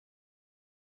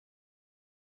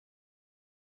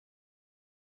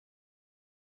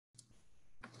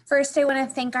First, I want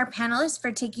to thank our panelists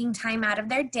for taking time out of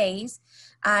their days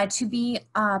to be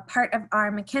part of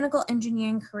our Mechanical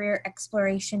Engineering Career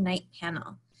Exploration Night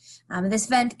panel. This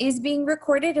event is being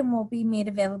recorded and will be made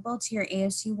available to your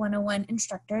ASU 101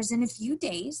 instructors in a few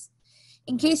days.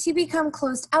 In case you become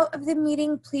closed out of the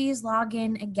meeting, please log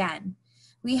in again.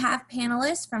 We have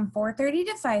panelists from 4:30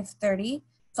 to 5:30,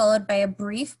 followed by a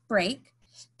brief break.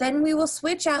 Then we will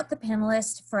switch out the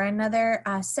panelists for another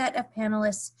set of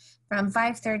panelists from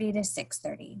 5:30 to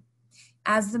 6:30.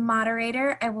 As the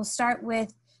moderator, I will start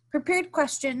with prepared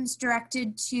questions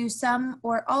directed to some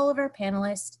or all of our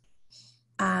panelists.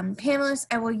 Panelists,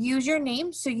 I will use your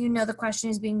name so you know the question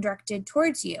is being directed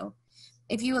towards you.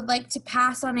 If you would like to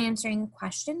pass on answering a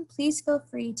question, please feel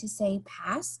free to say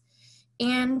pass.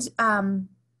 And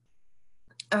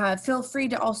feel free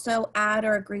to also add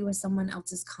or agree with someone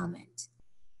else's comment.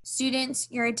 Students,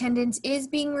 your attendance is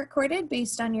being recorded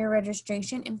based on your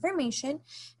registration information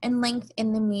and length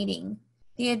in the meeting.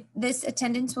 This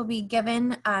attendance will be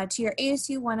given to your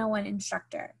ASU 101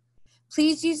 instructor.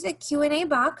 Please use the Q&A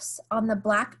box on the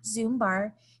black Zoom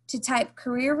bar to type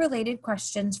career-related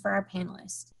questions for our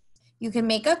panelists. You can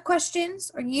make up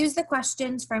questions or use the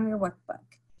questions from your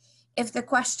workbook. If the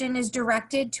question is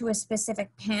directed to a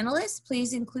specific panelist,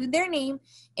 please include their name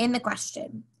in the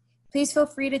question. Please feel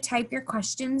free to type your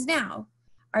questions now.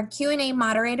 Our Q&A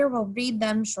moderator will read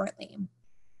them shortly.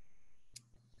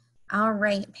 All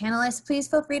right, panelists, please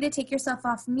feel free to take yourself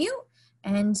off mute,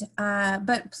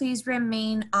 but please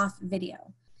remain off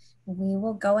video. We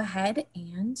will go ahead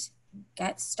and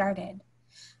get started.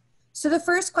 So the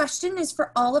first question is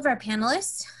for all of our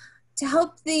panelists. To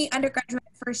help the undergraduate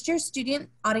first-year student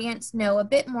audience know a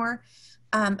bit more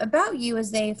about you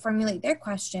as they formulate their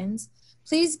questions,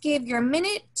 please give your 1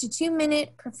 to 2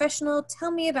 minute professional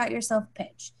tell me about yourself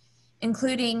pitch,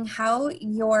 including how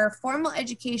your formal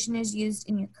education is used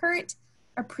in your current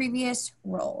or previous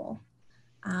role.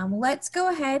 Let's go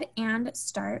ahead and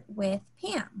start with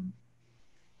Pam.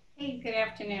 Hey, good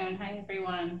afternoon. Hi,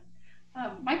 everyone.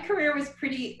 My career was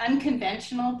pretty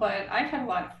unconventional, but I've had a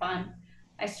lot of fun.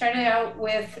 I started out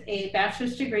with a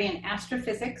bachelor's degree in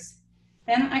astrophysics.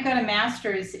 Then I got a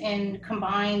master's in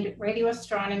combined radio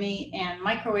astronomy and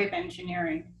microwave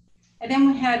engineering. I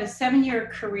then had a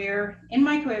 7-year career in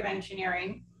microwave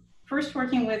engineering, first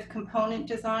working with component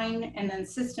design and then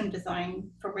system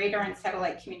design for radar and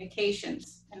satellite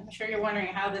communications. And I'm sure you're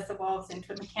wondering how this evolves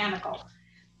into mechanical.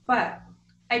 But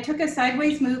I took a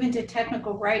sideways move into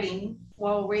technical writing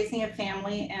while raising a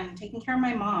family and taking care of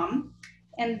my mom.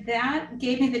 And that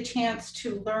gave me the chance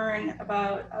to learn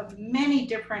about many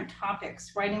different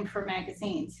topics writing for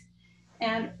magazines.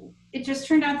 And it just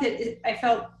turned out that I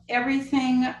felt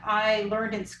everything I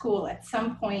learned in school at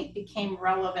some point became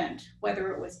relevant,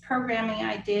 whether it was programming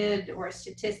I did or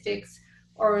statistics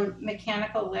or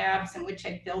mechanical labs in which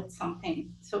I built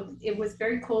something. So it was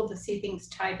very cool to see things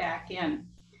tie back in.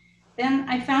 Then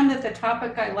I found that the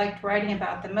topic I liked writing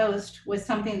about the most was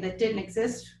something that didn't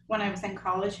exist when I was in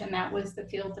college, and that was the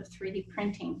field of 3D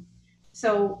printing.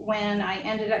 So when I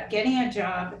ended up getting a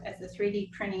job as a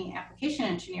 3D printing application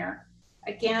engineer,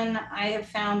 again, I have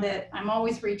found that I'm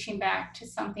always reaching back to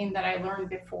something that I learned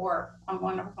before on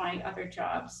one of my other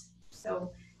jobs.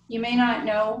 So you may not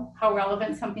know how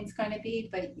relevant something's going to be,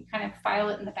 but you kind of file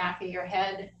it in the back of your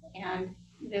head, and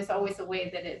there's always a way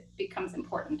that it becomes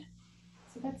important.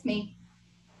 So that's me.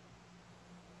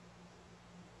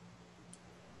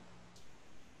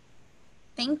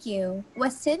 Thank you.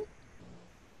 Weston?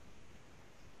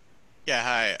 Yeah,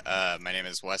 hi. My name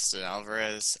is Weston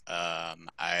Alvarez.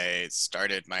 I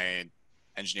started my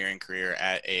engineering career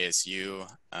at ASU.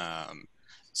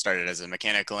 Started as a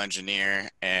mechanical engineer,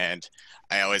 and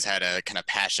I always had a kind of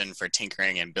passion for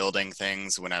tinkering and building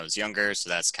things when I was younger, so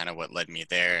that's kind of what led me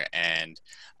there. And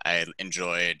I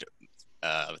enjoyed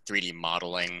 3D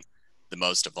modeling the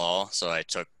most of all, so I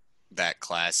took that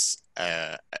class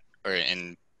or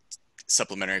in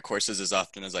supplementary courses as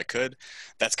often as I could.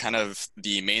 That's kind of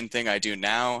the main thing I do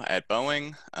now at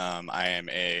Boeing. I am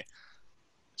a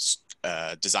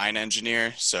design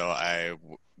engineer, so I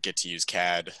get to use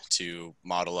CAD to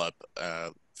model up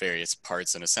various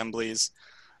parts and assemblies.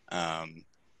 As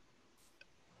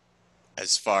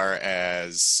far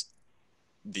as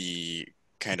the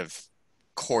kind of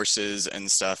courses and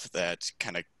stuff that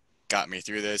kind of got me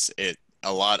through this,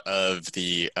 a lot of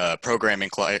the programming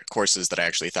courses that I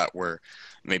actually thought were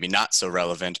maybe not so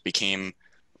relevant became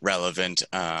relevant,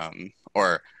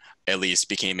 or at least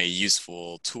became a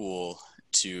useful tool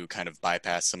to kind of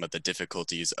bypass some of the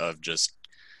difficulties of just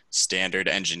standard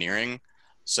engineering.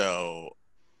 So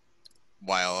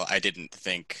while I didn't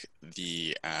think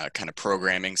the kind of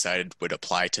programming side would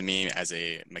apply to me as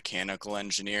a mechanical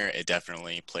engineer, it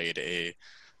definitely played a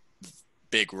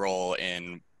big role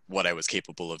in what I was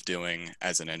capable of doing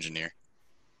as an engineer.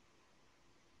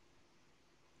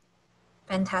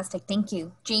 Fantastic. Thank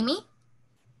you. Jamie?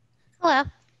 Hello.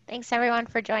 Thanks everyone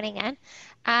for joining in.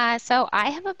 So I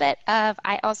have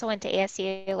I also went to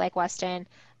ASU like Weston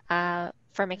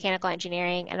for mechanical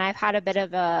engineering, and I've had a bit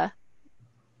of a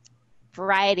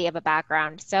variety of a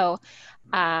background. So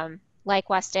like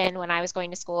Weston, when I was going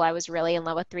to school, I was really in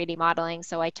love with 3D modeling.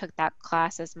 So I took that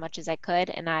class as much as I could.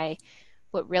 And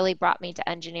what really brought me to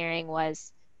engineering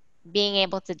was being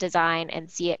able to design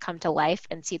and see it come to life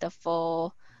and see the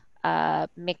full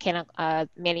mechanical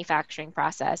manufacturing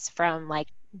process from like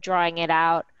drawing it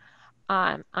out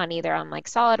on either on like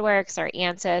SolidWorks or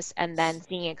ANSYS, and then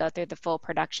seeing it go through the full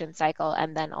production cycle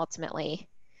and then ultimately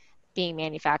being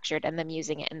manufactured and them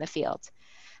using it in the field.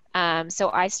 So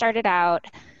I started out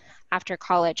after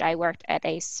college. I worked at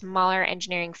a smaller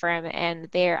engineering firm, and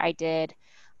there I did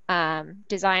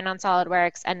design on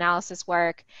SolidWorks, analysis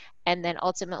work, and then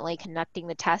ultimately conducting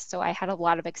the test. So I had a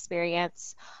lot of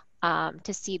experience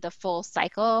to see the full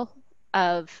cycle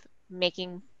of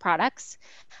making products.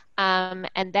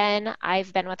 And then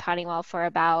I've been with Honeywell for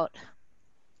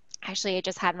actually, I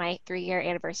just had my 3-year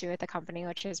anniversary with the company,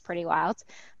 which is pretty wild.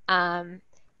 And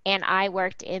I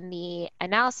worked in the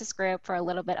analysis group for a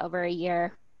little bit over a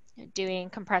year doing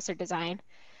compressor design.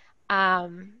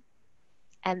 And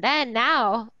then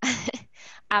now,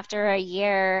 after a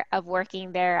year of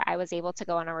working there, I was able to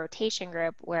go on a rotation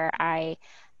group where I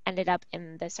ended up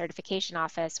in the certification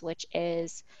office, which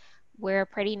is, we're a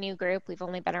pretty new group. We've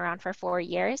only been around for 4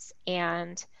 years.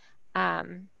 And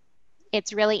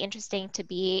it's really interesting to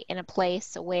be in a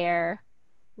place where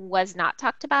was not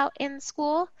talked about in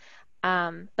school.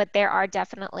 But there are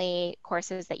definitely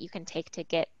courses that you can take to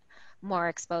get more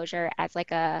exposure as like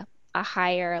a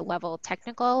higher level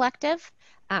technical elective.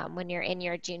 When you're in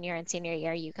your junior and senior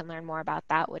year, you can learn more about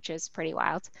that, which is pretty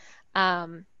wild.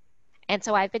 And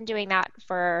so I've been doing that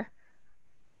for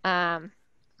I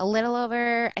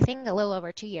think a little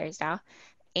over 2 years now.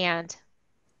 And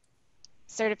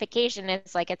certification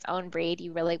is like its own breed.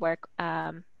 You really work,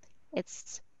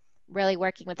 it's really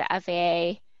working with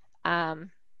the FAA.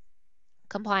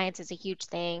 Compliance is a huge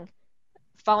thing.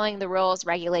 Following the rules,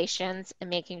 regulations, and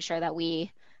making sure that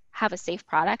we have a safe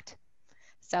product.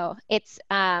 So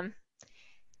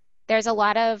there's a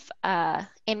lot of,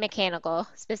 in mechanical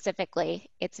specifically,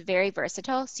 it's very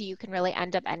versatile. So you can really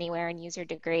end up anywhere and use your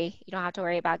degree. You don't have to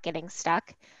worry about getting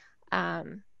stuck.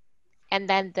 And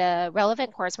then the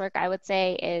relevant coursework, I would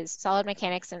say, is solid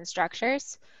mechanics and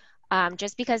structures,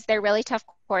 just because they're really tough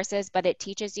courses, but it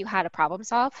teaches you how to problem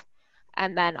solve.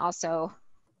 And then also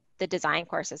the design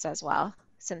courses as well,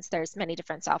 since there's many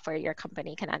different software your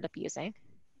company can end up using.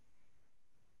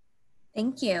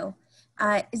 Thank you.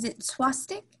 Is it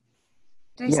Swastik?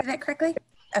 Did I Yeah. say that correctly?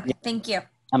 Okay, Yeah. thank you.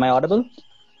 Am I audible?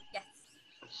 Yes.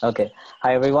 Okay.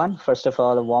 Hi, everyone. First of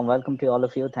all, a warm welcome to all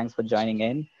of you. Thanks for joining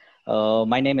in.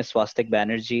 My name is Swastik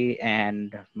Banerjee,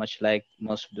 and much like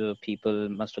most of the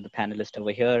panelists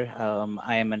over here,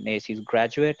 I am an ASU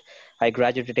graduate. I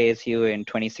graduated ASU in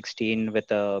 2016 with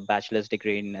a bachelor's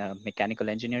degree in mechanical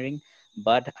engineering,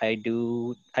 but I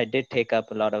did take up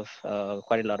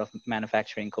quite a lot of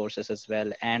manufacturing courses as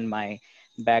well, and my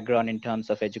background in terms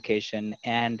of education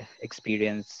and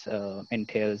experience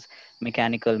entails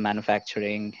mechanical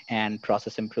manufacturing and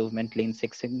process improvement, Lean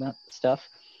Six Sigma stuff.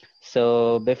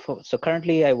 So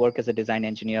currently I work as a design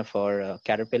engineer for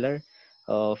Caterpillar.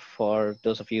 For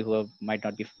those of you who might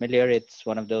not be familiar, it's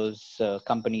one of those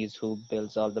companies who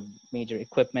builds all the major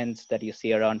equipments that you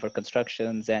see around for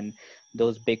constructions, and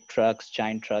those big trucks,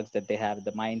 giant trucks that they have at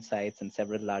the mine sites, and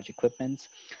several large equipments.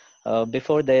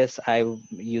 Before this, I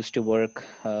used to work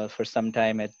for some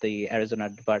time at the Arizona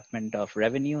Department of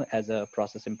Revenue as a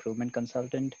process improvement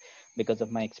consultant because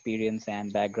of my experience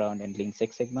and background in Lean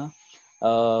Six Sigma.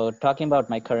 Talking about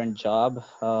my current job,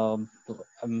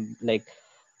 like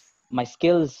my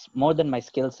skills, more than my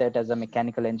skill set as a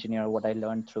mechanical engineer, what I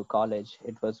learned through college,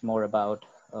 it was more about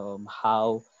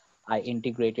how I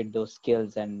integrated those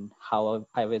skills and how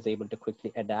I was able to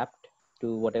quickly adapt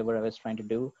to whatever I was trying to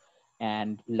do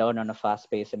and learn on a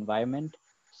fast-paced environment.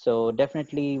 So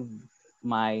definitely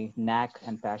my knack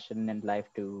and passion in life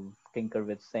to tinker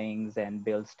with things and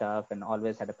build stuff, and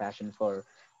always had a passion for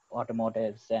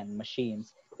automotives and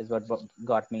machines, is what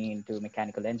got me into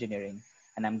mechanical engineering.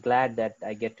 And I'm glad that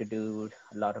I get to do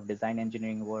a lot of design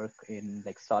engineering work in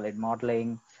like solid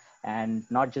modeling, And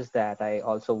not just that, I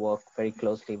also work very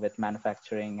closely with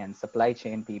manufacturing and supply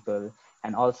chain people,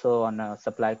 and also on a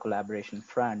supply collaboration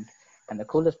front. And the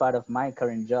coolest part of my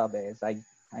current job is I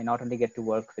not only get to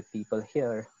work with people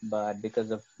here, but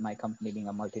because of my company being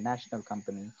a multinational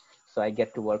company, so I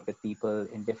get to work with people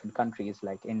in different countries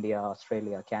like India,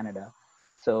 Australia, Canada.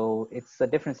 So it's a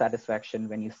different satisfaction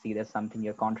when you see there's something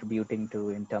you're contributing to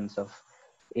in terms of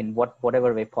in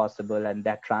whatever way possible, and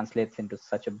that translates into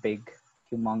such a big,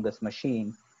 humongous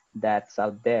machine that's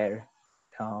out there.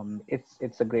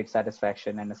 It's a great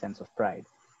satisfaction and a sense of pride.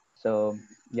 So,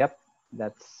 yep,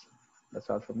 that's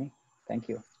all for me. Thank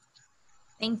you.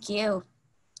 Thank you.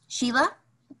 Sheila?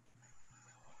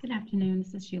 Good afternoon.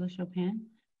 This is Sheila Chopin.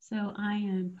 So I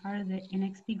am part of the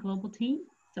NXP Global team.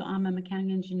 So I'm a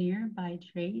mechanical engineer by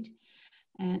trade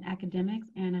and academics,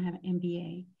 and I have an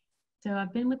MBA. So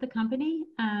I've been with the company.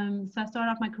 So I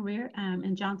started off my career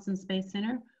in Johnson Space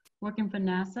Center, working for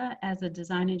NASA as a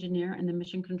design engineer in the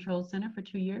Mission Control Center for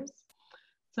 2 years.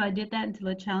 So I did that until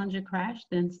a Challenger crashed,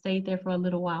 then stayed there for a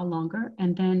little while longer,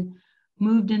 and then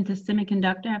moved into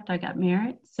semiconductor after I got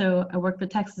married. So I worked for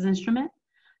Texas Instruments.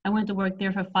 I went to work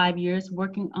there for 5 years,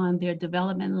 working on their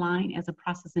development line as a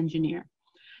process engineer.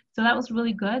 So that was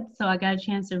really good. So I got a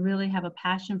chance to really have a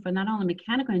passion for not only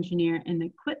mechanical engineer and the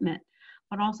equipment,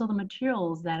 but also the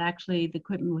materials that actually the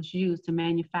equipment was used to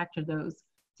manufacture those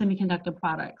semiconductor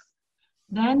products.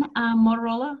 Then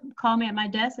Motorola called me at my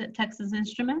desk at Texas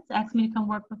Instruments, asked me to come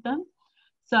work with them.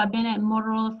 So I've been at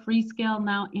Motorola Freescale,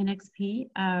 now NXP,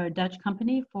 our Dutch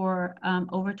company, for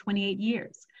over 28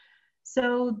 years.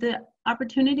 So the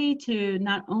opportunity to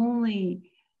not only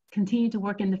continue to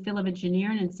work in the field of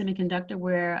engineering and semiconductor,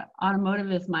 where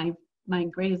automotive is my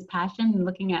greatest passion,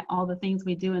 looking at all the things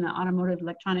we do in an automotive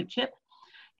electronic chip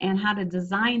and how to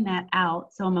design that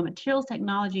out. So I'm a materials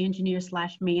technology engineer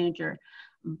 / manager,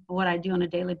 what I do on a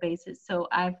daily basis. So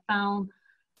I've found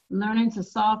learning to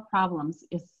solve problems,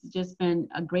 it's just been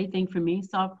a great thing for me.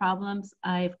 Solve problems.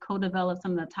 I've co-developed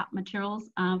some of the top materials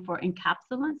for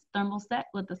encapsulants, thermoset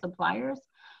with the suppliers.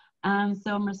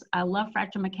 I love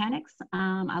fracture mechanics.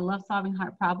 I love solving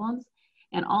hard problems,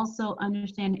 and also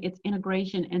understand its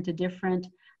integration into different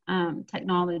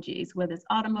technologies, whether it's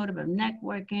automotive or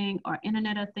networking or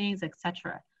Internet of Things,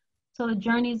 etc. So the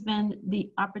journey's been the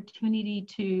opportunity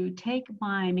to take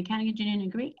my mechanical engineering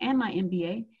degree and my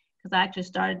MBA, because I actually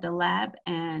started the lab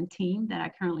and team that I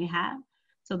currently have.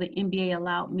 So the MBA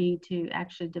allowed me to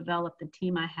actually develop the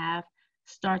team I have,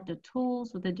 start the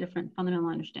tools with a different fundamental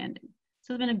understanding.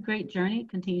 So it's been a great journey,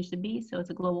 continues to be. So it's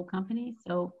a global company.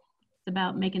 So it's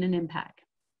about making an impact.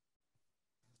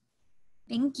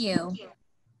 Thank you.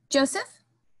 Joseph?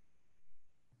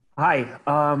 Hi,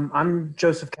 I'm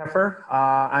Joseph Keffer.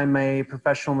 I'm a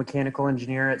professional mechanical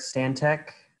engineer at Stantec.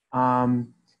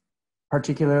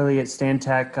 Particularly at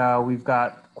Stantec, we've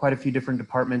got quite a few different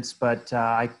departments, but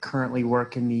I currently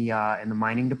work in the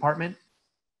mining department.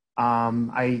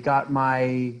 I got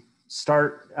my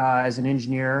start as an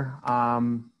engineer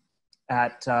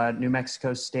at New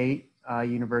Mexico State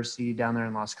University down there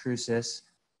in Las Cruces.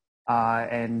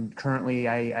 And currently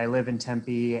I live in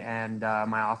Tempe, and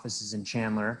my office is in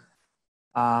Chandler.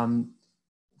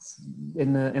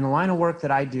 In the line of work that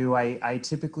I do, I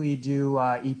typically do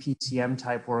EPCM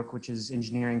type work, which is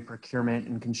engineering, procurement,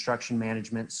 and construction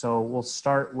management. So we'll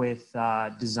start with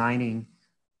designing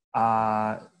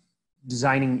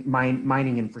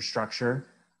mining infrastructure,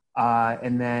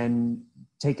 and then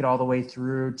take it all the way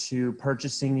through to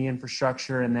purchasing the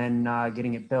infrastructure and then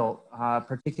getting it built.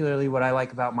 Particularly what I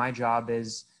like about my job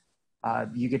is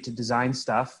you get to design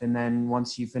stuff, and then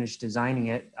once you finish designing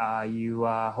it, you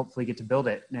hopefully get to build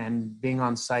it. And being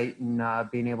on site and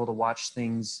being able to watch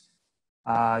things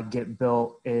get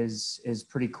built is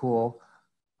pretty cool.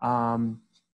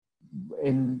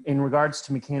 In regards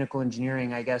to mechanical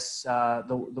engineering, I guess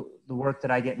the work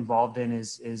that I get involved in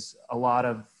is a lot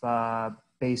of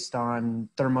based on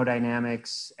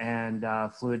thermodynamics and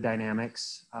fluid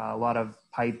dynamics. A lot of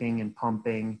piping and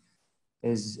pumping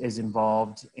is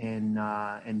involved in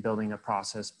building a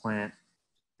process plant.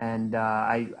 And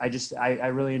I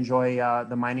really enjoy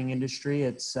the mining industry.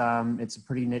 It's a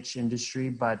pretty niche industry,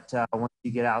 but once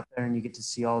you get out there and you get to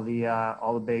see all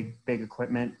the big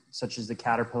equipment, such as the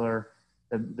Caterpillar,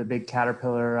 the big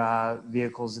Caterpillar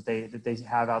vehicles that they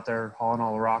have out there hauling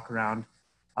all the rock around,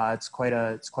 it's quite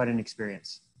an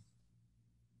experience.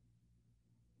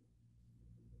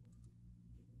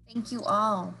 Thank you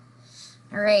all.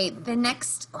 All right, the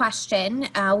next question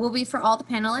will be for all the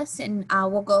panelists, and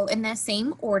we'll go in the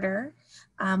same order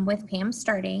with Pam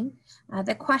starting.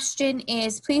 The question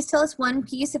is, please tell us one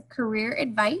piece of career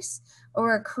advice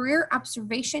or a career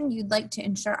observation you'd like to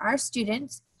ensure our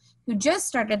students who just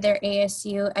started their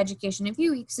ASU education a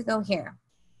few weeks ago here?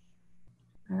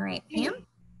 All right, Pam?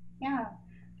 Yeah,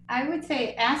 I would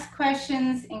say ask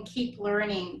questions and keep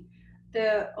learning.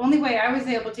 The only way I was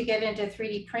able to get into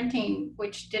 3D printing,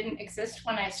 which didn't exist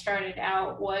when I started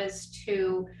out, was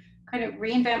to kind of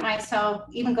reinvent myself,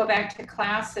 even go back to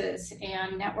classes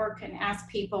and network and ask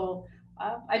people.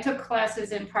 I took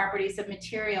classes in properties of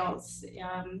materials.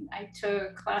 I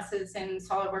took classes in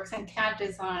SolidWorks and CAD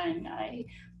design. I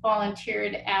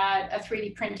volunteered at a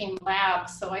 3D printing lab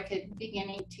so I could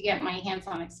begin to get my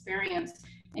hands-on experience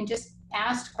and just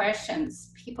asked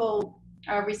questions. People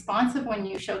are responsive when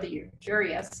you show that you're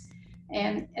curious,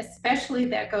 and especially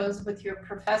that goes with your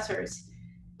professors.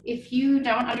 If you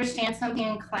don't understand something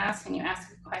in class and you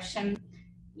ask a question,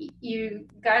 you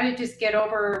got to just get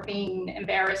over being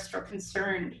embarrassed or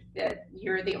concerned that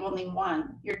you're the only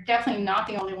one. You're definitely not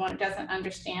the only one who doesn't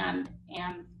understand.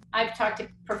 And I've talked to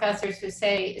professors who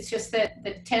say it's just that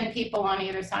the 10 people on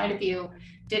either side of you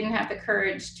didn't have the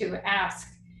courage to ask.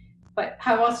 But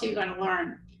how else are you going to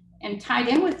learn? And tied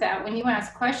in with that, when you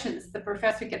ask questions, the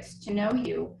professor gets to know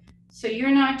you. So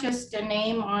you're not just a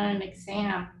name on an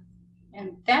exam.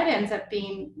 And that ends up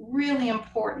being really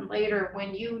important later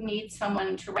when you need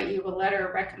someone to write you a letter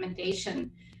of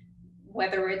recommendation,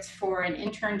 whether it's for an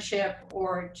internship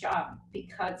or a job,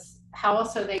 because how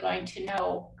else are they going to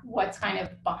know what's kind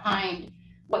of behind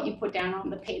what you put down on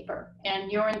the paper? And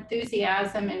your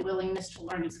enthusiasm and willingness to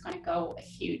learn is going to go a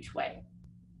huge way.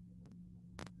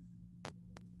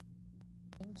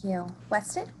 Thank you.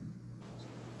 Weston?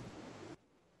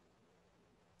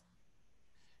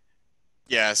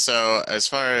 Yeah, so as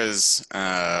far as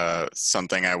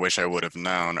something I wish I would have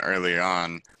known early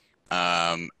on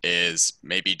is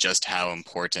maybe just how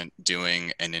important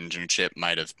doing an internship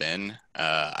might have been.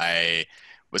 I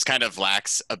was kind of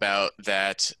lax about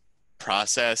that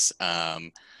process.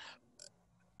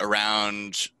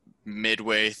 Around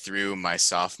midway through my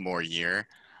sophomore year,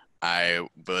 I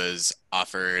was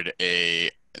offered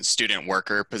a student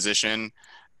worker position,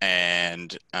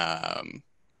 and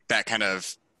that kind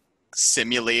of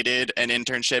simulated an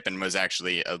internship and was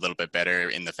actually a little bit better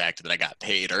in the fact that I got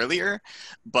paid earlier,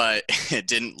 but it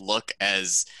didn't look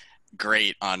as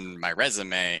great on my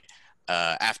resume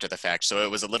after the fact. So it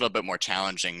was a little bit more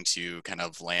challenging to kind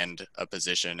of land a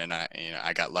position, and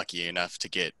I got lucky enough to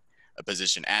get a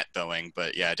position at Boeing.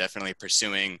 But yeah, definitely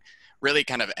pursuing really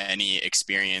kind of any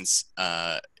experience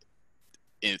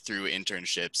through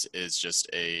internships is just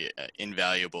a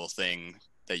invaluable thing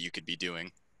that you could be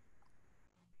doing.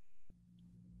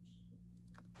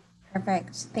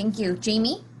 Perfect. Thank you.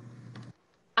 Jamie?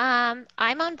 I'm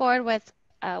on board with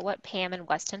what Pam and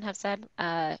Weston have said.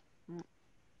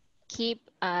 Keep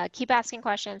asking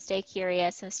questions, stay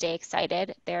curious, and stay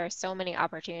excited. There are so many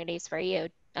opportunities for you.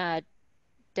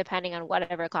 Depending on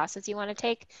whatever classes you want to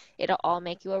take, it'll all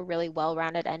make you a really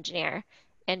well-rounded engineer.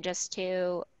 And just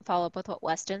to follow up with what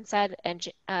Weston said, and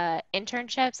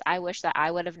internships, I wish that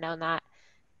I would have known that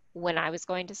when I was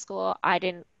going to school. I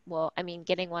didn't. Well, I mean,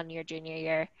 getting one your junior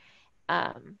year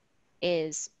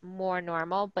is more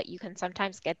normal, but you can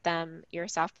sometimes get them your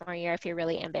sophomore year if you're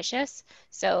really ambitious.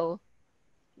 So,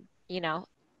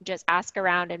 just ask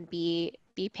around and be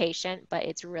patient, but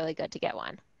it's really good to get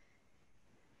one.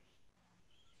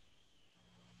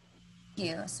 Thank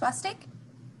you. Swastik?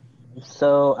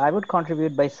 So I would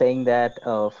contribute by saying that,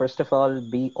 first of all,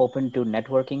 be open to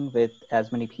networking with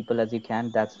as many people as you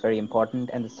can. That's very important.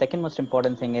 And the second most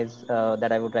important thing is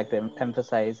that I would like to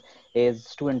emphasize is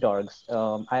student orgs.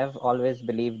 I have always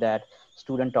believed that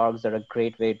student orgs are a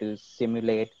great way to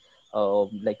simulate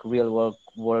like real world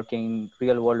working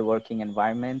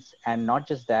environments. And not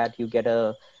just that, you get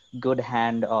a good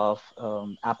hand of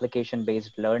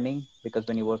application-based learning, because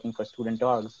when you're working for student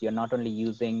orgs, you're not only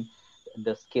using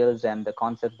the skills and the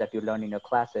concepts that you learn in your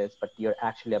classes, but you're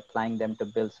actually applying them to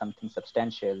build something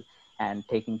substantial and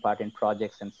taking part in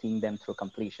projects and seeing them through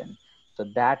completion. So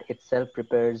that itself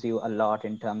prepares you a lot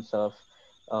in terms of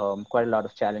quite a lot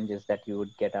of challenges that you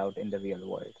would get out in the real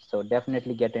world. So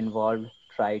definitely get involved,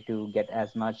 try to get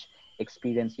as much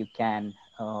experience you can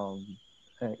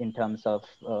in terms of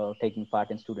taking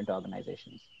part in student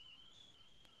organizations.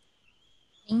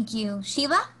 Thank you.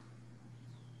 Sheila?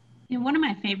 One of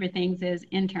my favorite things is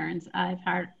interns. I've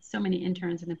hired so many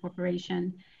interns in the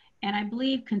corporation, and I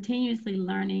believe continuously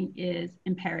learning is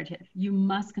imperative. You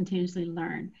must continuously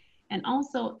learn. And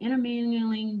also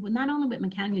intermingling with not only with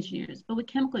mechanical engineers, but with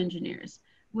chemical engineers,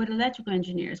 with electrical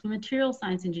engineers, with material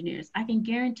science engineers. I can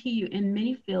guarantee you in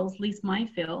many fields, at least my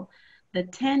field, the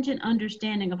tangent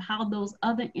understanding of how those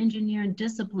other engineering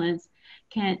disciplines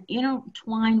can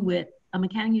intertwine with a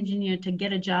mechanical engineer to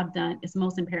get a job done is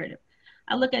most imperative.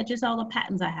 I look at just all the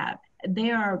patents I have.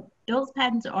 Those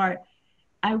patents are,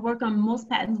 I work on most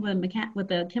patents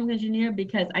with a chemical engineer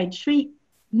because I treat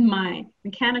my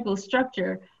mechanical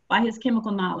structure by his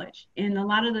chemical knowledge. And a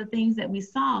lot of the things that we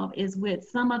solve is with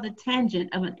some other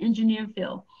tangent of an engineering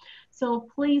field. So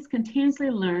please continuously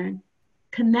learn,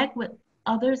 connect with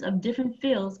others of different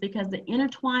fields, because the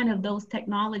intertwine of those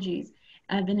technologies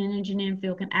in an engineering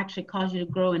field can actually cause you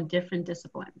to grow in different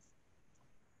disciplines.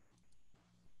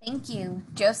 Thank you.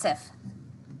 Joseph.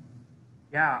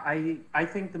 Yeah, I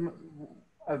think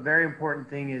a very important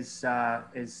thing is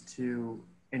to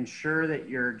ensure that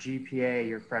your GPA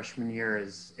your freshman year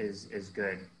is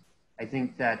good. I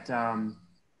think that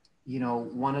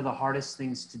one of the hardest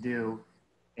things to do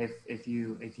if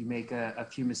you make a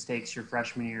few mistakes your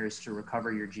freshman year is to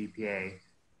recover your GPA.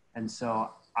 And so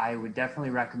I would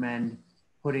definitely recommend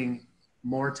putting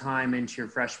more time into your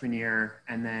freshman year,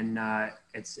 and then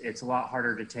it's a lot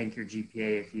harder to tank your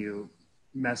GPA if you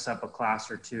mess up a class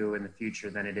or two in the future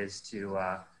than it is to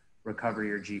recover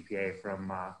your GPA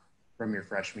from your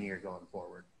freshman year going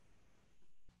forward.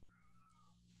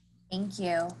 Thank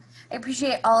you. I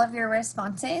appreciate all of your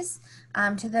responses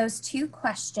to those two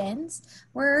questions.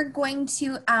 We're going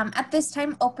to, at this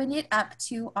time, open it up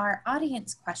to our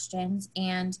audience questions,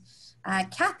 and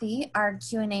Kathy, our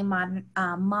Q&A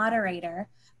moderator,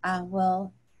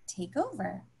 will take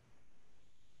over.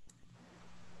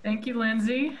 Thank you,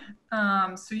 Lindsay.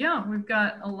 So yeah, we've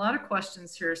got a lot of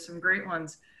questions here, some great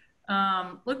ones.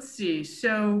 Let's see.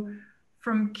 So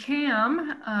from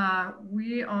Cam,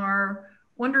 he's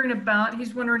wondering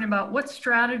about what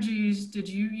strategies did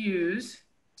you use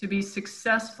to be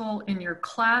successful in your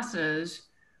classes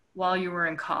while you were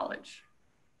in college?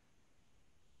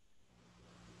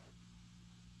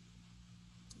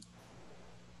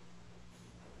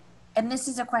 And this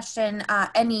is a question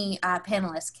any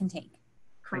panelist can take.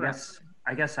 Correct.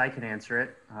 I guess I can answer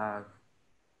it.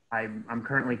 I'm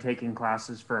currently taking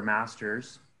classes for a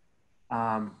master's,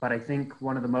 but I think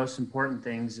one of the most important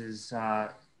things is,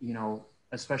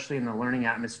 especially in the learning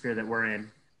atmosphere that we're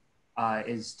in,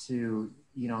 is to,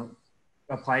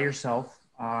 apply yourself.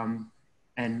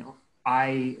 And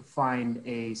I find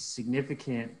a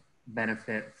significant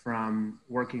benefit from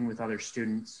working with other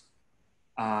students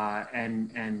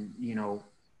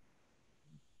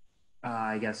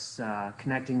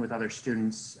connecting with other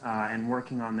students and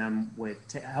working on them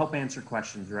to help answer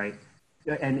questions, right?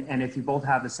 And if you both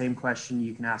have the same question,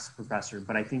 you can ask the professor.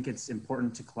 But I think it's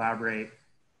important to collaborate,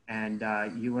 and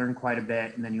you learn quite a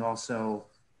bit, and then you also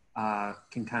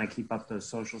can kind of keep up those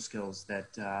social skills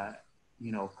that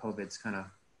COVID's kind of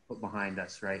put behind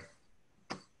us, right?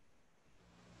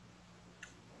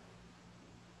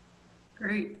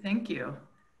 Great, thank you.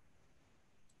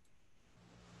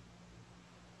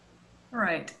 All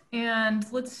right, and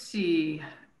let's see.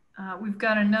 We've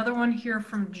got another one here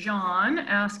from John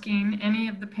asking any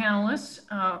of the panelists,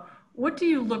 what do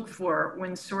you look for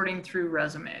when sorting through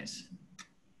resumes?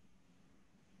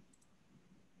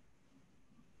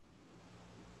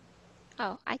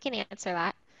 Oh, I can answer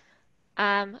that.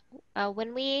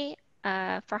 When we,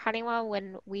 for Honeywell,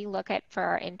 when we look at for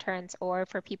our interns or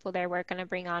for people that we're going to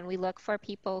bring on, we look for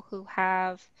people who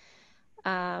have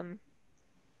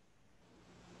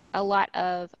a lot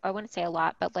of, I wouldn't say a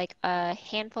lot, but like a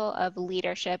handful of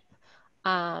leadership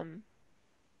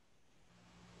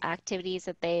activities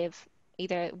that they've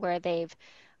either where they've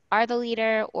are the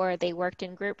leader or they worked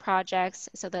in group projects,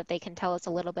 so that they can tell us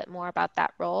a little bit more about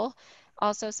that role.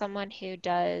 Also someone who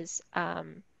does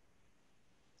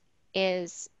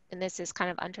and this is kind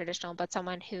of untraditional, but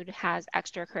someone who has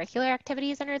extracurricular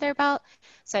activities under their belt,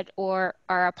 or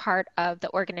are a part of the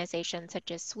organization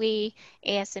such as SWE,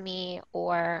 ASME,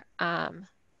 or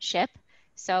SHIP.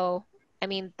 So, I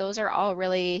mean, those are all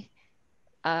really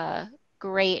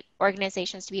great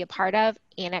organizations to be a part of,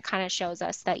 and it kind of shows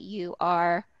us that you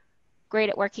are great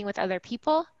at working with other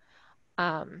people.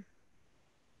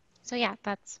 So yeah,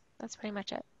 that's pretty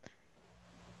much it.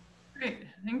 Great,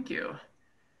 thank you.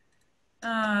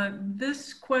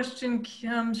 This question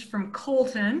comes from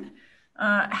Colton.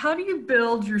 How do you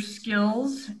build your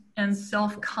skills and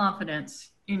self-confidence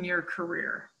in your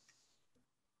career?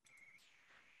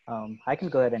 I can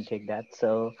go ahead and take that.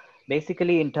 So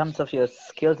basically, in terms of your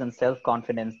skills and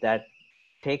self-confidence, that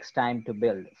takes time to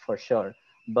build for sure.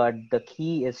 But the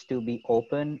key is to be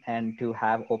open and to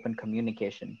have open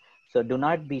communication. So do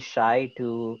not be shy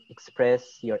to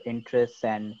express your interests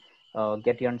and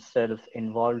get yourself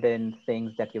involved in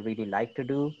things that you really like to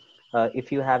do.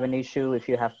 If you have an issue, if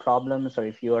you have problems, or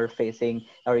if you are facing,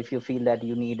 or if you feel that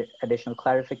you need additional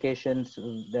clarifications,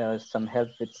 some help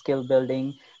with skill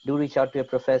building, do reach out to your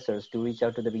professors, do reach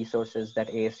out to the resources that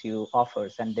ASU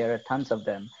offers, and there are tons of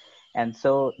them. And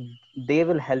so they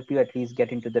will help you at least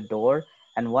get into the door.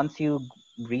 And once you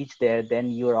reach there,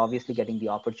 then you're obviously getting the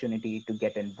opportunity to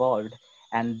get involved.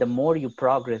 And the more you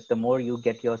progress, the more you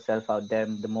get yourself out there,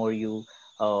 the more you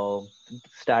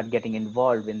start getting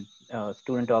involved in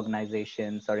student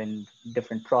organizations or in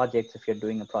different projects. If you're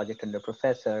doing a project under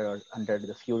professor or under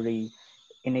the Fury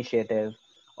initiative,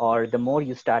 or the more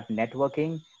you start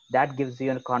networking, that gives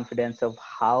you a confidence of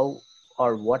how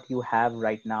or what you have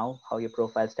right now, how your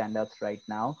profile stands out right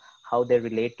now, how they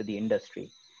relate to the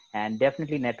industry. And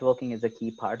definitely networking is a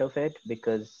key part of it,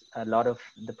 because a lot of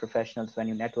the professionals, when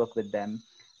you network with them,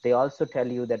 they also tell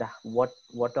you that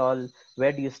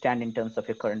where do you stand in terms of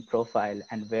your current profile,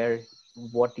 and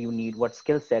what do you need, what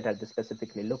skill set are they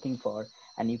specifically looking for,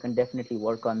 and you can definitely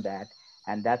work on that.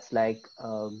 And that's like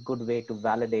a good way to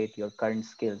validate your current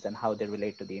skills and how they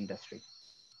relate to the industry.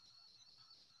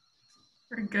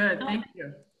 Very good, thank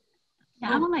you.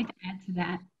 Yeah, I would like to add to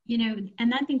that,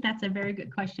 and I think that's a very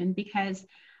good question, because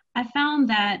I found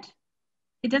that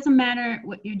it doesn't matter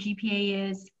what your GPA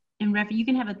is. You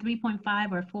can have a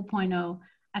 3.5 or a 4.0.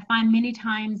 I find many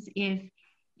times if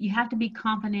you have to be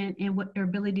confident in what your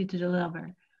ability to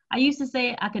deliver. I used to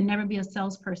say I could never be a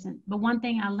salesperson, but one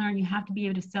thing I learned, you have to be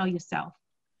able to sell yourself.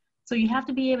 So you have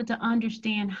to be able to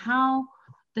understand how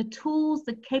the tools,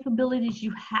 the capabilities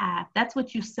you have, that's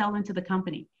what you sell into the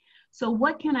company. So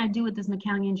what can I do with this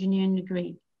mechanical engineering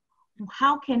degree?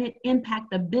 How can it impact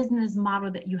the business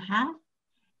model that you have?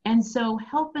 And so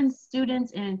helping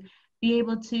students and be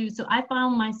able to, so I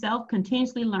found myself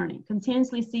continuously learning,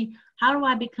 continuously see, how do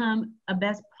I become a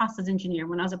best process engineer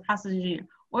when I was a process engineer,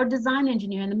 or design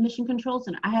engineer in the Mission Control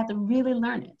Center? I had to really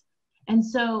learn it. And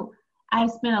so I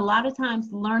spent a lot of times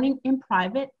learning in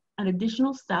private and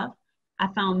additional stuff.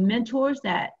 I found mentors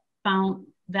that found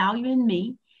value in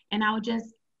me, and I would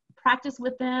just practice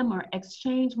with them or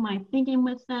exchange my thinking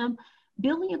with them.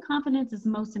 Building your confidence is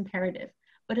most imperative,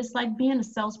 but it's like being a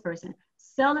salesperson,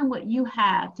 selling what you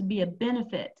have to be a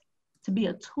benefit, to be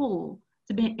a tool,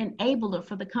 to be an enabler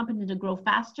for the company to grow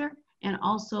faster and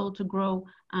also to grow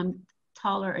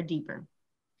taller or deeper.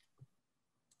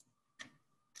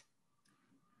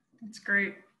 That's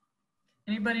great.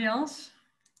 Anybody else?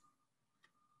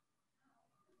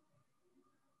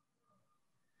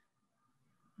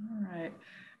 All right.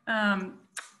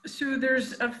 So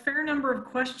there's a fair number of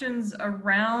questions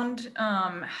around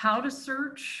how to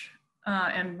search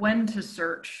and when to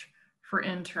search for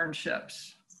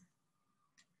internships.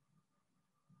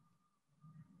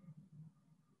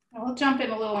 I'll jump in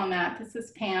a little on that. This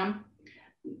is Pam.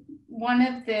 One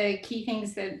of the key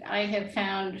things that I have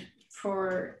found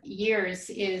for years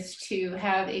is to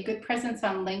have a good presence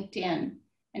on LinkedIn,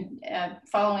 and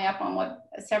following up on what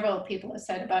several people have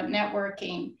said about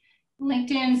networking.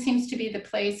 LinkedIn seems to be the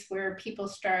place where people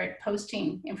start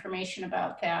posting information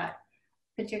about that,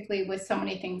 particularly with so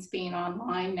many things being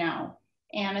online now.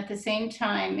 And at the same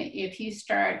time, if you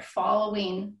start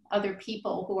following other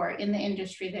people who are in the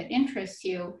industry that interests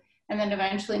you, and then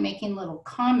eventually making little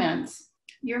comments,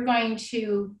 you're going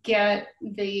to get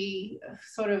the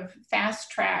sort of fast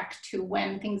track to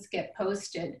when things get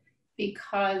posted,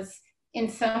 because in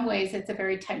some ways it's a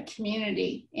very tight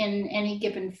community in any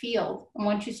given field. And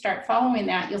once you start following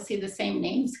that, you'll see the same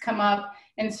names come up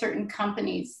and certain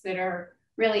companies that are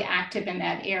really active in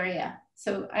that area.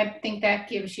 So I think that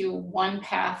gives you one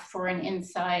path for an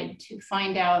inside to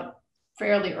find out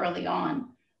fairly early on.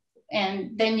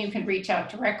 And then you can reach out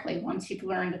directly once you've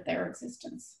learned of their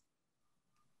existence.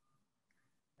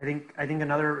 I think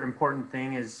another important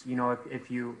thing is,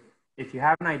 if you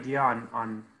have an idea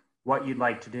on what you'd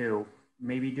like to do,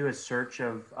 maybe do a search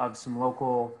of some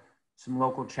local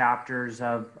chapters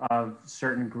of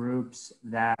certain groups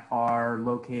that are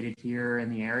located here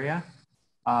in the area.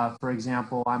 For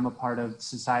example, I'm a part of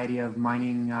Society of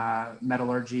Mining,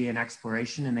 Metallurgy and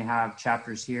Exploration, and they have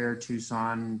chapters here,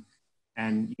 Tucson,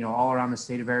 and all around the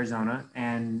state of Arizona.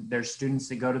 And there's students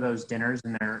that go to those dinners,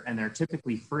 and they're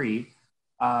typically free.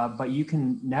 But you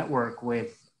can network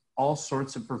with all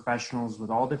sorts of professionals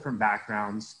with all different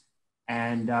backgrounds.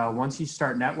 And once you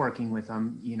start networking with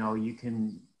them, you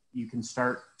can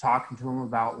start talking to them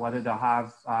about whether they'll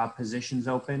have positions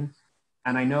open.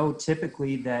 And I know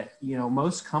typically that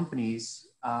most companies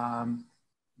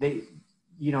they'll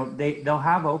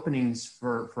have openings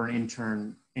for an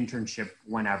internship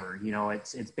whenever.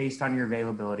 It's based on your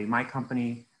availability. My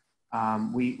company,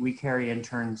 we carry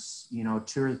interns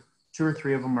 2 or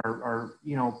 3 of them are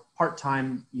you know,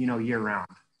 part-time, you know, year round.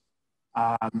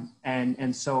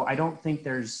 And so I don't think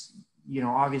there's, you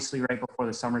know, obviously right before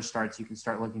the summer starts, you can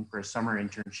start looking for a summer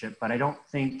internship, but I don't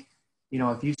think, you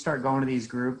know, if you start going to these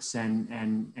groups and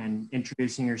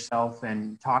introducing yourself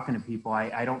and talking to people,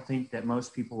 I don't think that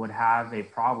most people would have a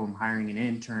problem hiring an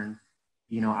intern,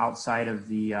 you know, outside of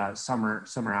the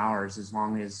summer hours, as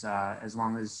long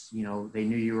as, you know, they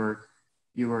knew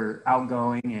you were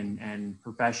outgoing and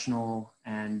professional.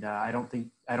 And I don't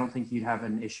think you'd have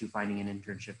an issue finding an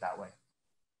internship that way.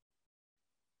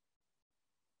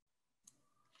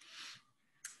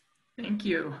 Thank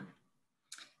you.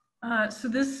 So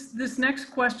this next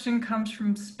question comes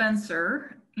from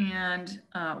Spencer. And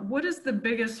what is the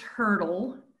biggest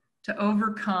hurdle to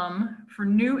overcome for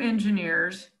new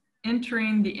engineers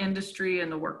entering the industry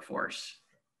and the workforce?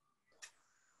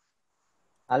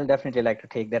 I'll definitely like to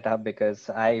take that up because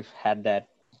I've had that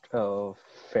I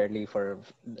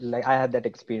had that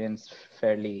experience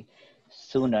fairly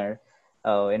sooner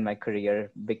in my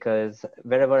career, because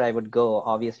wherever I would go,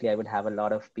 obviously I would have a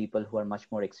lot of people who are much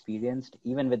more experienced.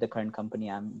 Even with the current company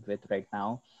I'm with right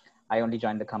now, I only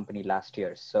joined the company last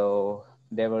year. So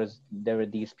there were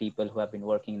these people who have been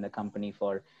working in the company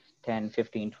for 10,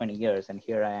 15, 20 years. And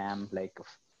here I am, like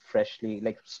freshly,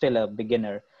 like still a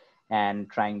beginner and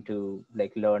trying to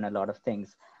like learn a lot of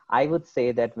things. I would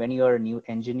say that when you're a new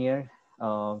engineer,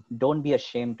 don't be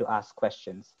ashamed to ask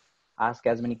questions. Ask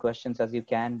as many questions as you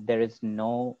can. There is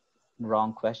no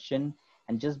wrong question,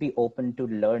 and just be open to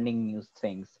learning new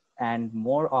things. And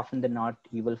more often than not,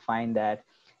 you will find that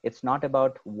it's not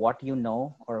about what you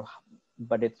know,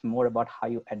 but it's more about how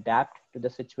you adapt to the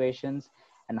situations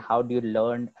and how do you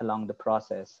learn along the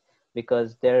process.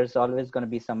 Because there's always going to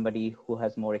be somebody who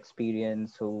has more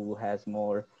experience, who has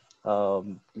more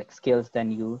like skills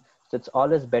than you. So it's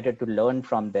always better to learn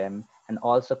from them and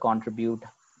also contribute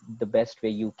the best way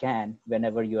you can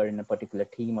whenever you are in a particular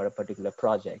team or a particular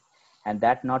project. And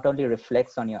that not only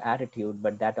reflects on your attitude,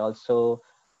 but that also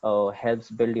helps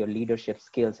build your leadership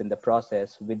skills in the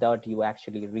process without you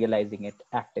actually realizing it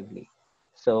actively.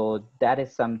 So that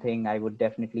is something I would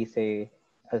definitely say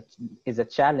is a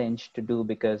challenge to do,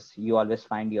 because you always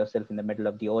find yourself in the middle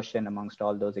of the ocean amongst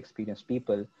all those experienced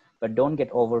people. But don't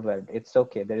get overwhelmed. It's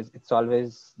okay. There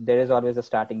is always a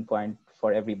starting point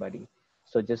for everybody.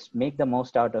 So just make the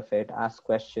most out of it, ask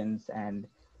questions, and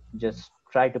just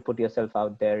try to put yourself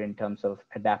out there in terms of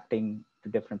adapting to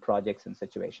different projects and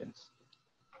situations.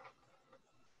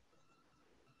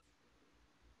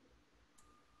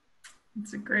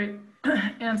 It's a great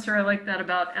answer. I like that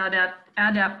about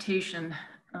adaptation.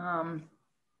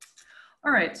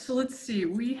 All right, so let's see.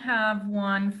 We have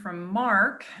one from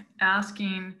Mark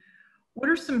asking, what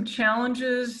are some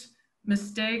challenges,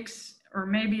 mistakes, or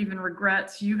maybe even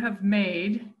regrets you have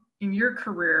made in your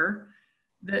career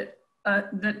that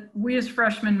we as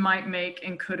freshmen might make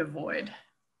and could avoid?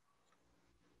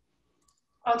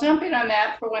 I'll jump in on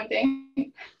that for one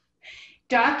thing.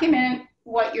 Document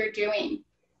what you're doing.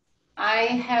 I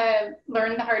have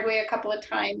learned the hard way a couple of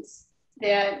times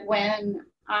that when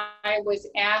I was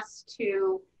asked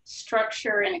to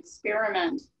structure an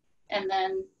experiment and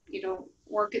then, you know,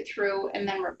 work it through and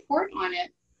then report on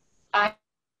it, I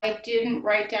didn't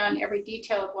write down every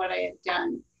detail of what I had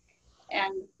done.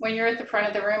 And when you're at the front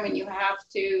of the room and you have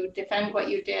to defend what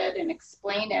you did and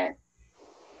explain it,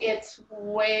 it's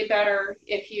way better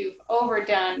if you've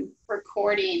overdone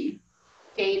recording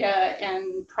data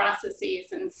and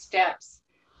processes and steps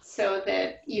so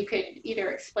that you could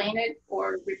either explain it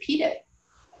or repeat it.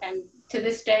 And to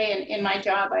this day in my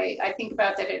job, I think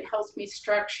about that. It helps me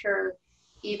structure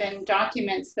even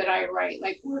documents that I write,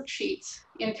 like worksheets.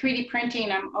 In 3D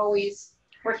printing, I'm always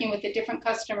working with a different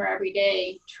customer every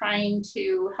day, trying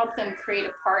to help them create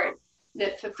a part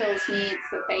that fulfills needs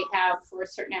that they have for a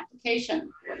certain application,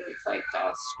 whether it's like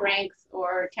strength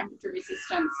or temperature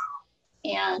resistance.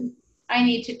 And I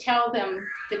need to tell them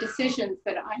the decisions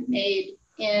that I made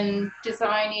in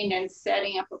designing and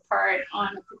setting up a part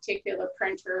on a particular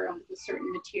printer with a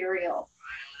certain material.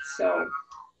 So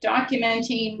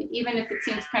documenting, even if it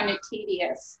seems kind of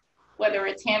tedious, whether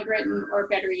it's handwritten or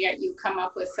better yet, you come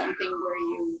up with something where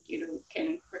you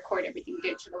can record everything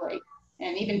digitally,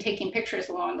 and even taking pictures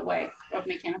along the way of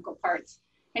mechanical parts,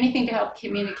 anything to help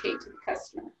communicate to the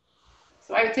customer.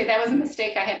 So I would say that was a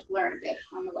mistake I had to learn a bit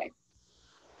on the way.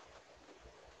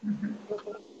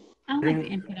 I'd like to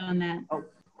input on that.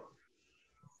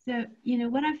 So, you know,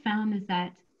 what I found is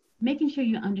that making sure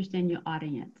you understand your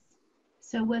audience.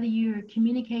 So whether you're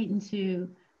communicating to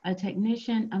a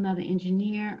technician, another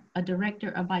engineer, a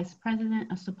director, a vice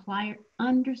president, a supplier,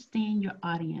 understand your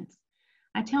audience.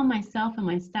 I tell myself and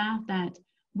my staff that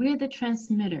we're the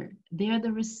transmitter, they're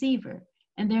the receiver,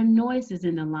 and there are noises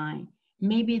in the line.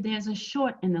 Maybe there's a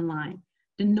short in the line.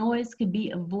 The noise could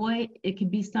be a void, it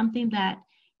could be something that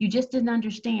you just didn't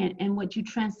understand, and what you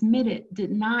transmitted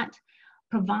did not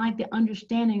provide the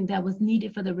understanding that was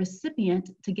needed for the recipient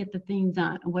to get the thing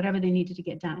done, or whatever they needed to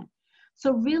get done.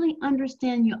 So really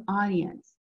understand your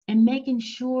audience and making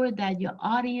sure that your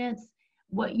audience,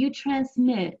 what you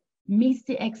transmit, meets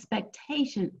the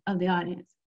expectation of the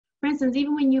audience. For instance,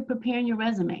 even when you're preparing your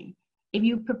resume, if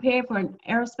you prepare for an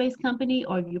aerospace company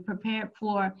or if you prepare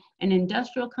for an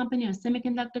industrial company or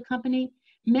semiconductor company,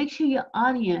 make sure your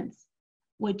audience,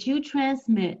 what you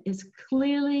transmit, is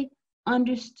clearly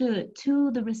understood to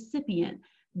the recipient.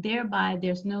 Thereby,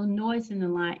 there's no noise in the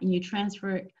line and you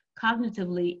transfer it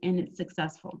cognitively and it's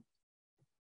successful.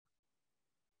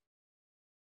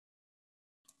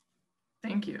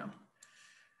 Thank you.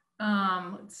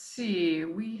 Let's see,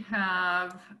 we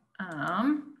have,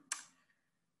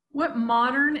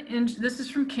 this is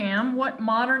from Cam, what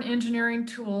modern engineering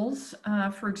tools,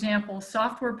 for example,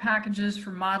 software packages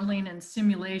for modeling and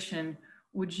simulation,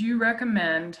 would you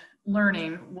recommend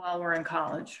learning while we're in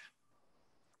college?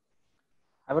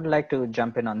 I would like to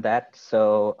jump in on that.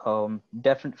 So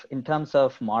in terms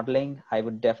of modeling, I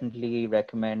would definitely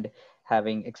recommend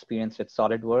having experience with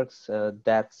SolidWorks.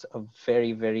 That's a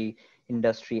very, very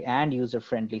industry and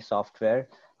user-friendly software.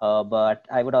 But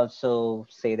I would also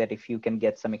say that if you can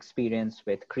get some experience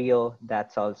with Creo,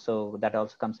 that also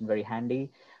comes in very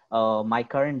handy. My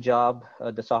current job,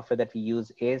 the software that we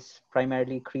use is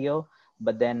primarily Creo.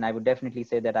 But then I would definitely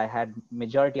say that I had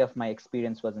majority of my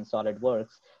experience was in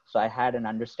SolidWorks. So I had an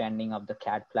understanding of the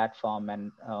CAD platform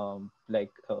and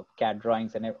CAD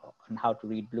drawings and how to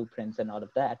read blueprints and all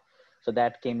of that. So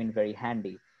that came in very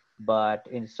handy.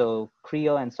 So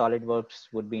Creo and SolidWorks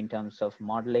would be in terms of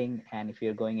modeling. And if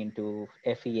you're going into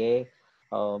FEA,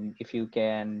 if you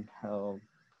can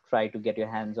try to get your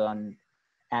hands on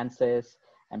ANSYS,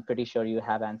 I'm pretty sure you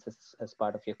have ANSYS as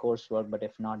part of your coursework, but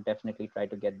if not, definitely try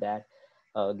to get that.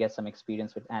 Get some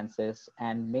experience with ANSYS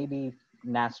and maybe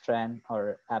Nastran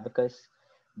or Abacus,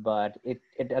 but it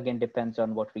again depends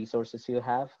on what resources you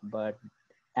have. But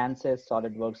ANSYS,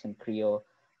 SolidWorks, and Creo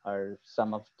are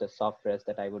some of the softwares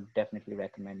that I would definitely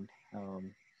recommend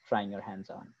trying your hands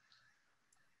on.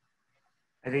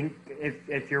 I think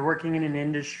if you're working in an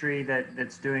industry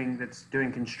that's doing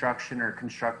construction or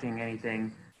constructing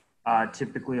anything,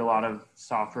 typically a lot of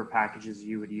software packages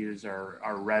you would use are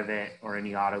Revit or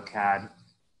any AutoCAD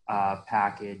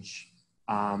package.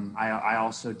 I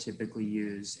also typically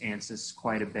use ANSYS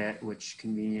quite a bit, which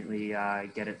conveniently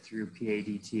get it through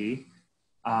PADT.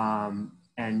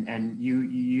 And you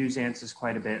use ANSYS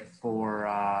quite a bit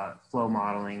for flow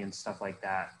modeling and stuff like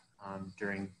that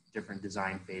during different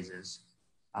design phases.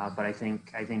 But I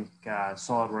think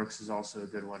SolidWorks is also a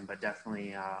good one, but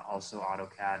definitely also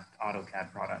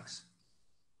AutoCAD products.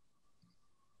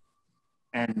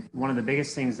 And one of the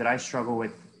biggest things that I struggle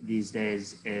with these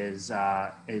days is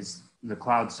the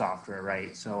cloud software,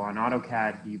 right? So on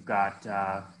AutoCAD, you've got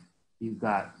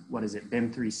what is it, BIM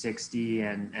 360,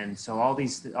 and so all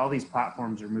these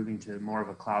platforms are moving to more of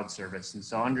a cloud service, and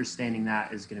so understanding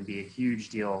that is going to be a huge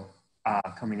deal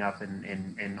coming up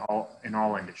in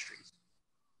all industries.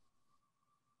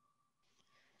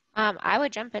 I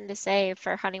would jump in to say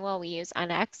for Honeywell, we use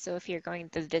NX. So if you're going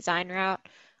the design route,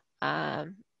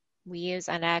 we use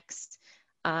NX.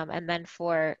 And then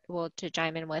to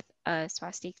chime in with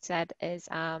Swastik said is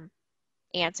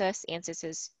ANSYS. ANSYS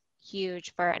is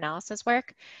huge for analysis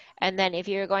work. And then if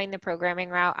you're going the programming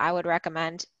route, I would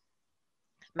recommend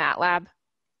MATLAB.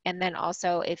 And then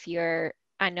also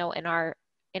I know in our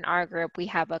group, we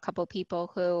have a couple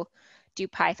people who do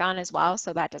Python as well,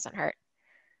 so that doesn't hurt.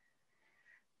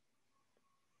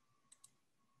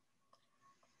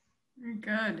 Very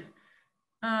good.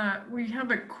 We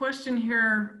have a question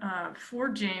here for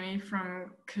Jamie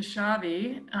from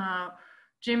Kashavi.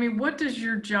 Jamie, what does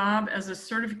your job as a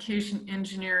certification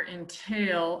engineer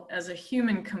entail as a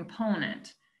human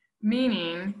component?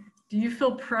 Meaning, do you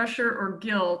feel pressure or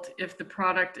guilt if the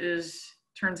product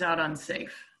turns out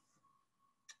unsafe?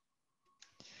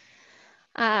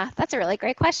 That's a really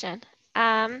great question.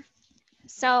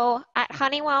 So at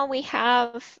Honeywell, we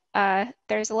have,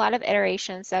 there's a lot of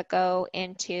iterations that go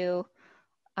into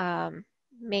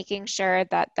making sure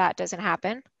that doesn't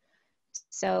happen.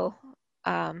 So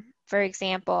for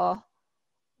example,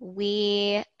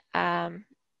 the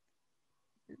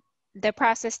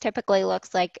process typically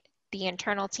looks like the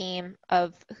internal team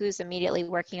of who's immediately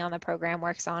working on the program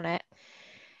works on it.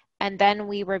 And then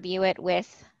we review it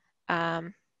with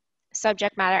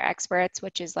subject matter experts,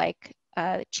 which is like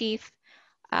chief,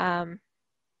 a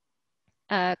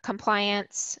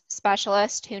compliance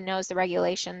specialist who knows the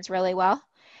regulations really well.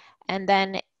 And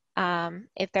then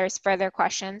if there's further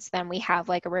questions, then we have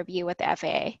like a review with the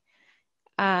FAA.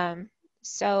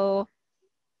 So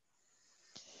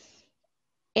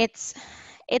it's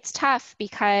tough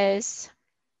because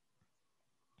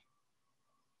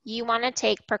you want to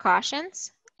take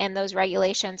precautions, and those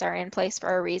regulations are in place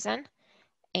for a reason,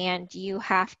 and you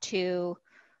have to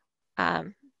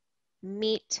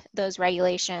meet those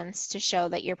regulations to show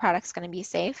that your product's going to be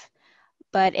safe.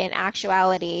 But in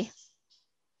actuality,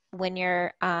 when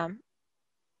you're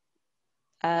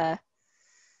this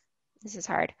is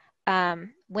hard.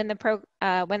 When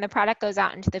the product goes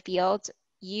out into the field,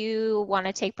 you want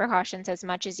to take precautions as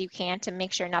much as you can to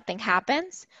make sure nothing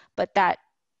happens, but that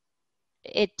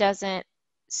it doesn't.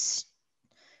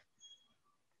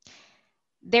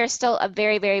 There's still a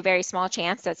very, very, very small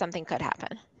chance that something could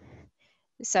happen.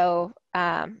 So,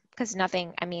 because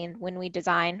nothing, I mean, when we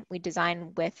design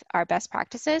with our best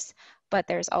practices, but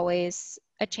there's always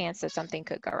a chance that something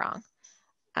could go wrong.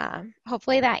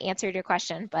 Hopefully that answered your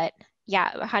question, but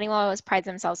yeah, Honeywell always prides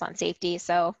themselves on safety.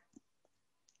 So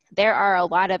there are a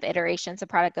lot of iterations the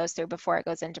product goes through before it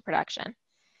goes into production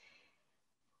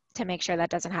to make sure that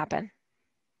doesn't happen.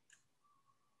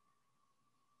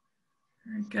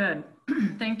 Very good.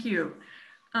 Thank you.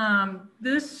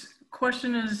 This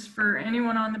question is for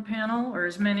anyone on the panel, or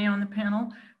as many on the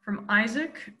panel, from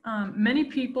Isaac. Many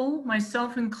people,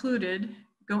 myself included,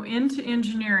 go into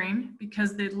engineering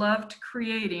because they loved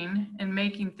creating and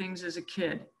making things as a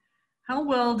kid. How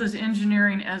well does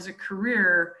engineering as a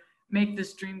career make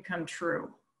this dream come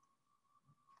true?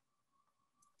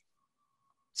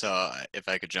 So if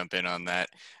I could jump in on that,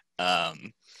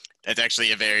 that's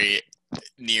actually a very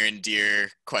near and dear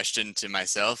question to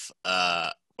myself.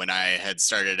 When I had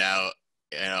started out,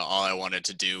 all I wanted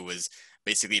to do was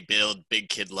basically build big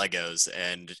kid Legos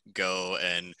and go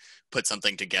and put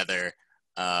something together.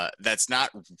 That's not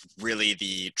really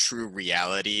the true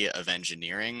reality of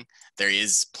engineering. There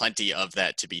is plenty of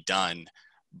that to be done,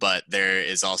 but there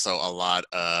is also a lot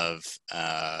of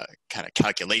kind of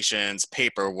calculations,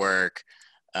 paperwork,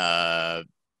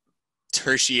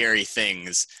 tertiary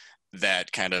things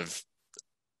that kind of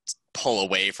pull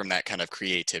away from that kind of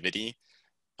creativity.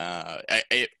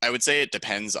 I would say it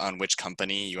depends on which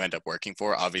company you end up working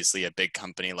for. Obviously, a big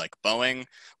company like Boeing,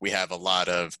 we have a lot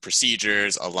of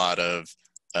procedures, a lot of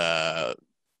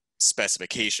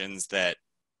specifications that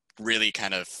really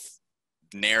kind of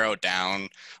narrow down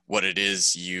what it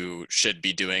is you should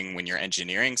be doing when you're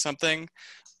engineering something.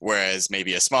 Whereas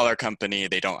maybe a smaller company,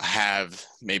 they don't have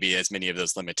maybe as many of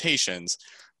those limitations.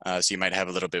 So you might have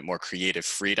a little bit more creative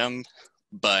freedom,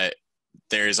 but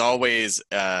there's always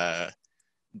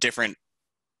different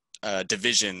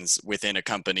divisions within a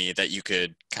company that you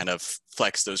could kind of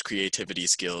flex those creativity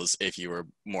skills if you were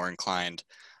more inclined.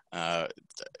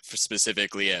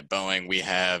 Specifically at Boeing, we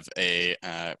have a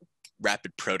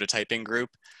rapid prototyping group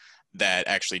that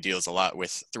actually deals a lot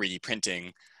with 3D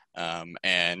printing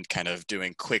and kind of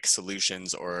doing quick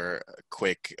solutions or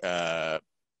quick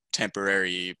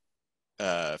temporary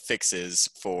fixes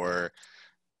for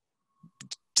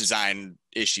design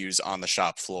issues on the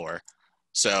shop floor.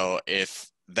 So if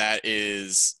that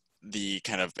is the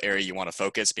kind of area you want to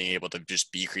focus, being able to just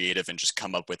be creative and just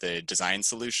come up with a design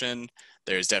solution,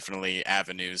 there's definitely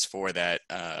avenues for that.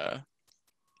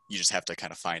 You just have to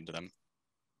kind of find them.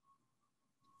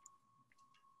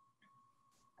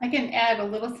 I can add a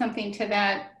little something to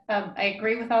that. I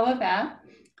agree with all of that.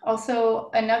 Also,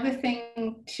 another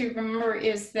thing to remember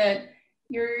is that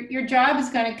your job is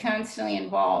going to constantly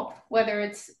evolve, whether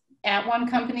it's at one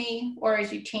company or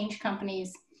as you change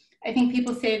companies. I think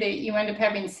people say that you end up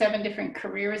having 7 different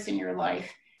careers in your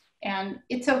life. And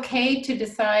it's okay to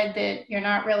decide that you're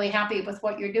not really happy with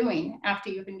what you're doing after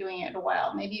you've been doing it a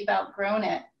while. Maybe you've outgrown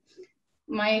it.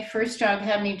 My first job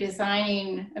had me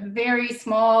designing a very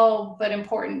small but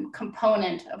important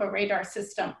component of a radar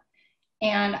system.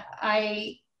 And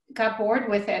I got bored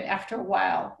with it after a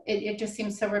while. It just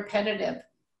seemed so repetitive.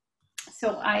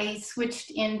 So I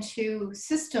switched into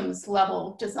systems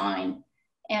level design.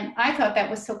 And I thought that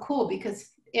was so cool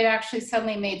because it actually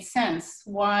suddenly made sense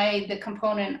why the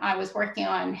component I was working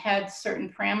on had certain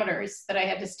parameters that I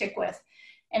had to stick with.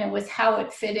 And it was how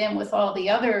it fit in with all the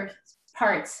other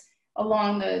parts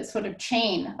along the sort of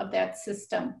chain of that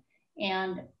system.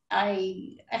 And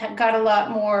I had got a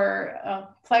lot more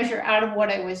pleasure out of what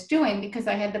I was doing because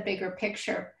I had the bigger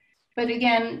picture. But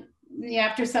again,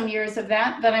 after some years of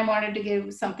that, then I wanted to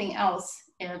do something else.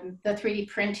 And the 3D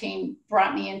printing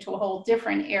brought me into a whole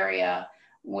different area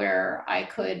where I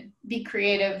could be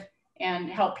creative and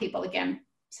help people again.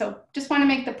 So just want to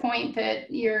make the point that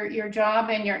your job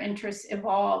and your interests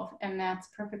evolve, and that's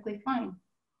perfectly fine.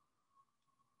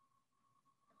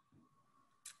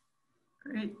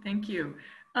 Great, thank you.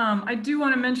 I do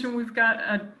want to mention we've got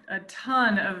a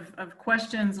ton of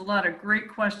questions, a lot of great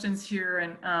questions here,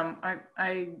 and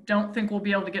I don't think we'll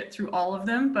be able to get through all of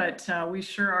them, but we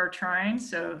sure are trying.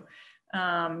 So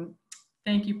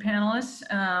thank you, panelists.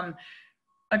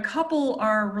 A couple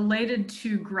are related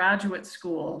to graduate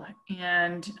school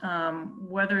and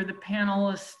whether the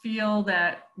panelists feel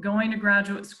that going to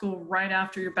graduate school right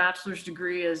after your bachelor's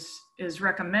degree is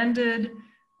recommended.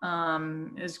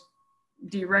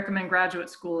 Do you recommend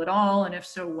graduate school at all? And if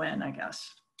so, when, I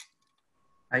guess?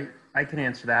 I can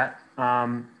answer that.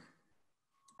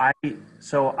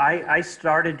 I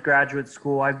started graduate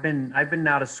school. I've been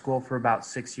out of school for about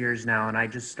 6 years now, and I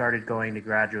just started going to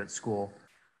graduate school.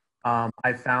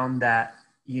 I found that,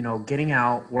 you know, getting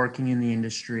out, working in the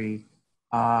industry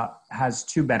has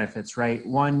two benefits, right?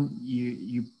 One,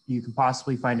 you can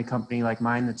possibly find a company like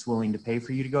mine that's willing to pay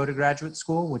for you to go to graduate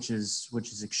school, which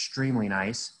is extremely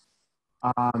nice.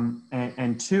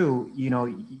 And two, you know,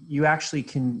 you actually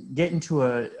can get into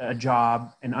a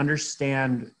job and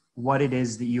understand what it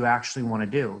is that you actually want to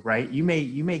do, right? You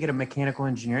may get a mechanical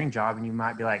engineering job and you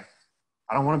might be like,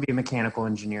 I don't want to be a mechanical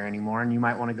engineer anymore. And you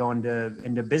might want to go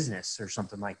into business or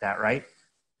something like that, right?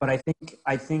 But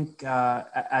I think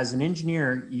as an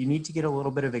engineer, you need to get a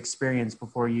little bit of experience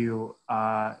before you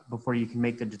can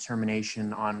make the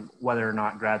determination on whether or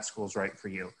not grad school is right for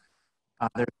you.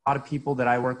 There's a lot of people that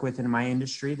I work with in my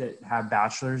industry that have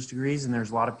bachelor's degrees, and there's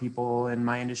a lot of people in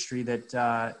my industry that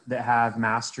have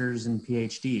masters and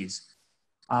PhDs.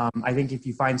 I think if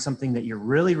you find something that you're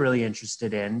really, really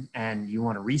interested in and you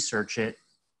want to research it,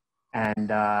 and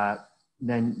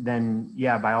then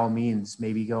yeah, by all means,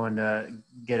 maybe go into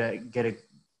get a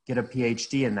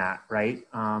PhD in that, right?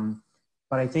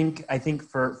 But I think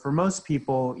for most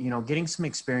people, you know, getting some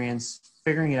experience,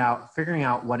 figuring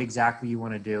out what exactly you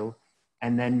want to do,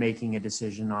 and then making a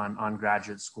decision on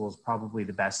graduate school is probably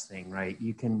the best thing, right?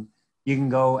 You can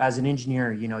go as an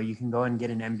engineer, you know, you can go and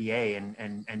get an MBA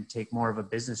and take more of a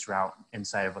business route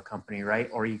inside of a company, right?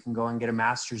 Or you can go and get a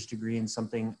master's degree in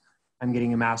something. I'm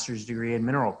getting a master's degree in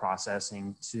mineral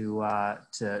processing to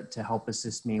help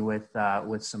assist me with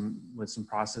some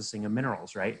processing of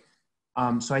minerals, right?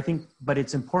 So I think, but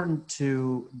it's important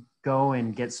to go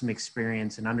and get some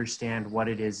experience and understand what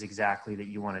it is exactly that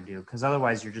you want to do, because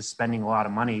otherwise you're just spending a lot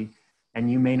of money and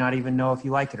you may not even know if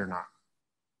you like it or not.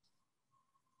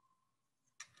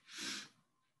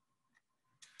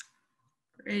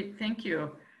 Great, thank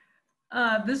you.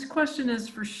 This question is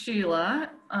for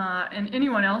Sheila and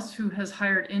anyone else who has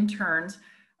hired interns.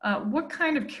 What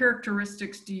kind of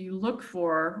characteristics do you look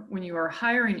for when you are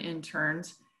hiring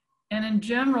interns? And in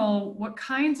general, what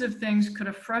kinds of things could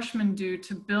a freshman do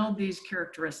to build these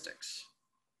characteristics?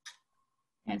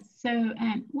 Yes, so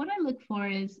what I look for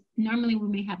is normally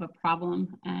when we have a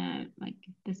problem, like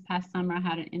this past summer, I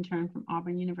had an intern from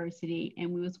Auburn University,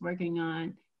 and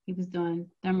he was doing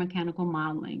thermomechanical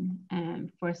modeling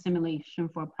for a simulation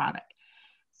for a product.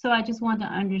 So I just wanted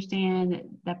to understand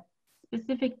that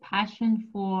specific passion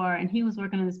for, and he was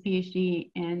working on his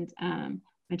PhD in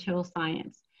material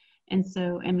science. And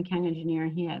so, and mechanical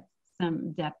engineering, he had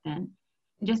some depth in.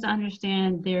 Just to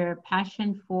understand their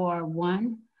passion for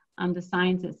one, the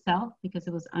science itself, because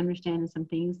it was understanding some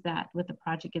things that with the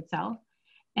project itself.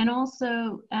 And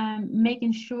also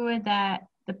making sure that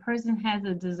the person has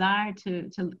a desire to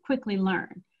quickly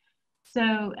learn.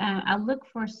 So I look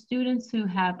for students who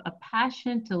have a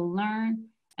passion to learn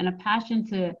and a passion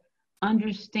to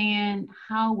understand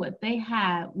how what they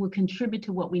have will contribute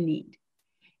to what we need.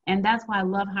 And that's why I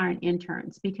love hiring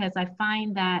interns, because I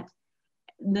find that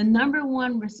the number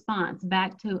one response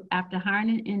back to after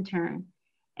hiring an intern,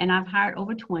 and I've hired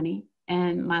over 20,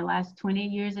 and my last 20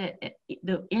 years,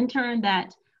 the intern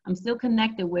that I'm still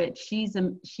connected with, she's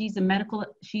a medical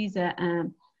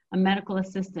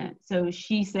assistant. So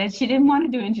she said she didn't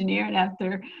want to do engineering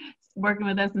after working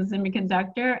with us in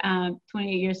semiconductor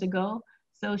 28 years ago.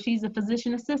 So she's a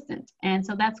physician assistant, and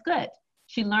so that's good.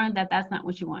 She learned that that's not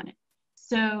what she wanted.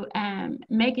 So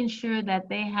making sure that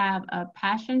they have a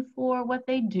passion for what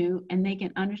they do and they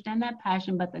can understand that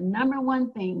passion. But the number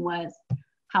one thing was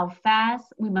how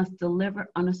fast we must deliver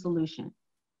on a solution.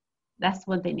 That's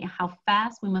what they need, how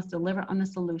fast we must deliver on a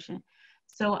solution.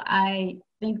 So I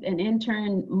think an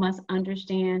intern must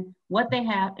understand what they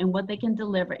have and what they can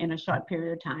deliver in a short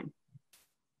period of time.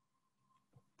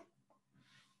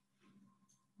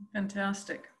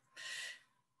 Fantastic.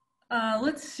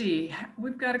 Let's see.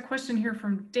 We've got a question here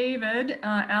from David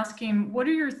asking, what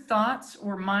are your thoughts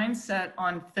or mindset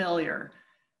on failure?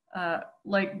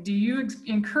 Like, do you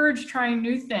encourage trying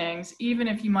new things even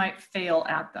if you might fail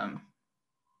at them?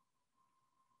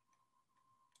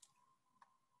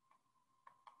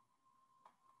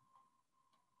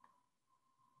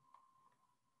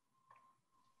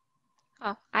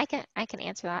 Oh, I can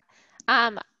answer that.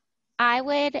 I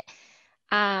would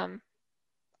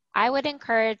I would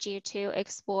encourage you to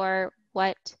explore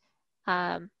what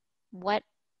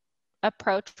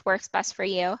approach works best for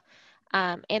you.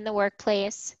 In the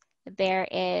workplace, there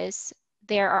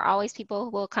are always people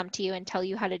who will come to you and tell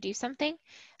you how to do something,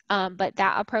 but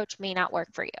that approach may not work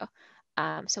for you.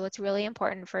 So it's really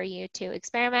important for you to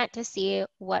experiment to see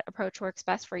what approach works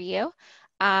best for you.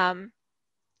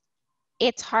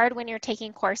 It's hard when you're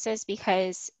taking courses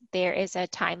because there is a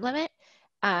time limit.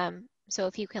 So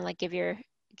if you can like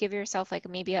give yourself like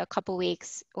maybe a couple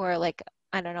weeks or like,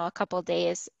 I don't know, a couple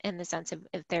days in the sense of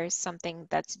if there's something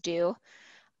that's due,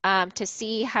 to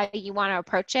see how you want to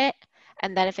approach it.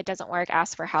 And then if it doesn't work,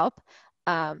 ask for help.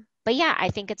 But yeah, I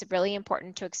think it's really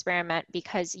important to experiment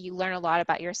because you learn a lot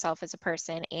about yourself as a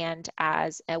person and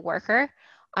as a worker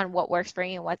on what works for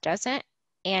you and what doesn't.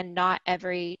 And not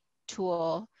every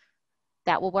tool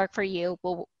that will work for you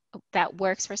that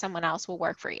works for someone else will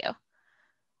work for you.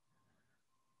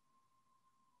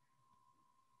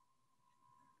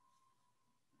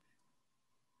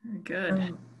 Very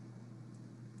good.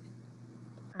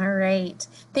 All right.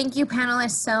 Thank you,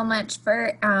 panelists, so much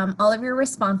for all of your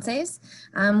responses.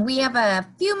 We have a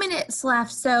few minutes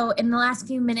left. So in the last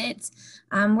few minutes,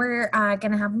 we're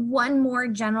going to have one more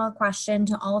general question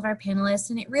to all of our panelists.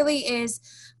 And it really is,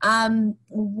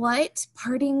 what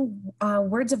parting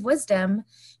words of wisdom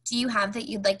do you have that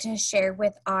you'd like to share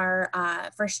with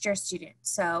our first year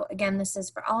students? So again, this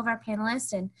is for all of our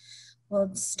panelists, and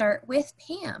we'll start with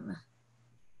Pam.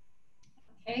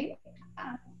 Okay.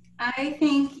 I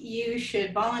think you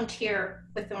should volunteer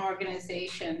with an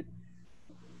organization,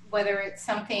 whether it's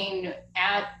something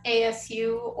at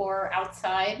ASU or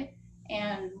outside,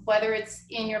 and whether it's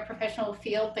in your professional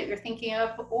field that you're thinking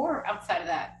of or outside of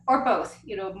that, or both.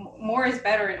 You know, more is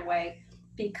better in a way,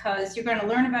 because you're going to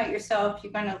learn about yourself,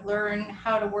 you're going to learn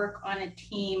how to work on a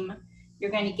team,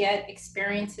 you're going to get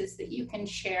experiences that you can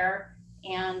share,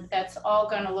 and that's all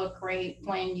going to look great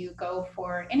when you go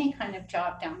for any kind of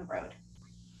job down the road.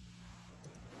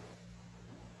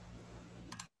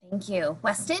 Thank you.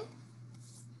 Weston?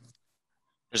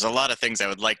 There's a lot of things I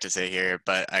would like to say here,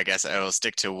 but I guess I will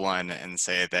stick to one and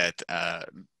say that,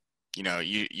 you know,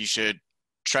 you should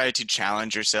try to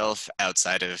challenge yourself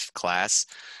outside of class.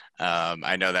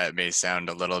 I know that may sound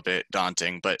a little bit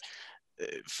daunting, but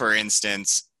for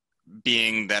instance,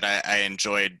 being that I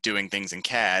enjoyed doing things in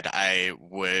CAD, I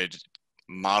would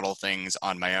model things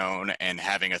on my own, and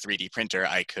having a 3D printer,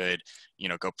 I could, you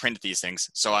know, go print these things.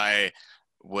 So I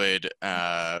would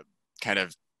kind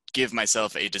of give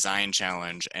myself a design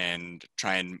challenge and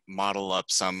try and model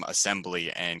up some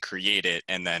assembly and create it,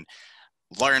 and then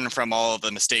learn from all of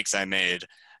the mistakes I made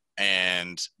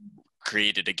and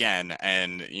create it again.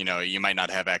 And, you know, you might not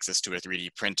have access to a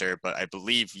 3D printer, but I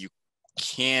believe you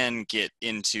can get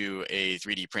into a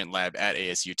 3D print lab at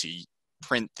ASU to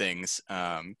print things.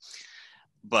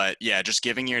 But yeah, just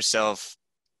giving yourself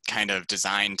kind of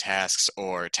design tasks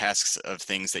or tasks of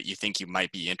things that you think you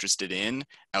might be interested in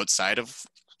outside of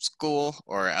school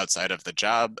or outside of the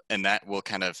job. And that will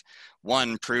kind of,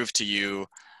 one, prove to you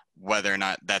whether or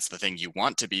not that's the thing you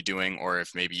want to be doing, or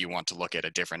if maybe you want to look at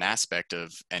a different aspect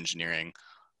of engineering,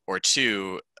 or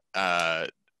two,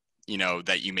 you know,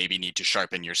 that you maybe need to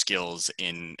sharpen your skills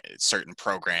in certain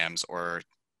programs or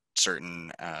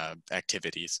certain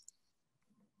activities.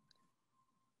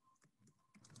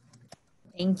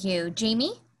 Thank you.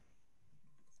 Jamie?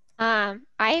 I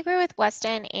agree with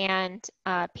Weston and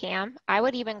Pam. I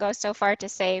would even go so far to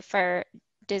say for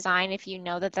design, if you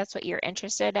know that that's what you're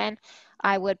interested in,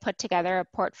 I would put together a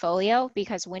portfolio,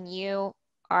 because when you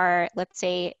are, let's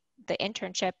say, the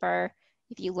internship, or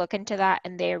if you look into that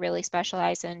and they really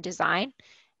specialize in design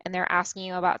and they're asking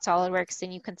you about SolidWorks,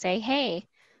 then you can say, hey,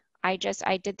 I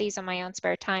did these in my own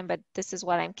spare time, but this is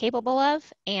what I'm capable of.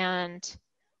 And,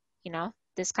 you know,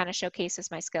 this kind of showcases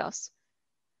my skills.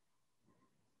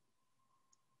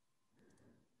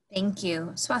 Thank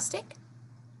you. Swastik?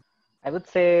 I would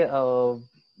say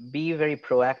be very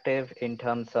proactive in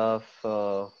terms of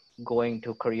going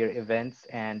to career events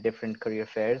and different career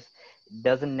fairs.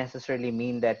 Doesn't necessarily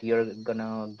mean that you're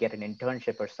gonna get an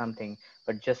internship or something,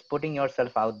 but just putting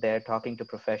yourself out there, talking to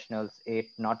professionals, it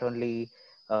not only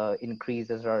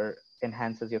increases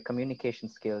enhances your communication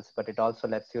skills, but it also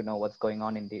lets you know what's going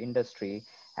on in the industry.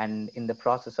 And in the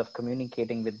process of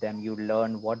communicating with them, you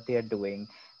learn what they're doing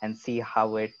and see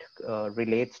how it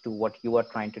relates to what you are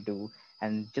trying to do,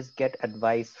 and just get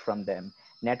advice from them.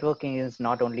 Networking is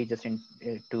not only just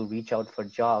to reach out for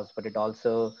jobs, but it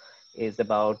also is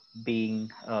about being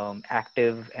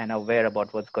active and aware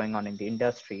about what's going on in the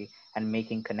industry and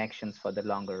making connections for the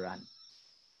longer run.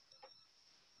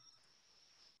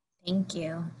 Thank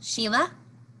you. Sheila?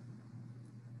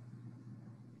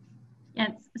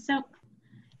 Yes. So,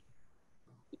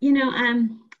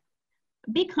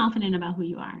 be confident about who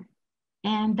you are.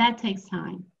 And that takes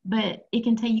time, but you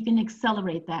can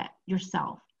accelerate that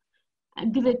yourself. I'll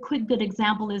give a quick good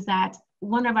example is that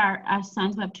one of our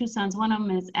sons, we have two sons, one of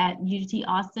them is at UT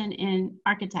Austin in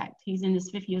architect. He's in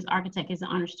his 5th year as architect, he's an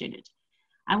honor student.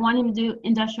 I want him to do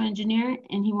industrial engineer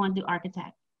and he wanted to do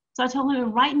architect. So I told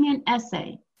him, write me an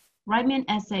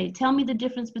essay, tell me the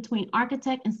difference between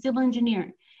architect and civil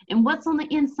engineer and what's on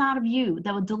the inside of you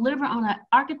that would deliver on an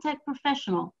architect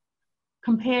professional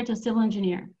compared to a civil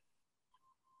engineer.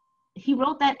 He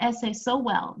wrote that essay so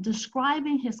well,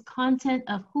 describing his content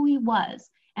of who he was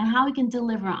and how he can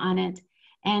deliver on it.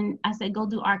 And I said, go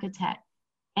do architect.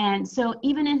 And so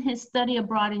even in his study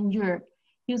abroad in Europe,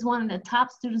 he was one of the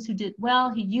top students who did well.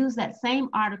 He used that same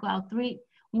article,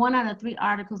 one out of 3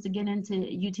 articles to get into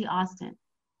UT Austin.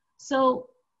 So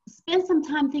spend some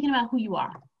time thinking about who you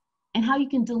are and how you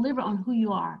can deliver on who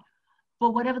you are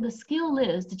for whatever the skill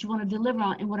is that you want to deliver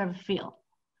on in whatever field.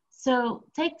 So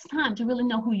take time to really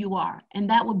know who you are, and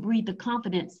that will breed the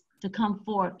confidence to come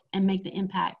forth and make the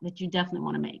impact that you definitely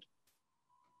want to make.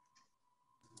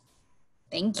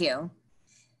 Thank you.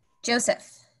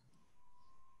 Joseph?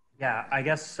 Yeah, I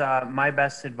guess my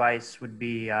best advice would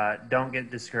be don't get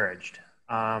discouraged.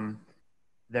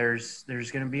 There's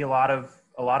going to be a lot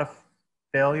of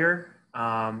failure.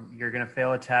 You're going to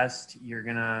fail a test. You're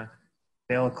going to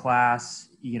fail a class.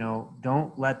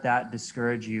 Don't let that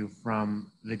discourage you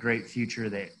from the great future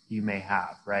that you may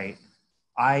have. Right.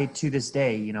 To this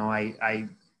day, I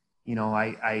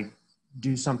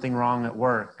do something wrong at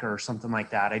work or something like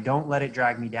that. I don't let it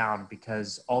drag me down,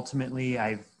 because ultimately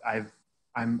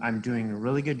I'm doing a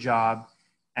really good job,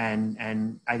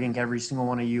 and I think every single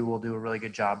one of you will do a really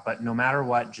good job. But no matter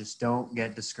what, just don't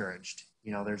get discouraged.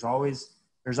 There's always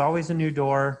a new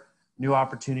door, new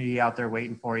opportunity out there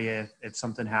waiting for you if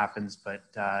something happens. But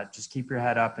just keep your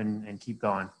head up and keep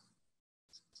going.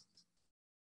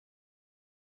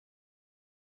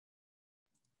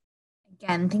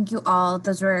 Again, thank you all.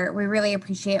 We really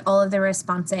appreciate all of the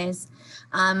responses.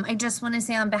 I just want to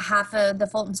say on behalf of the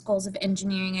Fulton Schools of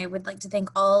Engineering, I would like to thank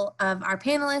all of our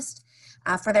panelists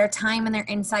for their time and their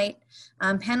insight.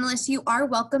 Panelists, you are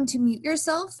welcome to mute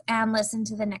yourself and listen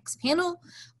to the next panel,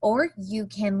 or you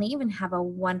can leave and have a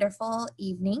wonderful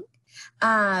evening.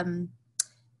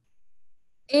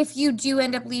 If you do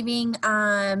end up leaving,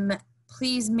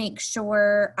 please make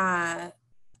sure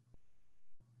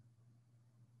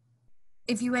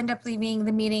if you end up leaving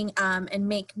the meeting and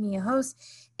make me a host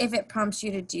if it prompts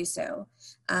you to do so.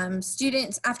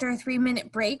 Students, after a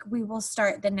 3-minute break, we will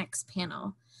start the next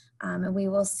panel. And we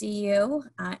will see you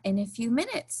in a few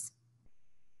minutes.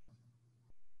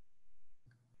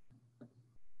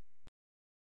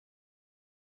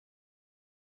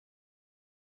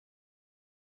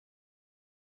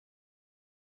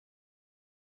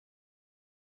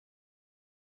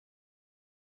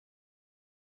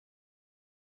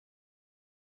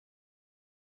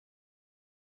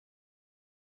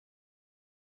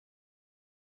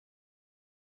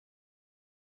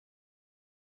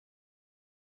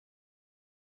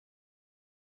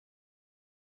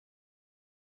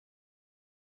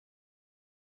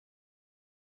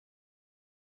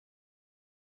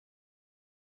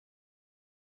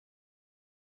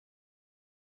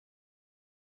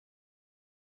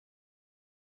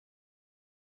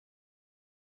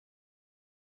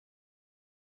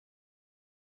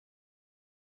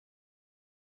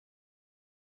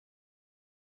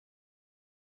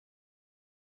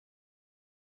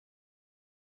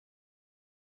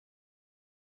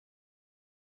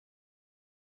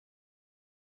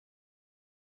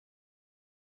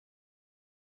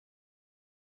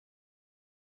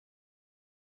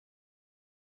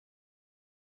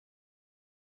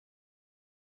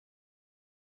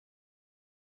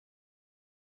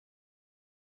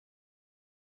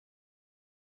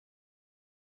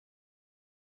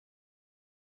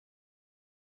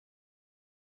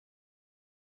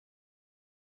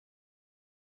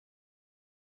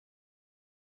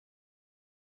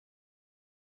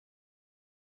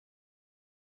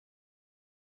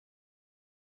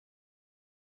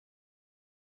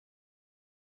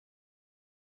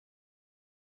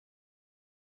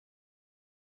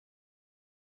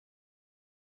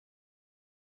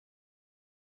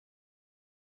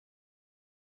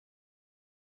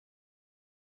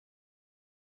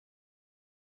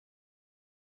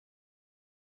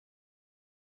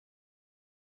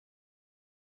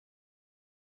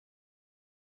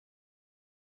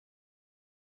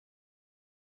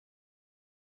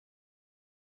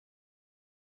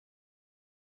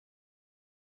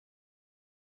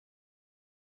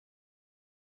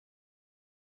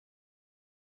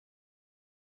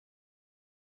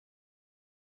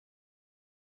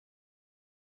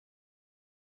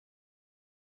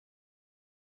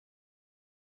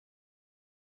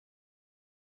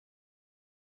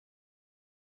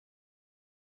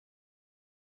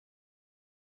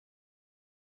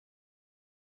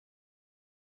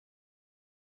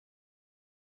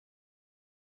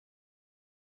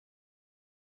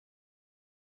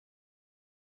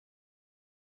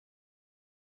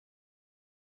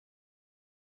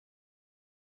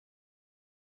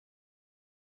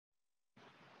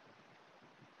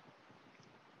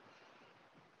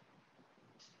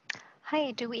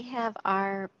 Hi, do we have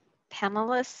our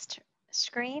panelist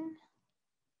screen?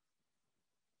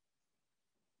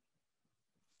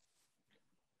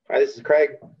 Hi, this is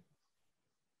Craig.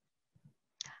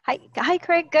 Hi,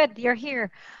 Craig. Good, you're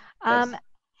here. Yes.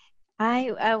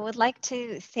 I would like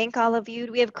to thank all of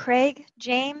you. We have Craig,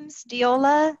 James,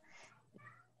 Diola,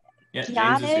 Yeah,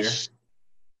 James is here. Giannis.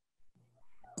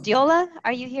 Diola,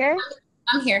 are you here?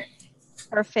 I'm here.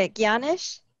 Perfect.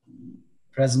 Giannis?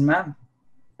 Present, ma'am.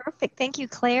 Perfect. Thank you,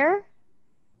 Claire.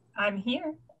 I'm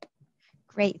here.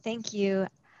 Great, thank you.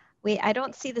 I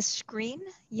don't see the screen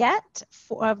yet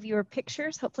of your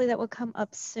pictures. Hopefully that will come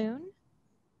up soon.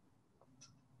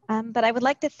 But I would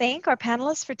like to thank our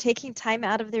panelists for taking time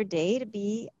out of their day to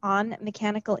be on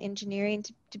mechanical engineering,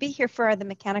 to be here for the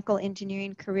Mechanical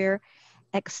Engineering Career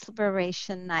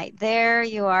Exploration Night. There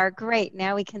you are. Great.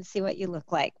 Now we can see what you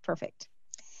look like. Perfect.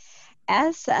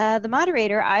 As the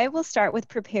moderator, I will start with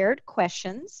prepared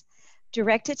questions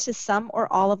directed to some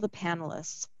or all of the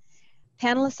panelists.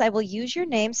 Panelists, I will use your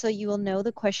name so you will know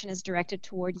the question is directed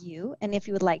toward you. And if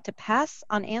you would like to pass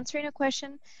on answering a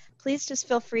question, please just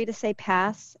feel free to say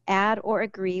pass, add, or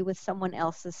agree with someone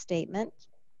else's statement.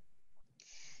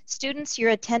 Students,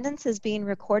 your attendance is being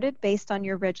recorded based on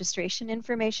your registration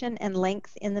information and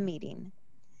length in the meeting.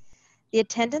 The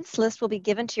attendance list will be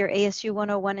given to your ASU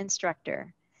 101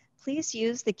 instructor. Please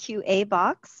use the QA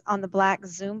box on the black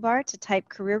Zoom bar to type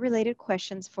career-related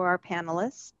questions for our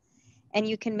panelists. And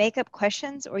you can make up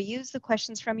questions or use the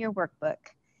questions from your workbook.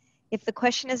 If the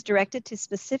question is directed to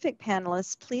specific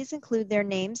panelists, please include their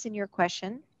names in your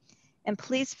question, and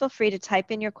please feel free to type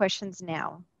in your questions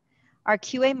now. Our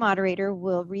QA moderator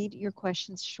will read your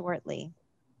questions shortly.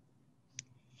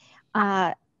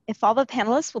 If all the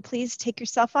panelists will please take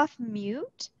yourself off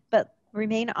mute, but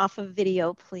remain off of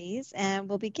video, please, and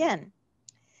we'll begin.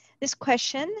 This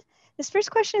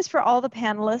first question is for all the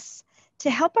panelists. To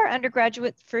help our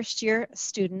undergraduate first-year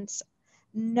students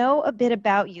know a bit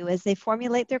about you as they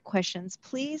formulate their questions,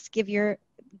 please give your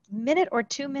minute or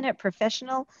 2-minute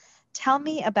professional tell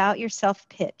me about yourself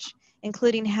pitch,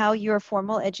 including how your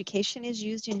formal education is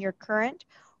used in your current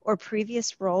or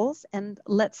previous roles. And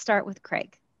let's start with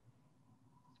Craig.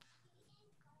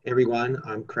 Hey everyone,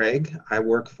 I'm Craig. I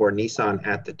work for Nissan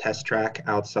at the test track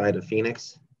outside of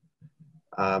Phoenix.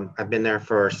 I've been there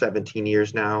for 17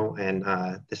 years now, and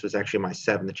this was actually my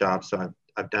 7th job, so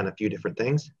I've done a few different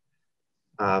things.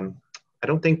 I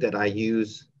don't think that I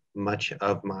use much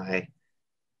of my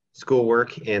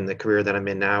schoolwork in the career that I'm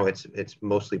in now. It's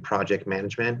mostly project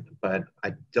management, but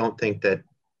I don't think that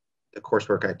the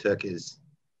coursework I took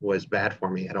was bad for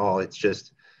me at all. It's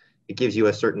just, it gives you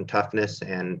a certain toughness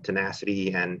and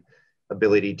tenacity and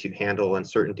ability to handle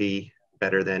uncertainty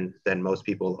better than most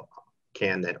people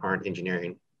can that aren't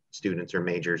engineering students or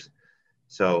majors.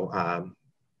 So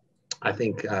I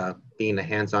think being a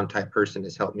hands-on type person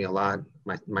has helped me a lot.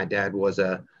 My dad was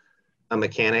a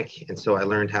mechanic, and so I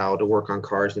learned how to work on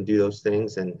cars and do those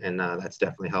things, and that's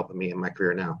definitely helping me in my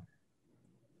career now.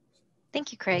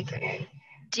 Thank you, Craig.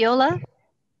 Diola?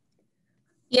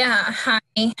 Yeah, hi.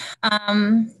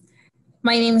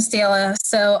 My name is Diola.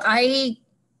 So I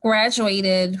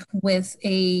graduated with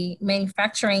a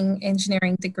manufacturing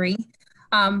engineering degree,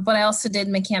 but I also did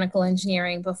mechanical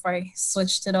engineering before I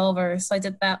switched it over. So I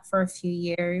did that for a few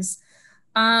years.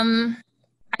 I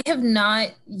have not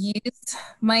used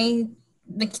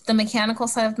the mechanical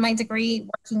side of my degree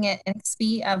working at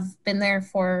NXP. I've been there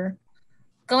for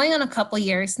going on a couple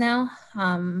years now.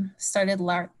 Started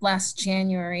last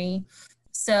January.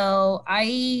 So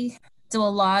I do a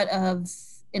lot of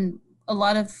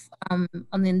on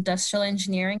the industrial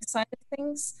engineering side of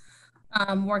things,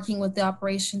 working with the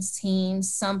operations team,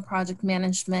 some project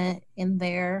management in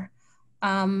there.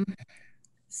 But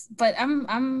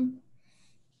it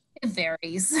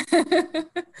varies.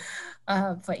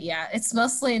 But yeah, it's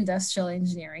mostly industrial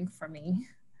engineering for me.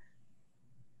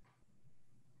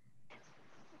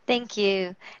 Thank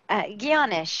you.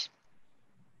 Giannis?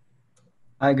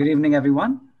 Hi, good evening,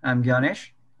 everyone. I'm Giannis.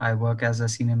 I work as a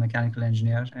senior mechanical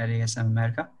engineer at ASM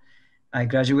America. I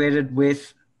graduated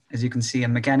with, as you can see, a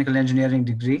mechanical engineering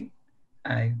degree.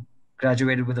 I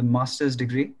graduated with a master's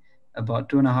degree about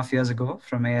 2.5 years ago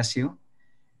from ASU.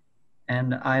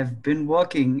 And I've been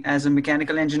working as a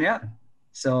mechanical engineer.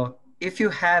 So if you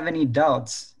have any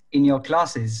doubts in your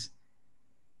classes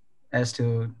as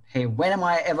to, hey, when am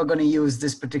I ever going to use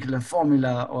this particular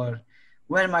formula, or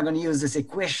when am I going to use this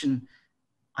equation?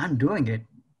 I'm doing it.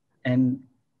 And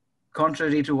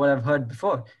contrary to what I've heard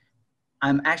before,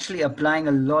 I'm actually applying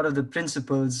a lot of the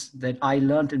principles that I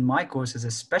learned in my courses,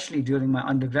 especially during my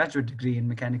undergraduate degree in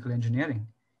mechanical engineering,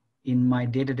 in my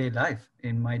day-to-day life,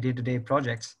 in my day-to-day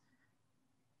projects.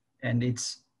 And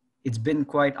it's been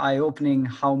quite eye-opening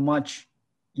how much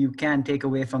you can take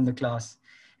away from the class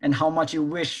and how much you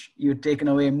wish you'd taken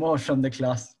away more from the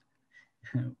class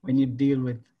when you deal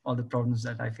with all the problems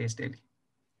that I face daily.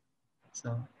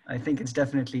 So I think it's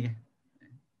definitely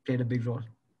played a big role.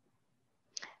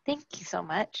 Thank you so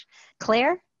much.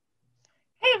 Claire?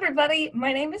 Hey everybody,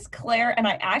 my name is Claire and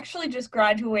I actually just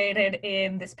graduated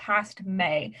in this past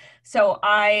May. So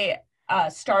I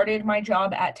started my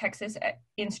job at Texas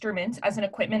Instruments as an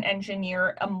equipment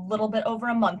engineer a little bit over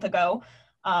a month ago,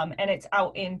 and it's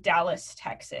out in Dallas,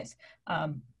 Texas.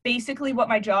 Basically what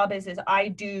my job is I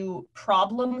do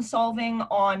problem solving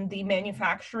on the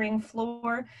manufacturing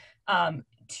floor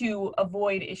to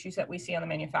avoid issues that we see on the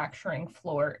manufacturing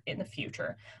floor in the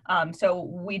future. So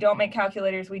we don't make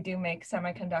calculators, we do make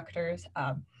semiconductors.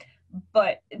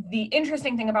 But the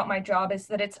interesting thing about my job is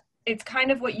that it's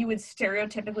kind of what you would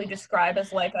stereotypically describe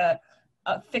as like a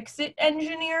fix-it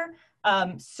engineer.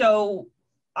 So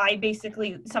I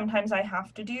basically, sometimes I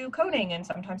have to do coding and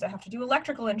sometimes I have to do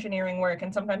electrical engineering work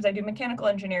and sometimes I do mechanical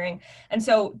engineering. And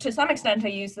so to some extent I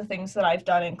use the things that I've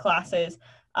done in classes.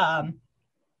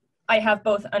 I have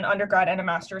both an undergrad and a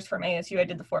master's from ASU. I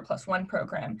did the 4+1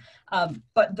 program.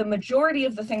 But the majority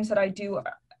of the things that I do,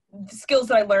 the skills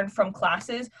that I learned from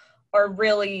classes are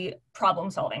really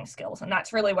problem-solving skills. And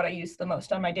that's really what I use the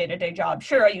most on my day-to-day job.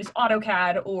 Sure, I use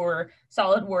AutoCAD or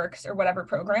SolidWorks or whatever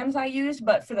programs I use,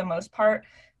 but for the most part,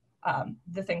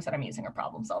 the things that I'm using are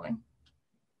problem-solving.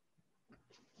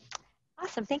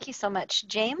 Awesome, thank you so much.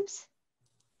 James?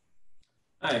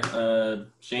 Hi,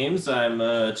 James. I'm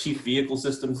a Chief Vehicle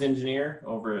Systems Engineer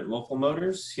over at Local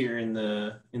Motors here in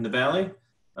the Valley.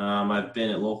 I've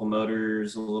been at Local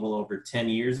Motors a little over 10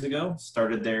 years ago.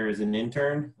 Started there as an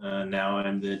intern. Now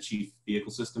I'm the Chief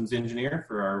Vehicle Systems Engineer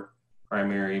for our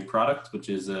primary product, which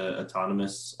is a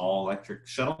autonomous all-electric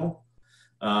shuttle.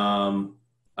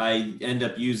 I end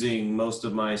up using most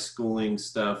of my schooling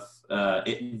stuff.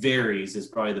 It varies is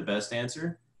probably the best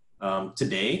answer.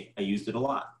 Today, I used it a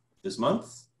lot. This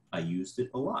month, I used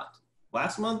it a lot.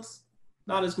 Last month,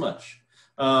 not as much.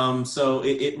 So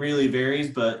it really varies,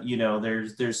 but you know,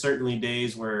 there's certainly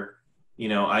days where, you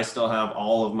know, I still have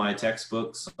all of my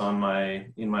textbooks in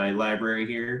my library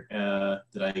here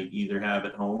that I either have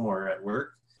at home or at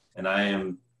work, and I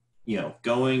am, you know,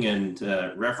 going and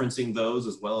referencing those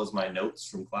as well as my notes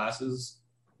from classes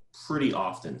pretty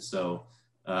often. So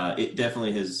it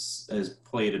definitely has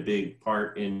played a big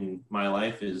part in my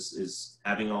life is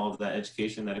having all of that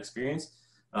education, that experience.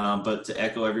 But to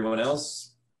echo everyone else,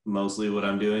 mostly what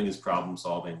I'm doing is problem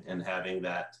solving and having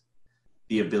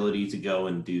the ability to go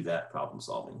and do that problem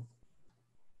solving.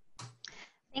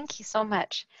 Thank you so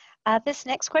much. This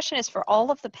next question is for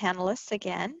all of the panelists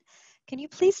again. Can you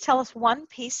please tell us one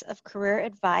piece of career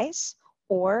advice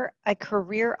or a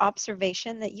career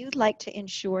observation that you'd like to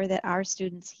ensure that our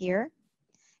students hear?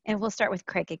 And we'll start with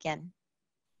Craig again.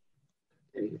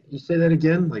 You say that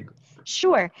again?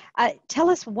 Sure. Tell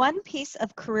us one piece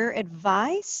of career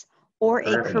advice or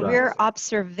a career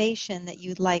observation that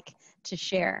you'd like to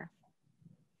share.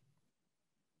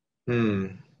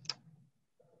 I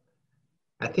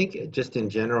think just in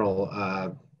general,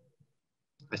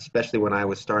 especially when I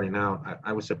was starting out,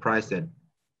 I was surprised at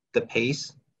the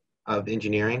pace of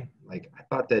engineering. Like I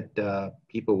thought that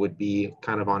people would be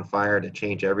kind of on fire to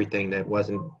change everything that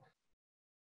wasn't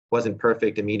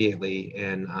perfect immediately.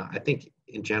 And I think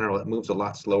in general, it moves a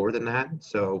lot slower than that.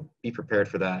 So be prepared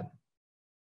for that.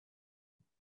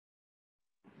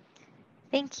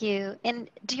 Thank you. And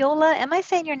Diola, am I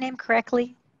saying your name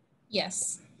correctly?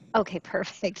 Yes. Okay,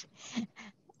 perfect.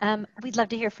 We'd love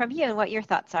to hear from you and what your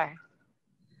thoughts are.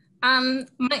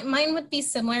 Mine would be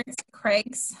similar to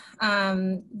Craig's.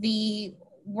 The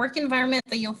work environment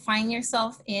that you'll find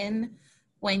yourself in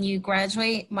when you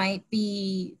graduate might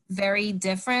be very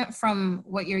different from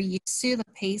what you're used to. The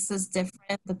pace is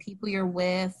different. The people you're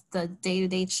with, the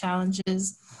day-to-day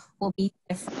challenges will be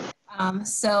different.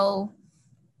 So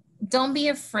don't be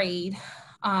afraid.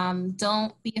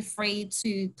 Don't be afraid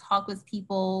to talk with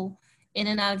people in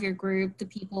and out of your group, the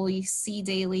people you see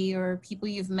daily or people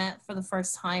you've met for the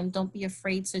first time. Don't be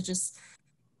afraid to just,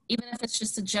 even if it's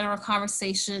just a general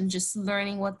conversation, just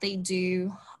learning what they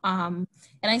do. And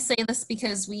I say this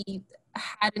because we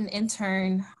had an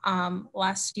intern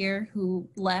last year who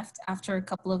left after a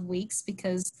couple of weeks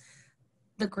because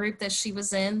the group that she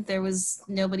was in, there was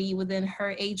nobody within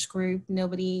her age group,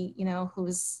 nobody, you know, who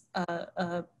was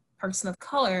a person of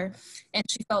color, and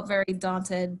she felt very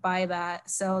daunted by that.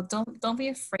 So don't be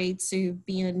afraid to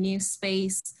be in a new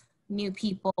space, new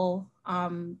people.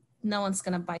 No one's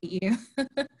gonna bite you.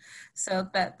 So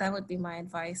that would be my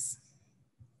advice.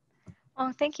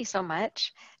 Oh, thank you so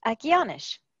much.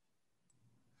 Gyanish.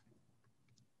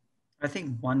 I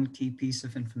think one key piece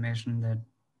of information that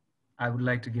I would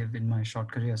like to give in my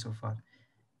short career so far,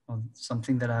 or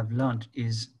something that I've learned,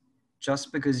 is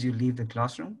just because you leave the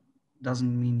classroom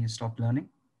doesn't mean you stop learning.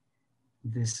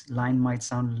 This line might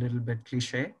sound a little bit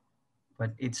cliche,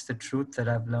 but it's the truth that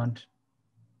I've learned,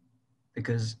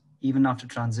 because even after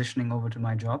transitioning over to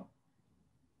my job,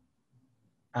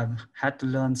 I've had to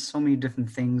learn so many different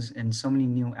things and so many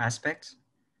new aspects.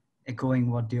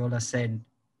 Echoing what Deola said,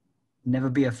 never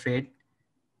be afraid.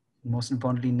 Most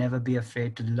importantly, never be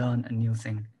afraid to learn a new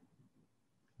thing.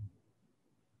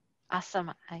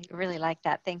 Awesome. I really like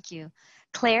that. Thank you.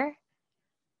 Claire?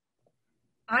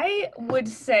 I would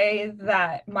say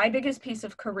that my biggest piece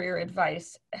of career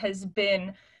advice has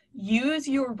been use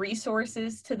your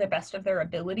resources to the best of their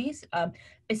abilities,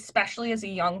 especially as a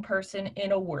young person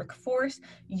in a workforce.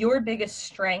 Your biggest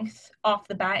strength off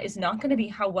the bat is not going to be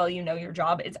how well you know your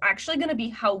job. It's actually going to be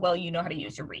how well you know how to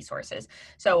use your resources.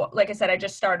 So like I said, I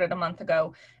just started a month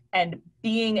ago, and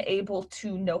being able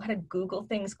to know how to Google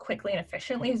things quickly and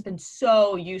efficiently has been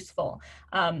so useful.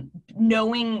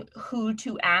 Knowing who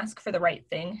to ask for the right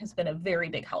thing has been a very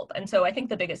big help. And so I think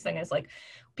the biggest thing is, like,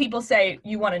 people say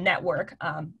you want to network,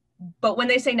 but when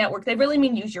they say network, they really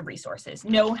mean use your resources.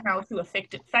 Know how to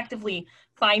effectively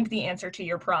find the answer to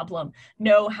your problem.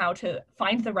 Know how to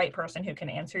find the right person who can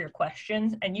answer your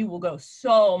questions, and you will go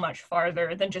so much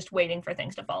farther than just waiting for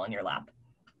things to fall in your lap.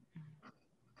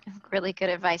 Really good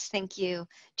advice. Thank you.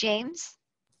 James?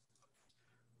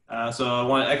 So I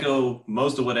want to echo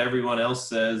most of what everyone else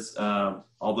says,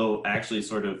 although actually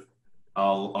sort of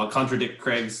I'll contradict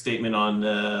Craig's statement on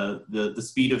the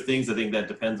speed of things. I think that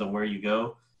depends on where you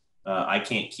go. I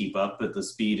can't keep up at the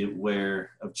speed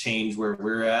of change where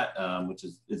we're at, which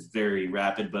is very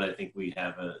rapid, but I think we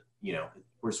have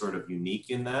we're sort of unique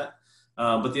in that.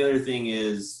 But the other thing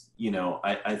is,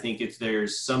 I think if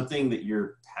there's something that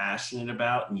you're passionate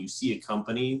about and you see a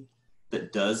company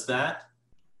that does that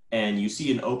and you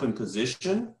see an open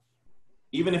position,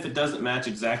 even if it doesn't match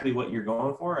exactly what you're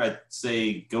going for, I'd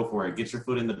say go for it. Get your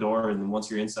foot in the door, and then once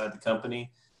you're inside the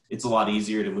company, it's a lot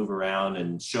easier to move around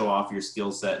and show off your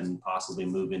skill set and possibly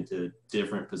move into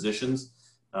different positions.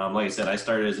 Like I said, I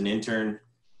started as an intern,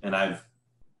 and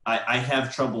I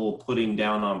have trouble putting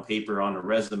down on paper on a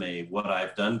resume what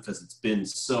I've done because it's been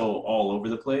so all over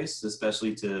the place,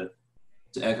 especially to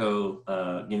echo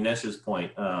Ganesh's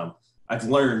point. I've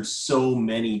learned so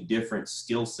many different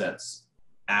skill sets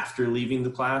after leaving the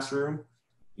classroom.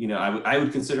 I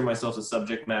would consider myself a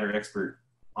subject matter expert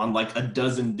on like a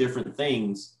dozen different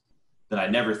things that I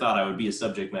never thought I would be a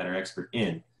subject matter expert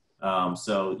in.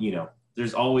 So,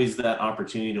 there's always that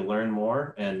opportunity to learn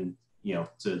more and,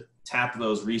 to tap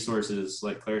those resources,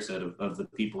 like Claire said, of the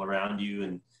people around you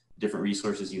and different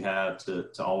resources you have to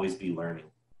always be learning.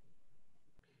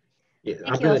 Yeah,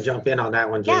 I'm going to jump in on that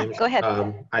one, James. Yeah, go ahead.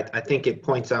 I think it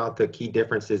points out the key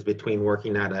differences between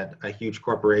working at a huge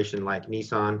corporation like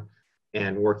Nissan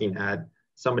and working at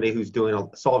somebody who's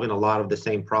solving a lot of the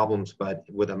same problems, but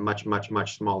with a much, much,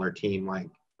 much smaller team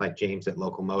like James at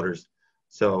Local Motors.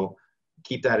 So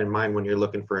keep that in mind when you're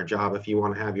looking for a job. If you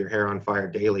want to have your hair on fire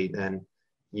daily, then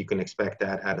you can expect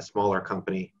that at a smaller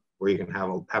company where you can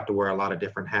have to wear a lot of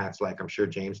different hats, like I'm sure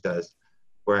James does.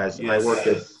 Whereas yes.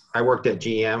 I worked at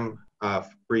GM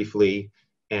briefly,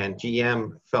 and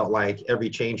GM felt like every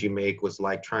change you make was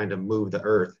like trying to move the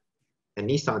earth. And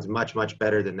Nissan's much, much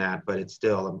better than that, but it's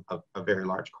still a very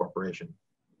large corporation.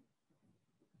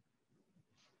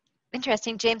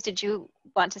 Interesting. James, did you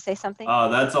want to say something?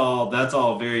 That's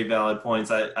all very valid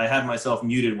points. I had myself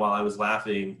muted while I was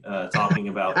laughing, talking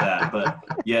about that. But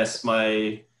yes,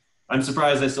 I'm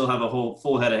surprised I still have a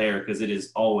full head of hair because it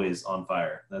is always on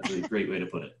fire. That's a great way to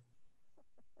put it.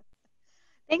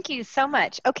 Thank you so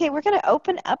much. Okay, we're going to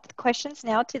open up the questions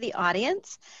now to the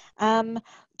audience.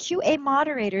 QA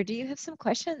moderator, do you have some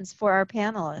questions for our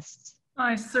panelists?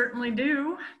 I certainly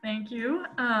do. Thank you.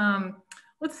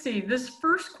 Let's see. This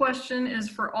first question is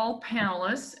for all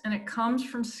panelists, and it comes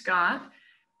from Scott.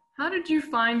 How did you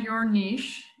find your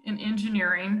niche in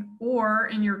engineering or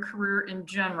in your career in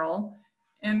general?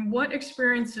 And what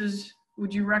experiences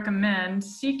would you recommend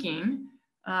seeking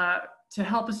to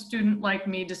help a student like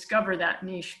me discover that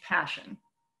niche passion?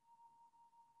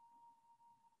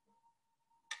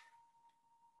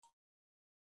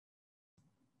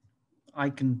 I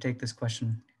can take this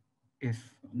question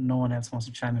if no one else wants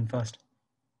to chime in first.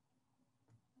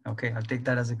 Okay, I'll take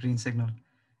that as a green signal.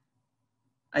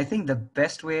 I think the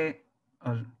best way,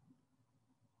 or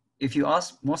if you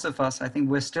ask most of us, I think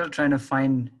we're still trying to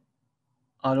find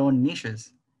our own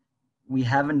niches. We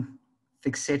haven't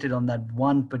fixated on that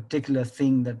one particular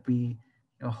thing that we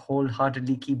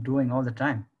wholeheartedly keep doing all the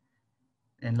time.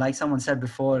 And like someone said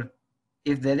before,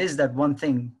 if there is that one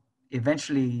thing,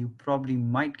 eventually you probably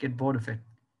might get bored of it.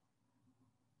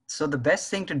 So the best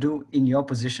thing to do in your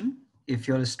position, if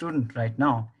you're a student right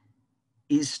now,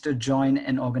 is to join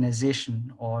an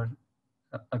organization or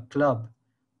a club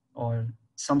or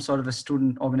some sort of a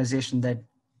student organization that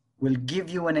will give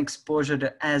you an exposure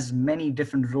to as many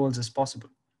different roles as possible.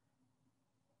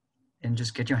 And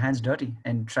just get your hands dirty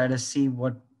and try to see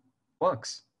what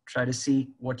works. Try to see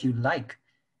what you like.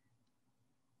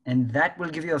 And that will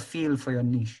give you a feel for your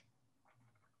niche.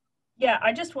 Yeah,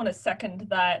 I just want to second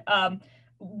that.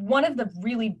 One of the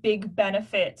really big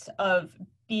benefits of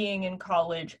being in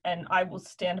college, and I will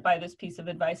stand by this piece of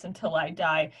advice until I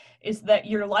die, is that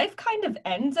your life kind of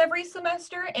ends every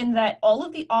semester, and that all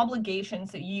of the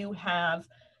obligations that you have,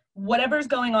 whatever's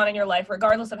going on in your life,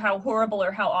 regardless of how horrible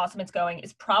or how awesome it's going,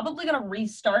 is probably going to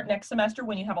restart next semester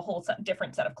when you have a whole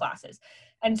different set of classes.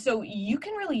 And so you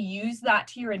can really use that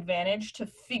to your advantage to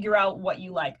figure out what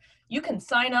you like. You can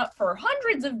sign up for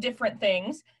hundreds of different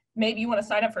things. Maybe you want to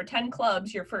sign up for 10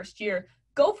 clubs your first year.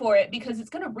 Go for it, because it's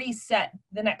going to reset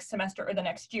the next semester or the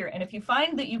next year. And if you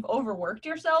find that you've overworked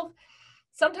yourself,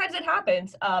 sometimes it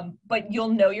happens, but you'll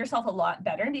know yourself a lot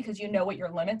better because you know what your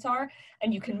limits are,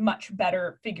 and you can much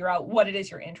better figure out what it is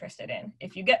you're interested in.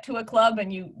 If you get to a club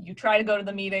and you try to go to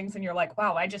the meetings and you're like,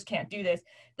 wow, I just can't do this,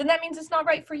 then that means it's not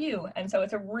right for you. And so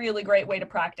it's a really great way to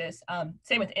practice.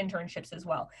 Same with internships as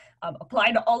well.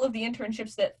 Apply to all of the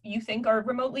internships that you think are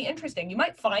remotely interesting. You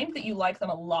might find that you like them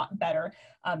a lot better.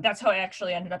 That's how I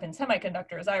actually ended up in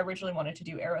semiconductors. I originally wanted to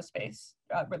do aerospace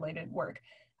related work.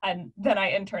 And then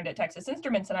I interned at Texas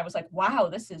Instruments, and I was like, wow,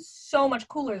 this is so much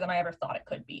cooler than I ever thought it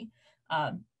could be.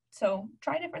 So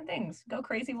try different things. Go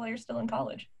crazy while you're still in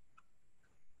college.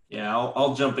 Yeah,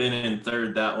 I'll jump in and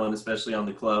third that one, especially on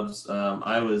the clubs.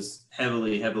 I was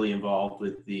heavily involved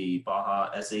with the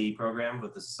Baja SAE program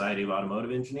with the Society of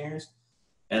Automotive Engineers.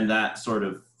 And that sort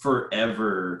of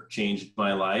forever changed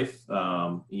my life.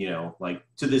 Like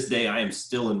to this day, I am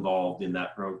still involved in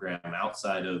that program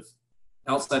outside of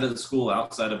the school,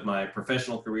 outside of my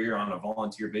professional career on a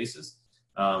volunteer basis.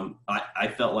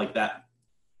 I felt like that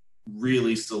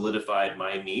really solidified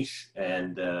my niche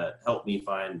and helped me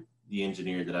find the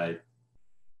engineer that I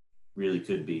really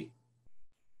could be.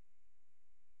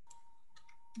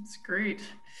 That's great.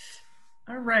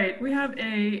 All right, we have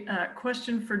a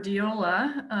question for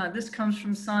Diola. This comes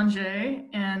from Sanjay,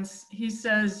 and he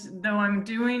says, though I'm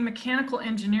doing mechanical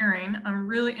engineering, I'm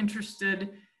really interested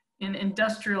in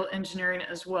industrial engineering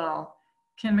as well.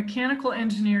 Can mechanical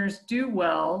engineers do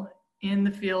well in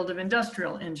the field of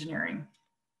industrial engineering?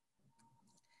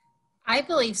 I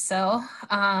believe so.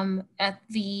 At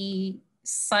the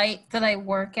site that I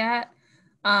work at,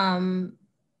 2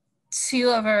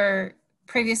 of our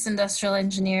previous industrial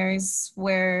engineers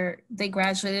where they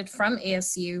graduated from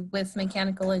ASU with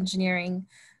mechanical engineering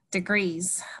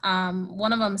degrees.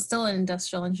 One of them is still an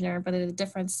industrial engineer, but at a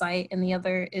different site, and the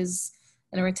other is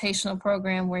in a rotational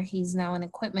program where he's now an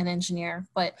equipment engineer.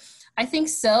 But I think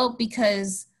so,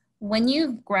 because when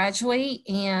you graduate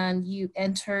and you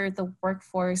enter the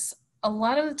workforce, a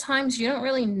lot of the times you don't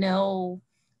really know,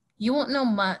 you won't know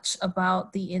much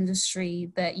about the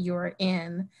industry that you're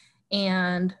in.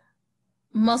 And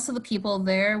most of the people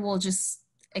there will just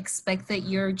expect that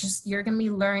you're going to be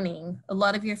learning. A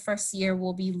lot of your first year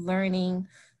will be learning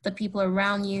the people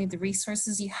around you, the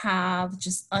resources you have,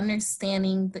 just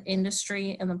understanding the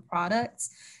industry and the products.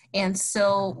 And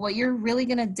so what you're really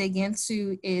going to dig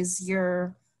into is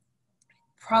your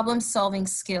problem-solving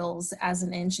skills as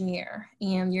an engineer.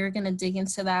 And you're going to dig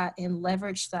into that and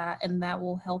leverage that, and that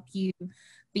will help you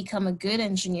become a good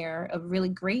engineer, a really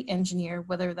great engineer,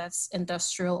 whether that's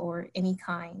industrial or any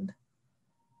kind.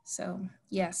 So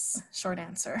yes, short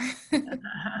answer.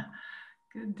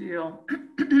 Good deal.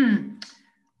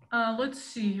 Let's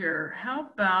see here. How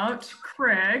about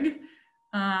Craig?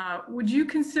 Would you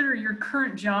consider your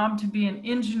current job to be an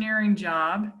engineering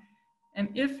job? And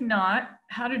if not,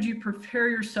 how did you prepare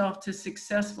yourself to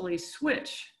successfully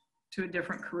switch to a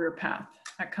different career path?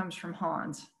 That comes from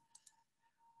Hans.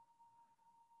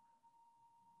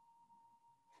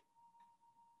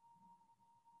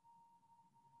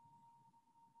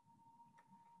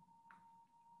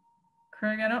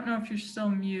 Craig, I don't know if you're still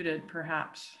muted,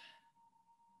 perhaps.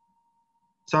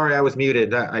 Sorry, I was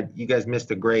muted. You guys missed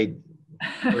a great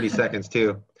 30 seconds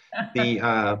too.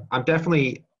 I'm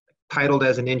definitely titled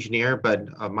as an engineer, but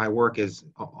my work is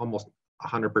almost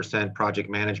 100% project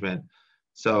management.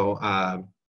 So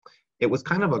it was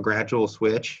kind of a gradual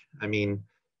switch. I mean,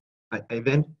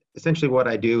 essentially what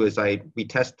I do is we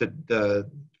test the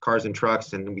cars and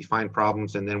trucks, and we find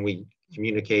problems, and then we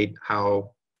communicate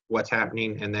what's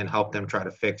happening, and then help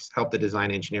the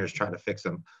design engineers try to fix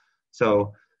them.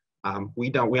 So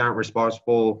we aren't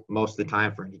responsible most of the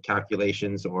time for any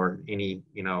calculations or any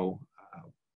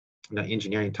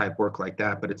engineering type work like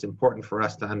that, but it's important for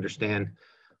us to understand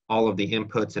all of the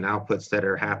inputs and outputs that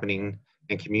are happening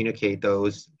and communicate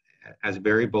those as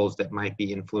variables that might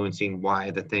be influencing why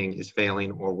the thing is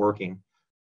failing or working.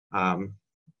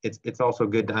 It's also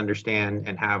good to understand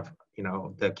and have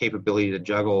the capability to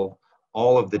juggle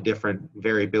all of the different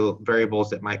variables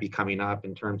that might be coming up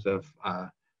in terms of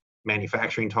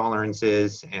manufacturing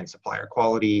tolerances and supplier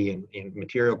quality and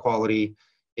material quality.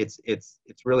 It's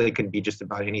really, it can be just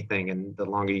about anything, and the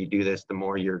longer you do this, the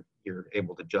more you're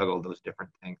able to juggle those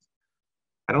different things.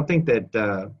 I don't think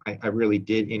that I really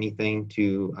did anything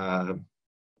to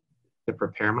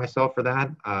prepare myself for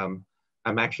that.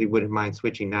 I'm actually wouldn't mind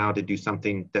switching now to do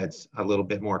something that's a little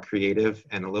bit more creative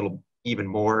and a little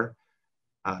even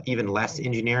less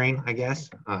engineering, I guess.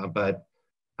 But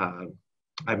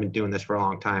I've been doing this for a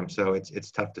long time, so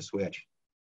it's tough to switch.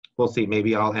 We'll see.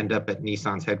 Maybe I'll end up at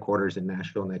Nissan's headquarters in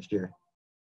Nashville next year.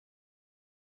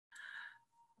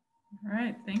 All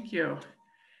right, thank you.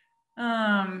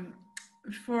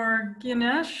 For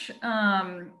Ganesh,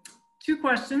 2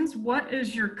 questions. What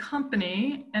is your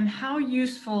company, and how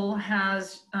useful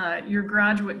has your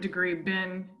graduate degree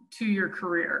been to your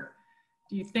career?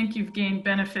 Do you think you've gained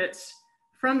benefits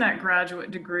from that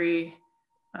graduate degree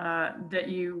that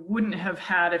you wouldn't have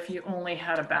had if you only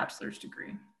had a bachelor's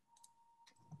degree?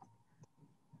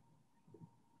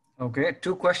 Okay,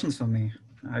 2 questions for me.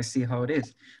 I see how it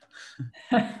is.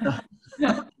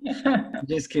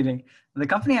 Just kidding. The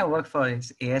company I work for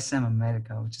is ASM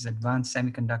America, which is Advanced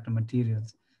Semiconductor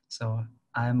Materials. So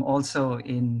I'm also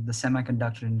in the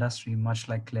semiconductor industry, much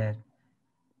like Claire.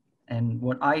 And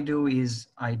what I do is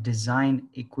I design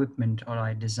equipment, or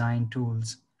I design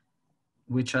tools,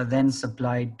 which are then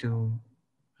supplied to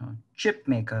chip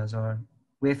makers or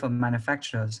wafer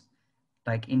manufacturers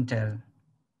like Intel.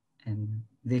 And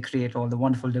they create all the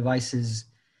wonderful devices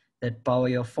that power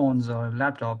your phones or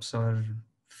laptops or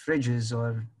fridges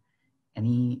or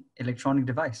any electronic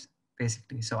device,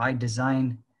 basically. So I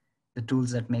design the tools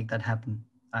that make that happen.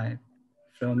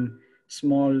 From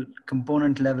small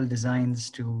component level designs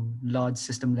to large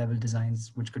system level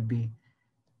designs, which could be,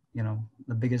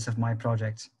 the biggest of my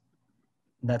projects.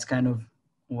 That's kind of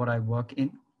what I work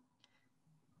in.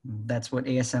 That's what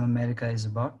ASM America is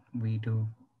about. We do,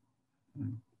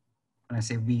 when I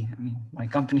say we, I mean my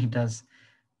company does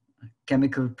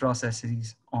chemical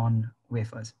processes on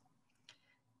wafers.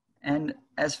 And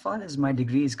as far as my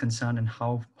degree is concerned and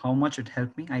how much it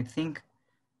helped me,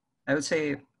 I would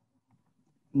say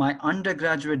my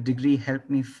undergraduate degree helped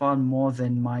me far more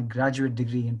than my graduate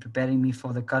degree in preparing me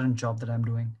for the current job that I'm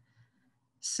doing.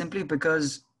 Simply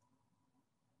because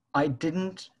I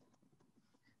didn't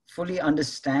fully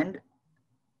understand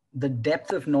the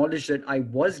depth of knowledge that I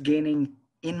was gaining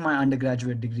in my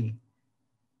undergraduate degree.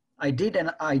 I did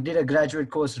a graduate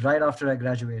course right after I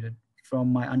graduated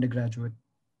from my undergraduate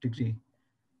degree.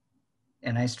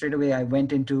 And I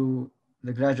went into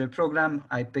the graduate program.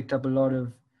 I picked up a lot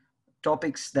of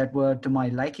topics that were to my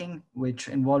liking, which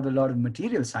involved a lot of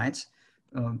material science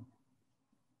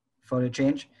for a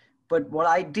change. But what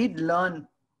I did learn,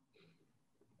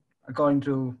 according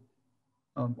to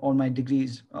all my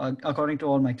degrees, according to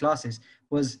all my classes,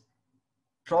 was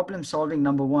problem solving,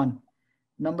 number 1.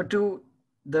 Number 2,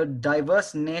 the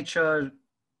diverse nature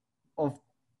of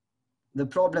the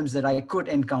problems that I could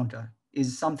encounter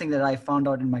is something that I found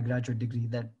out in my graduate degree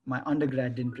that my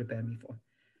undergrad didn't prepare me for.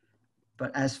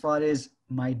 But as far as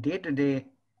my day-to-day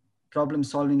problem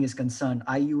solving is concerned,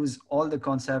 I use all the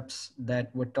concepts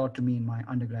that were taught to me in my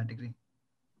undergrad degree.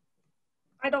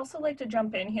 I'd also like to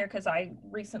jump in here because I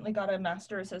recently got a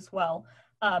master's as well.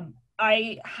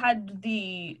 I had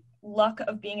the luck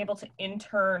of being able to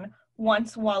intern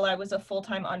once while I was a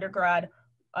full-time undergrad,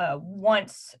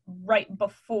 once right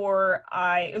before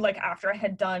after I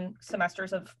had done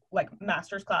semesters of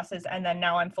master's classes, and then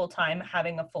now I'm full-time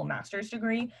having a full master's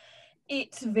degree.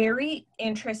 It's very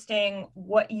interesting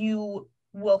what you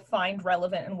will find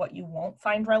relevant and what you won't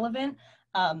find relevant.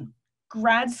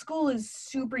 Grad school is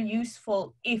super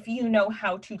useful if you know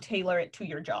how to tailor it to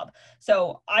your job.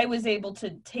 So I was able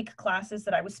to take classes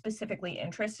that I was specifically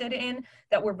interested in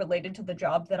that were related to the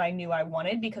job that I knew I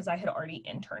wanted because I had already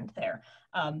interned there.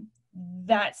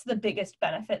 That's the biggest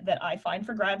benefit that I find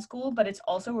for grad school, but it's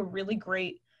also a really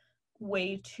great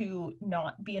way to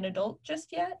not be an adult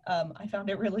just yet. I found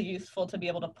it really useful to be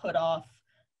able to put off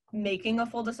making a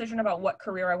full decision about what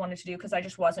career I wanted to do because I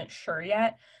just wasn't sure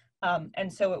yet.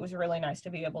 And so it was really nice to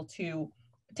be able to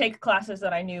take classes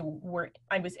that I knew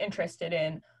I was interested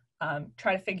in,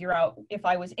 try to figure out if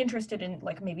I was interested in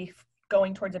like maybe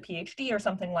going towards a PhD or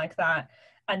something like that,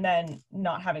 and then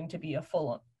not having to be a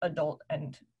full adult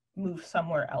and move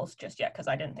somewhere else just yet because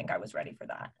I didn't think I was ready for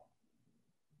that.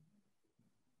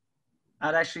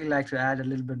 I'd actually like to add a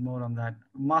little bit more on that.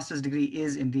 Master's degree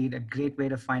is indeed a great way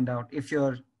to find out if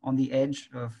you're on the edge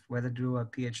of whether to do a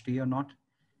PhD or not.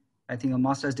 I think a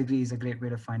master's degree is a great way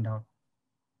to find out.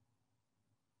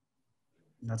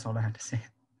 That's all I had to say.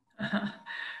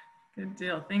 Good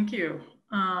deal. Thank you.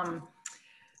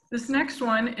 This next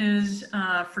one is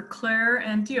for Claire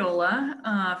and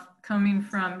Diola, coming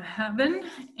from Heaven.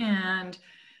 And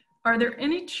are there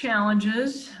any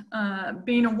challenges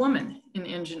being a woman in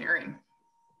engineering?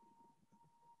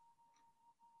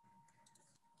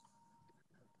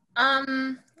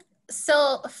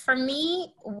 So for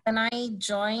me, when I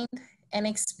joined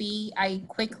NXP, I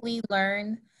quickly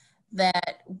learned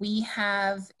that we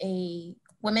have a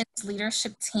women's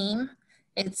leadership team.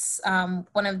 It's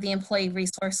one of the employee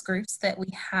resource groups that we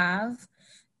have.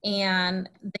 And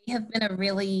they have been a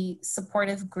really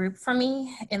supportive group for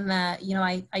me in that, you know,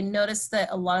 I noticed that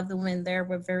a lot of the women there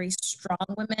were very strong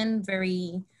women,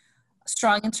 very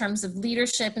strong in terms of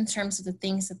leadership, in terms of the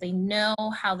things that they know,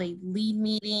 how they lead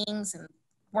meetings and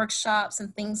workshops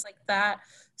and things like that.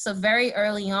 So very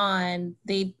early on,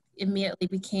 they immediately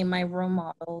became my role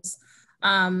models.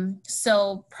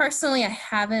 So personally, I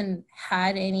haven't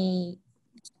had any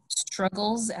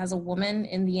struggles as a woman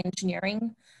in the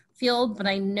engineering field, but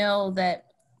I know that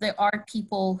there are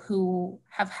people who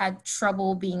have had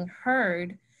trouble being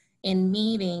heard in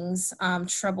meetings,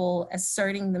 trouble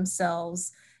asserting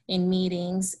themselves in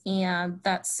meetings. And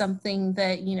that's something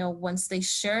that, you know, once they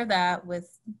share that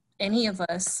with any of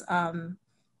us,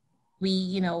 we,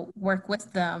 you know, work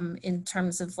with them in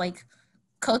terms of like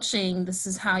coaching. This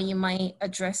is how you might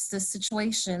address this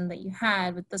situation that you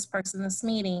had with this person in this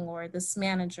meeting or this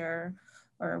manager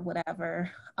or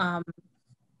whatever.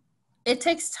 It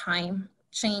takes time.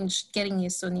 Getting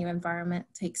used to a new environment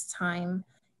takes time.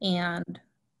 And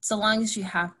so long as you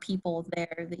have people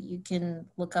there that you can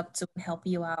look up to and help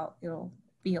you out, it'll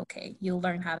be okay. You'll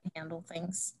learn how to handle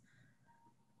things.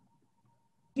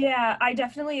 Yeah, I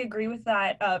definitely agree with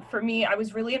that. For me, I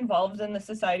was really involved in the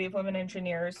Society of Women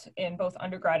Engineers in both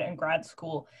undergrad and grad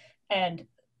school. And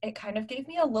it kind of gave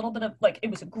me a little bit of, like, it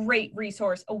was a great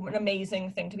resource, an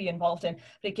amazing thing to be involved in,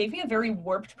 but it gave me a very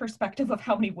warped perspective of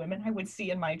how many women I would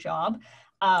see in my job,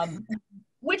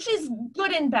 which is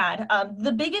good and bad.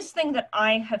 The biggest thing that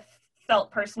I have felt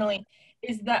personally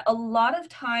is that a lot of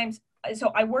times,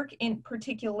 so I work in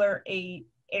particular a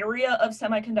area of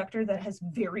semiconductor that has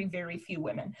very, very few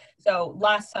women. So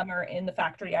last summer in the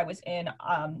factory I was in,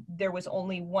 there was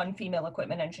only one female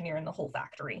equipment engineer in the whole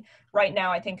factory. Right now,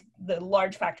 I think the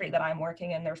large factory that I'm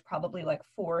working in, there's probably like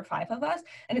 4 or 5 of us.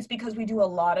 And it's because we do a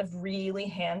lot of really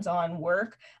hands-on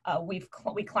work. We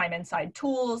climb inside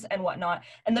tools and whatnot.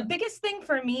 And the biggest thing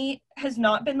for me has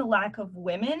not been the lack of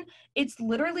women. It's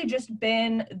literally just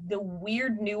been the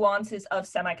weird nuances of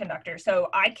semiconductors. So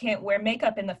I can't wear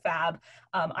makeup in the fab.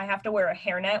 I have to wear a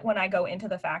hairnet when I go into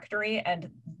the factory, and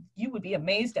you would be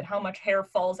amazed at how much hair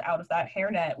falls out of that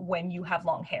hairnet when you have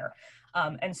long hair.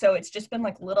 And so it's just been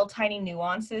like little tiny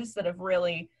nuances that have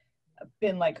really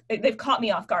been like, they've caught me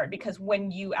off guard, because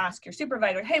when you ask your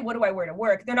supervisor, hey, what do I wear to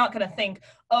work? They're not going to think,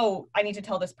 oh, I need to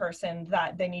tell this person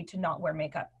that they need to not wear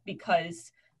makeup,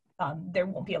 because they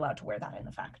won't be allowed to wear that in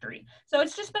the factory. So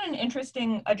it's just been an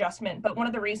interesting adjustment. But one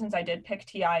of the reasons I did pick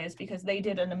TI is because they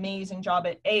did an amazing job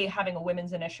at having a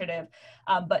women's initiative,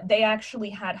 but they actually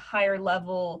had higher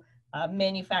level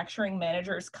manufacturing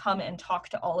managers come and talk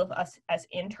to all of us as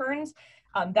interns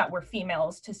that were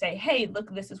females to say, hey,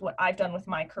 look, this is what I've done with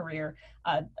my career.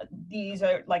 These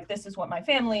are like, this is what my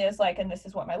family is like, and this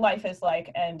is what my life is like.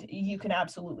 And you can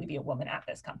absolutely be a woman at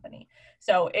this company.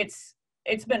 So it's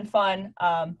been fun.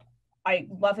 I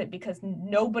love it because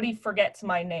nobody forgets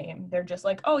my name. They're just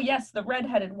like, oh yes, the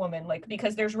redheaded woman, like,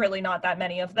 because there's really not that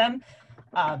many of them.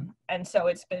 And so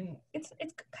it's kind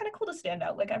of cool to stand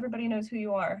out. Like, everybody knows who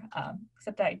you are,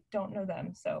 except I don't know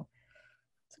them. So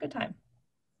it's a good time.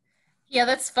 Yeah,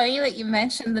 that's funny that you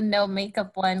mentioned the no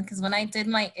makeup one, because when I did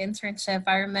my internship,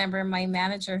 I remember my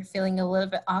manager feeling a little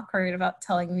bit awkward about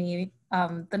telling me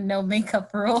the no makeup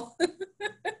rule.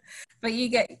 But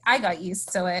I got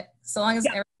used to it. So long as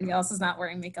everybody else is not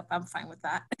wearing makeup, I'm fine with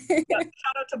that. Yeah,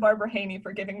 shout out to Barbara Haney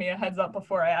for giving me a heads up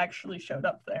before I actually showed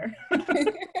up there.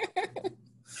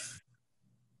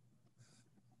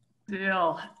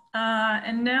 deal.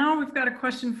 And now we've got a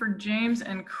question for James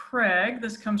and Craig.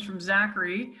 This comes from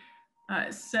Zachary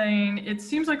saying, it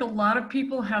seems like a lot of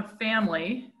people have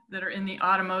family that are in the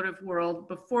automotive world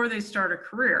before they start a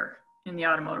career in the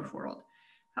automotive world.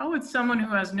 How would someone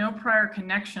who has no prior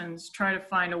connections try to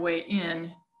find a way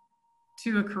in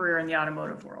to a career in the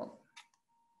automotive world?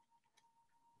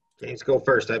 James, go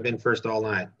first. I've been first all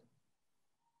night.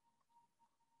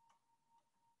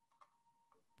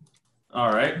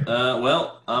 All right.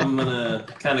 Well, I'm gonna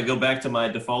kind of go back to my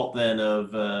default then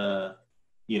of,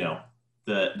 you know,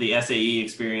 the SAE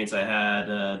experience I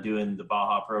had doing the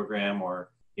Baja program,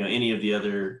 or any of the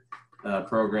other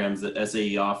programs that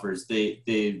SAE offers.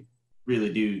 They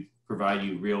really do provide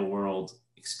you real world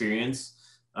experience.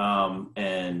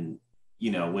 And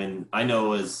when I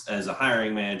know as a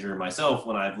hiring manager myself,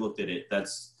 when I've looked at it,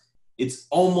 it's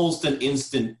almost an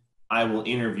instant I will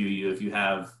interview you if you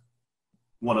have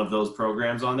one of those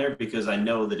programs on there, because I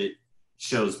know that it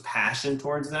shows passion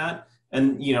towards that.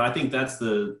 And I think that's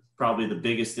probably the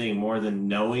biggest thing, more than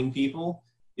knowing people,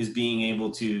 is being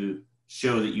able to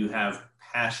show that you have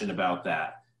passion about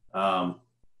that.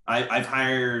 I've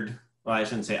hired, well, I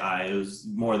shouldn't say it was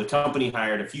more the company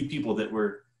hired a few people that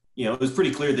were, it was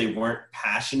pretty clear they weren't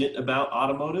passionate about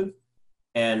automotive.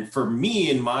 And for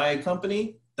me in my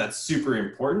company, that's super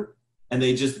important. And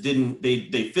they just didn't,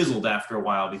 they fizzled after a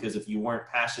while, because if you weren't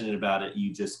passionate about it,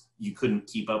 you couldn't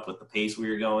keep up with the pace we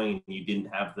were going, and you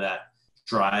didn't have that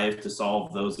drive to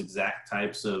solve those exact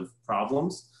types of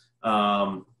problems.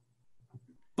 But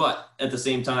at the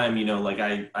same time, like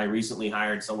I recently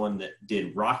hired someone that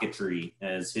did rocketry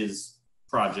as his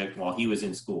project while he was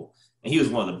in school. And he was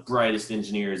one of the brightest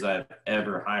engineers I've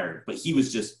ever hired, but he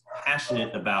was just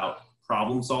passionate about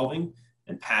problem solving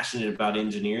and passionate about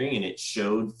engineering, and it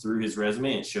showed through his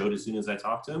resume. It showed as soon as I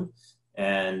talked to him.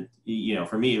 And,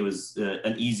 for me, it was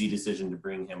an easy decision to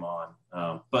bring him on.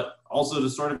 But also, to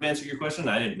sort of answer your question,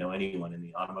 I didn't know anyone in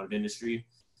the automotive industry.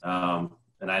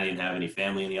 And I didn't have any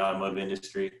family in the automotive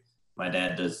industry. My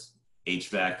dad does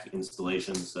HVAC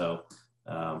installations. So,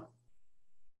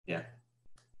 yeah.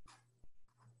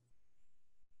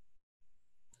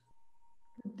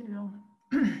 Good deal.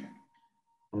 I'm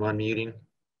unmuting.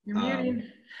 You're muting.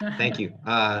 Thank you.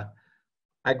 I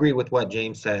agree with what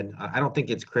James said. I don't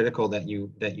think it's critical that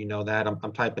you know that.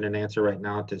 I'm typing an answer right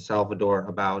now to Salvador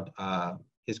about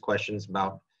his questions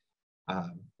about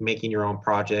making your own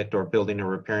project or building or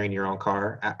repairing your own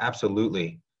car.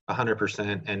 Absolutely,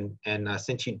 100%. And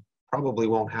since you probably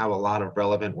won't have a lot of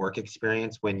relevant work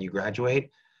experience when you graduate,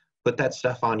 put that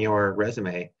stuff on your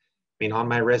resume. I mean, on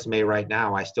my resume right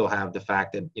now, I still have the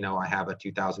fact that, I have a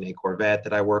 2008 Corvette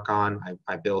that I work on.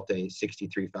 I built a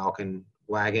 63 Falcon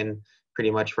wagon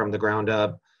pretty much from the ground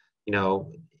up,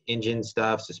 engine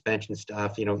stuff, suspension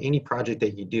stuff, any project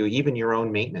that you do, even your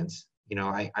own maintenance.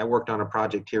 I worked on a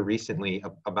project here recently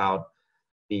about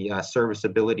the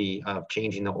serviceability of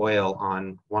changing the oil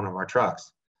on one of our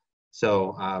trucks.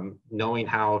 So knowing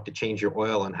how to change your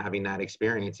oil and having that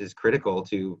experience is critical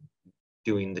to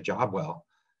doing the job well.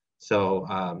 So,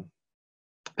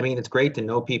 I mean, it's great to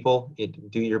know people.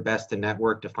 Do your best to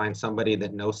network, to find somebody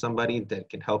that knows somebody that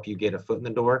can help you get a foot in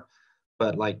the door.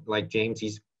 But like James,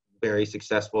 he's very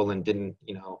successful and didn't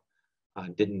know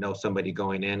somebody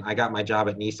going in. I got my job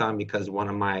at Nissan because one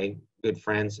of my good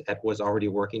friends was already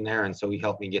working there, and so he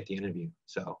helped me get the interview.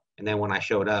 So, and then when I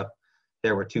showed up,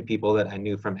 there were two people that I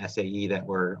knew from SAE that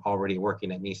were already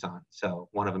working at Nissan. So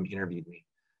one of them interviewed me.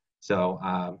 So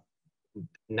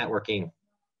networking,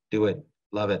 do it,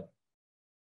 love it.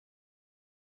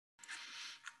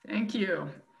 Thank you.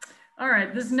 All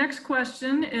right, this next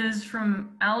question is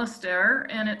from Alistair,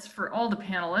 and it's for all the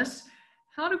panelists.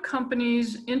 How do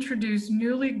companies introduce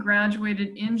newly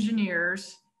graduated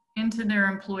engineers into their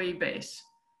employee base?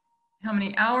 How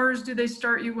many hours do they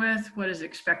start you with? What is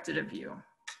expected of you?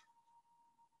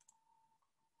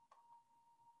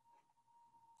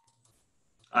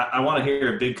 I want to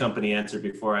hear a big company answer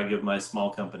before I give my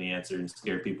small company answer and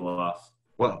scare people off.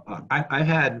 Well, I've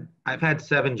had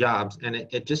 7 jobs, and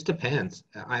it just depends.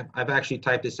 I've actually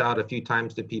typed this out a few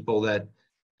times to people that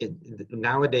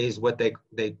nowadays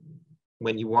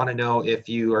when you want to know if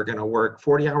you are going to work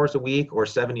 40 hours a week or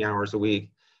 70 hours a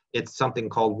week, it's something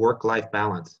called work-life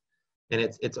balance. And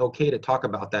it's okay to talk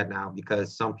about that now,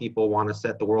 because some people want to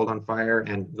set the world on fire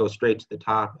and go straight to the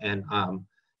top, and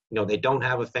they don't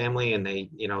have a family, and they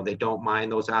don't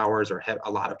mind those hours or have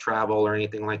a lot of travel or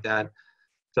anything like that.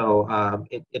 So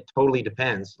it totally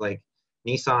depends. Like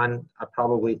Nissan,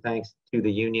 probably thanks to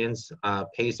the unions,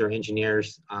 pays their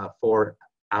engineers 4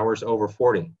 hours over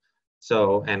 40.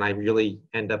 So, and I really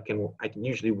I can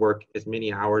usually work as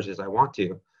many hours as I want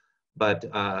to. but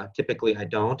typically I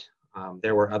don't.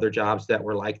 There were other jobs that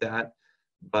were like that,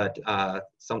 but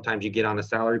sometimes you get on a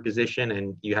salary position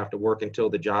and you have to work until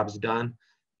the job's done.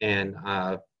 And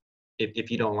if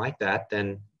you don't like that,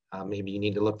 then maybe you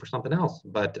need to look for something else.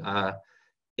 But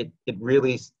it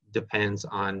really depends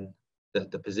on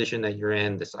the position that you're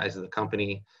in, the size of the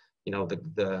company, you know,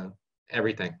 the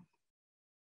everything.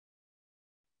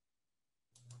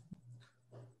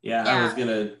 Yeah, I was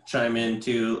gonna chime in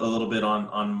too a little bit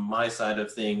on my side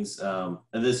of things, and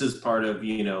this is part of,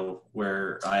 you know,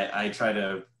 where I try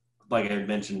to, like I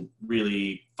mentioned,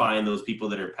 really find those people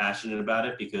that are passionate about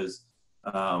it, because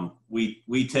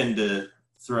we tend to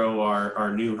throw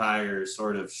our new hires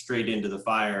sort of straight into the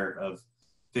fire of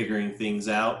figuring things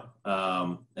out,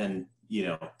 and you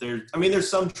know, there's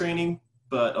some training,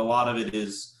 but a lot of it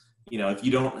is, you know, if you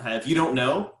don't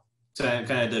know, to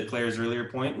kind of to Claire's earlier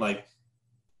point, like,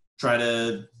 try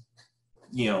to,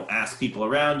 you know, ask people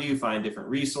around you, find different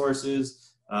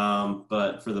resources.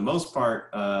 But for the most part,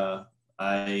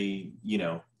 I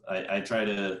try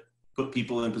to put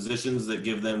people in positions that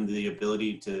give them the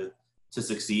ability to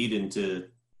succeed and to,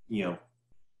 you know,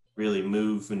 really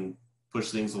move and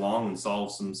push things along and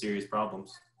solve some serious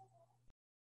problems.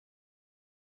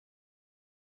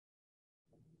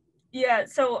 Yeah,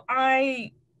 so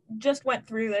I just went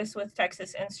through this with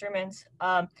Texas Instruments.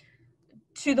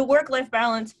 To the work-life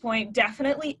balance point,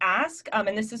 definitely ask,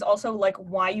 and this is also like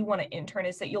why you want to intern,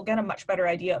 is that you'll get a much better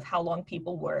idea of how long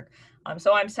people work.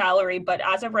 So I'm salary, but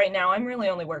as of right now, I'm really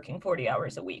only working 40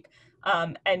 hours a week.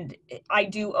 And I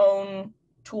do own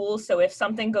tools, so if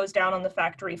something goes down on the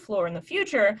factory floor in the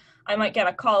future, I might get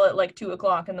a call at like 2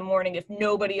 o'clock in the morning if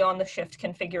nobody on the shift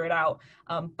can figure it out.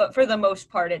 But for the most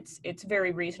part, it's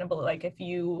very reasonable. Like if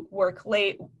you work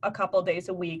late a couple days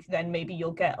a week, then maybe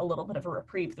you'll get a little bit of a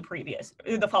reprieve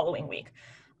the following week.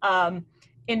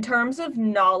 In terms of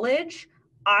knowledge,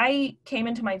 I came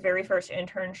into my very first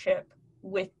internship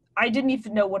I didn't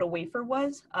even know what a wafer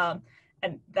was.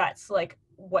 And that's like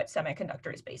what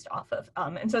semiconductor is based off of.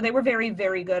 And so they were very,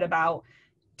 very good about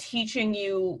teaching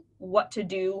you what to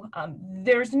do.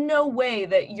 There's no way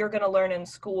that you're going to learn in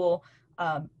school,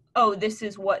 oh, this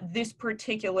is what this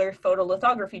particular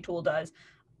photolithography tool does,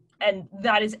 and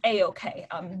that is a-okay.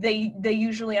 They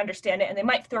usually understand it, and they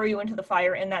might throw you into the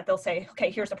fire in that they'll say,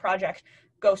 okay, here's a project,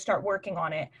 go start working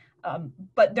on it.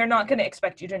 But they're not going to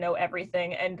expect you to know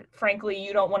everything. And frankly,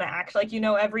 you don't want to act like you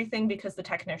know everything, because the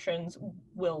technicians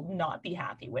will not be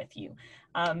happy with you.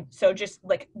 So just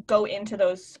like go into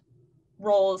those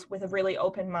roles with a really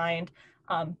open mind,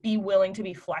 be willing to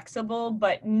be flexible,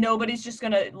 but nobody's just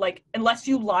going to, like, unless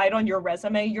you lied on your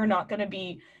resume, you're not going to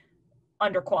be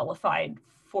underqualified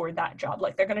for that job.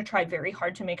 Like, they're going to try very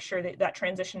hard to make sure that that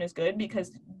transition is good,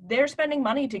 because they're spending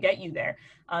money to get you there.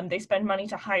 They spend money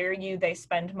to hire you, they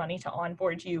spend money to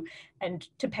onboard you and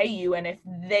to pay you. And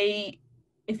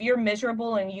if you're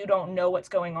miserable and you don't know what's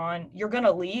going on, you're going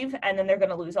to leave, and then they're going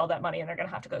to lose all that money, and they're going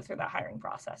to have to go through that hiring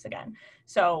process again.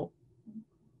 So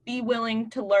be willing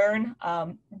to learn.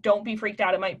 Don't be freaked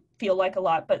out. It might feel like a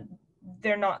lot, but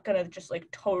they're not going to just like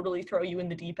totally throw you in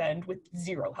the deep end with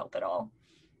zero help at all.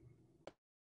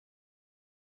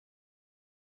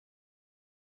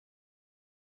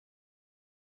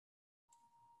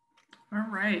 All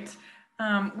right.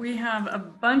 We have a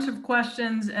bunch of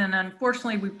questions, and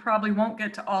unfortunately, we probably won't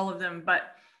get to all of them,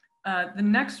 but the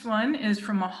next one is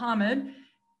from Mohammed,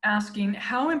 asking,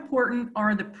 how important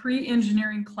are the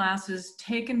pre-engineering classes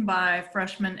taken by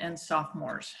freshmen and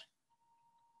sophomores?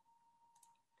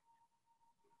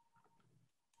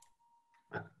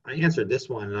 I answered this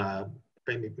one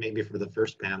maybe for the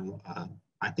first panel.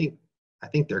 I think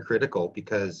they're critical,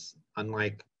 because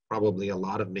unlike probably a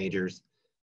lot of majors,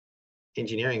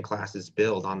 engineering classes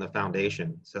build on the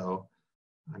foundation. So,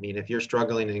 I mean, if you're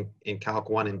struggling in Calc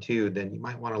 1 and 2, then you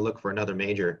might want to look for another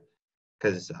major,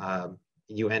 because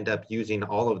you end up using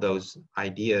all of those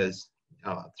ideas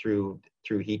through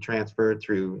heat transfer,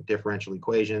 through differential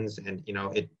equations, and you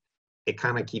know, it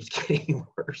kind of keeps getting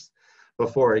worse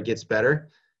before it gets better.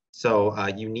 So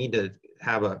you need to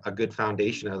have a good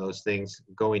foundation of those things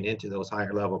going into those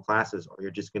higher level classes, or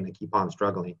you're just going to keep on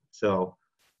struggling. So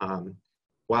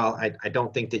while I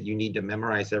don't think that you need to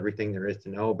memorize everything there is to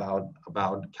know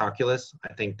about calculus,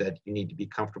 I think that you need to be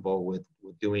comfortable with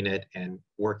doing it and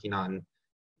working on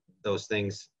those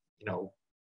things, you know,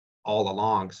 all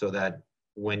along, so that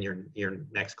when your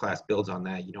next class builds on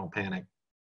that, you don't panic.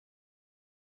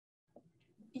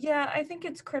 Yeah, I think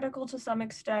it's critical to some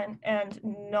extent, and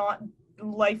not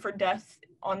life or death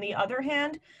on the other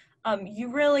hand.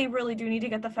 You really, really do need to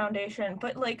get the foundation,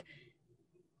 but like,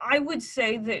 I would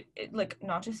say that, like,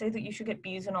 not to say that you should get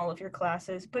B's in all of your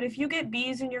classes, but if you get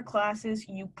B's in your classes,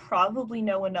 you probably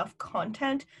know enough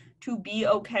content to be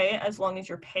okay as long as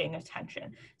you're paying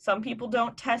attention. Some people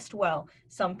don't test well.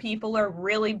 Some people are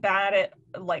really bad at,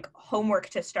 like, homework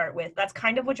to start with. That's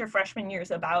kind of what your freshman year is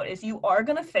about, is you are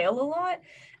going to fail a lot,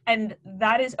 and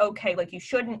that is okay. Like, you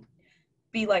shouldn't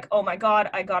be like, oh my God,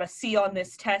 I got a C on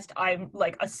this test. I'm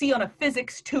like a C on a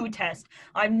physics 2 test.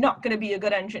 I'm not going to be a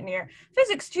good engineer.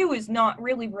 Physics 2 is not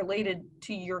really related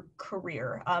to your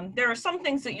career. There are some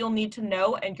things that you'll need to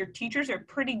know, and your teachers are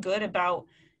pretty good about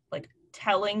like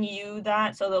telling you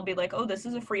that. So they'll be like, oh, this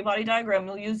is a free body diagram.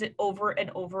 You'll use it over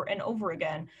and over and over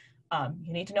again.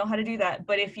 You need to know how to do that.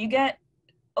 But if you get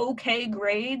okay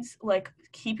grades, like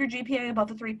keep your GPA above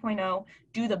the 3.0,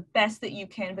 do the best that you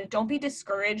can, but don't be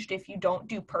discouraged if you don't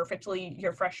do perfectly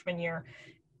your freshman year.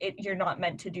 You're not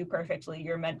meant to do perfectly.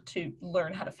 You're meant to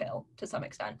learn how to fail to some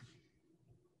extent.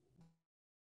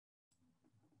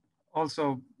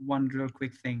 Also, one real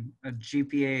quick thing, a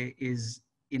GPA is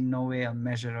in no way a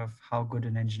measure of how good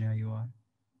an engineer you are.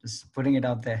 Just putting it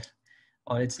out there.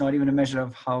 Or it's not even a measure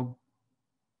of how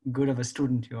good of a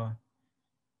student you are.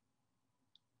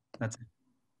 That's it.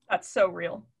 That's so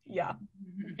real. Yeah.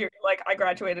 You're like, I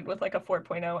graduated with like a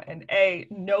 4.0, and A,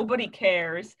 nobody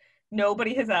cares.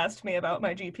 Nobody has asked me about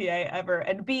my GPA ever.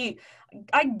 And B,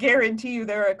 I guarantee you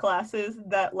there are classes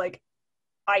that like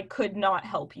I could not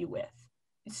help you with.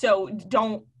 So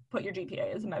don't put your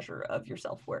GPA as a measure of your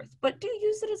self-worth, but do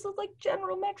use it as a like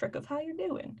general metric of how you're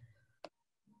doing.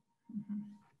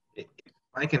 If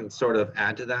I can sort of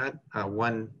add to that,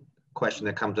 one question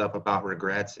that comes up about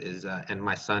regrets is, and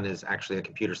my son is actually a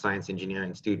computer science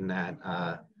engineering student at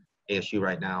ASU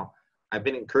right now. I've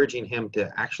been encouraging him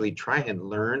to actually try and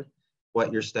learn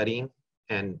what you're studying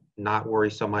and not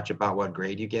worry so much about what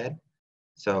grade you get.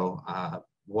 So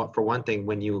for one thing,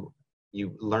 when you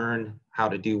learn how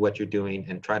to do what you're doing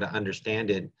and try to understand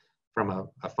it from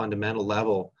a fundamental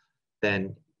level,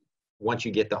 then once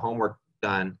you get the homework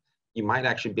done, you might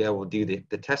actually be able to do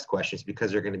the test questions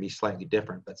because they're going to be slightly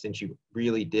different. But since you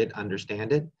really did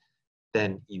understand it,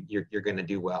 then you're going to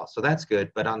do well. So that's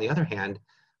good. But on the other hand,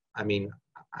 I mean,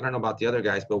 I don't know about the other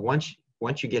guys, but once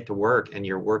you get to work and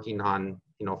you're working on,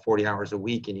 40 hours a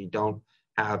week and you don't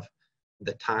have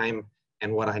the time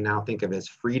and what I now think of as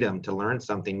freedom to learn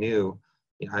something new,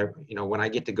 when I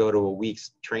get to go to a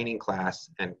week's training class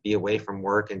and be away from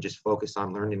work and just focus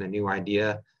on learning a new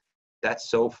idea,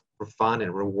 that's so fun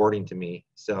and rewarding to me.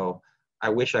 So I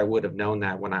wish I would have known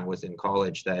that when I was in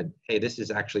college, that, hey, this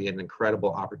is actually an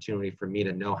incredible opportunity for me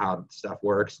to know how stuff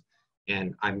works.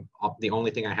 And the only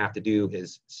thing I have to do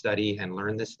is study and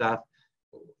learn this stuff.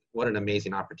 What an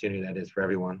amazing opportunity that is for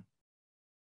everyone.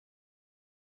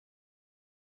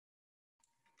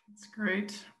 That's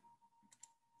great.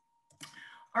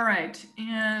 All right,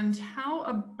 and how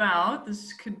about,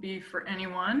 this could be for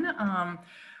anyone,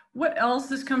 what else,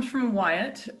 this comes from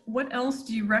Wyatt, what else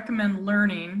do you recommend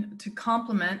learning to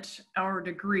complement our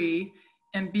degree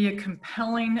and be a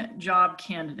compelling job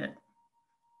candidate?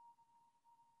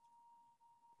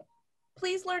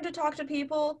 Please learn to talk to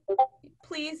people.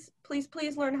 Please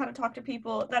learn how to talk to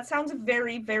people. That sounds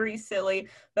very, very silly,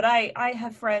 but I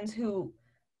have friends who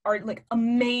are like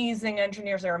amazing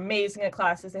engineers. They're amazing at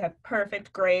classes. They have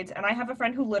perfect grades. And I have a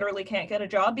friend who literally can't get a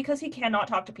job because he cannot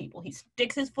talk to people. He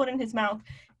sticks his foot in his mouth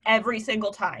every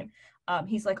single time.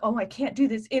 He's like, oh, I can't do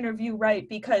this interview right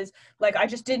because like I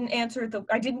just didn't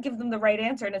I didn't give them the right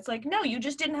answer. And it's like, no, you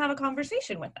just didn't have a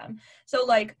conversation with them. So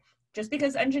like, just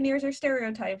because engineers are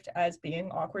stereotyped as being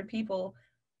awkward people,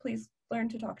 please learn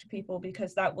to talk to people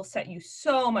because that will set you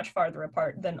so much farther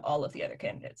apart than all of the other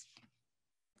candidates.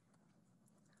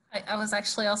 I was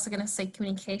actually also going to say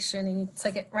communication, and you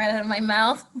took it right out of my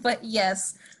mouth. But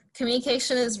yes,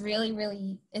 communication is really,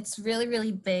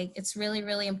 really big. It's really,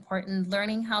 really important.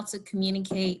 Learning how to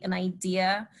communicate an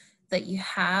idea that you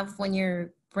have when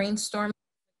you're brainstorming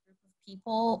with a group of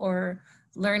people, or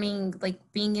learning, like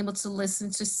being able to listen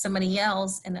to somebody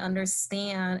else and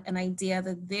understand an idea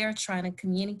that they're trying to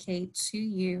communicate to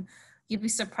you. You'd be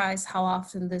surprised how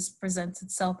often this presents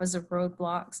itself as a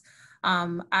roadblocks.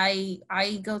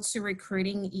 I go to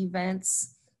recruiting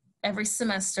events every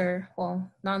semester. Well,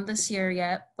 not this year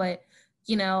yet, but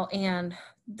and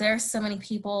there's so many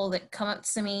people that come up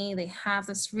to me. They have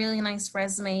this really nice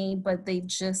resume, but they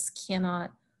just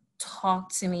cannot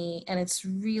talk to me. And it's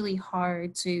really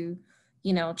hard to,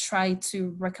 try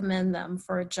to recommend them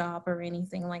for a job or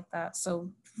anything like that.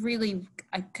 So really,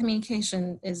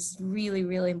 communication is really,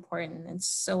 really important. It's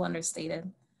so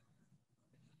understated.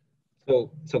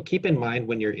 So keep in mind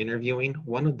when you're interviewing,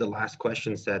 one of the last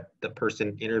questions that the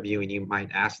person interviewing you might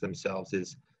ask themselves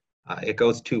is, it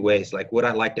goes two ways. Like, would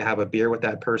I like to have a beer with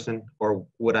that person, or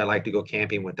would I like to go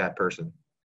camping with that person?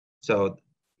 So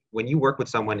when you work with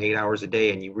someone 8 hours a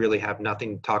day and you really have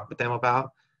nothing to talk with them about,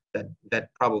 that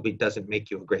probably doesn't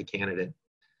make you a great candidate.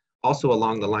 Also,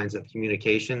 along the lines of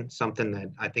communication, something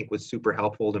that I think was super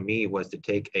helpful to me was to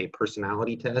take a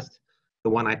personality test. The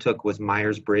one I took was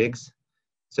Myers-Briggs.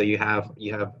 So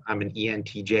I'm an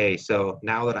ENTJ. So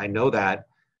now that I know that,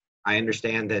 I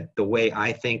understand that the way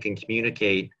I think and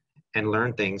communicate and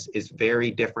learn things is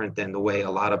very different than the way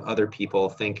a lot of other people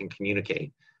think and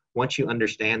communicate. Once you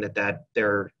understand that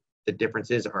the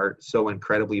differences are so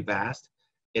incredibly vast,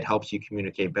 it helps you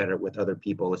communicate better with other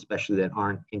people, especially that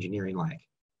aren't engineering-like.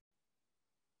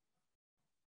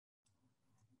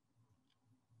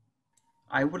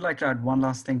 I would like to add one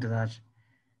last thing to that.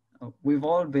 We've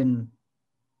all been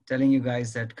telling you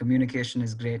guys that communication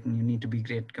is great and you need to be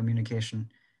great at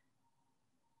communication.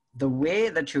 The way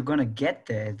that you're going to get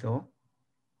there, though,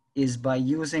 is by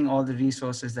using all the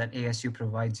resources that ASU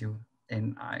provides you.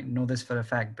 And I know this for a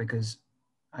fact because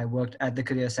I worked at the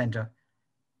Career Center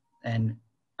and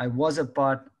I was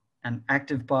an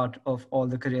active part of all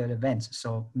the career events.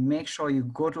 So make sure you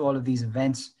go to all of these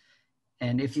events.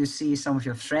 And if you see some of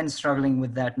your friends struggling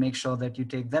with that, make sure that you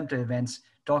take them to events.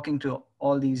 Talking to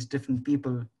all these different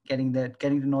people, getting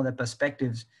to know their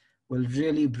perspectives will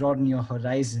really broaden your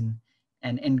horizon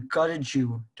and encourage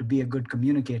you to be a good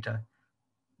communicator.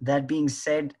 That being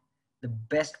said, the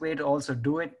best way to also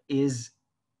do it is,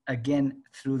 again,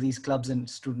 through these clubs and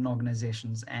student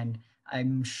organizations. And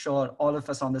I'm sure all of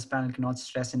us on this panel cannot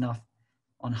stress enough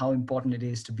on how important it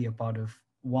is to be a part of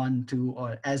one, two,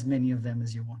 or as many of them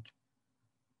as you want.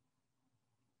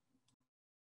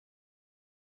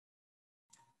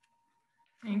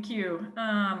 Thank you.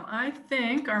 I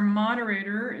think our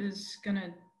moderator is going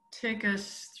to take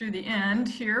us through the end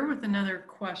here with another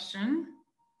question.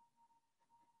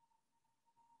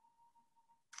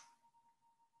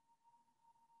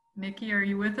 Nikki, are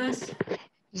you with us?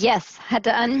 Yes, had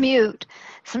to unmute.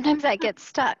 Sometimes I get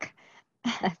stuck.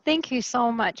 Thank you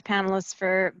so much, panelists,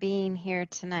 for being here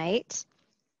tonight.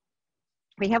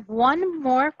 We have one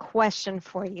more question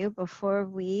for you before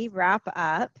we wrap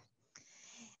up.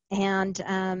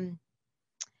 And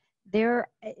there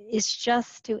is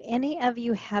just, do any of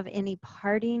you have any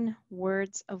parting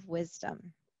words of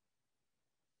wisdom?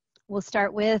 Let's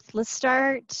start with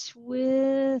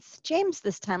James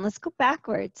this time. Let's go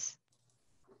backwards.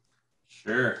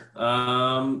 Sure.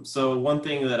 So one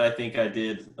thing that I think I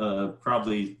did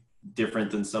probably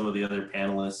different than some of the other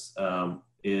panelists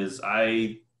is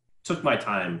I took my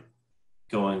time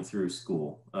going through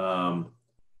school.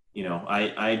 You know,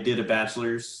 I did a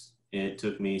bachelor's. It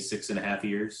took me 6.5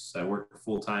 years. I worked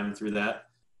full-time through that.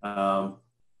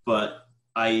 But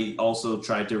I also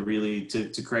tried to really,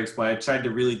 to Craig's point, I tried to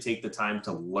really take the time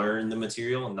to learn the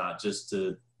material and not just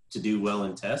to do well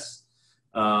in tests.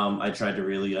 I tried to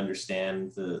really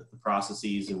understand the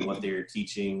processes and what they were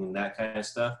teaching and that kind of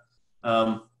stuff.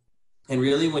 And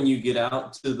really, when you get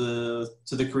out to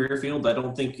the career field, I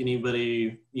don't think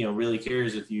anybody, really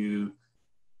cares if you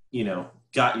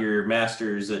got your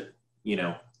master's at,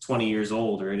 20 years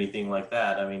old or anything like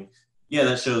that. I mean, yeah,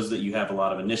 that shows that you have a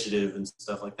lot of initiative and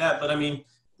stuff like that. But I mean, at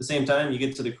the same time, you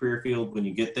get to the career field when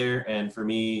you get there. And for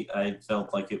me, I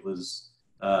felt like it was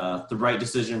the right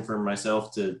decision for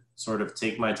myself to sort of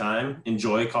take my time,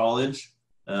 enjoy college.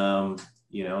 I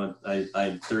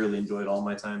thoroughly enjoyed all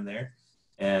my time there.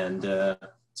 And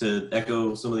to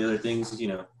echo some of the other things,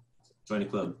 join a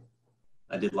club.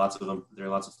 I did lots of them. They're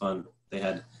lots of fun. They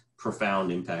had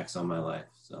profound impacts on my life.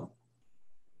 So.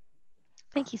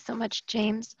 Thank you so much,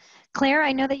 James. Claire,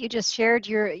 I know that you just shared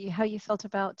how you felt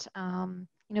about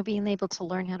being able to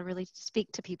learn how to really speak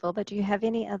to people, but do you have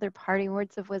any other parting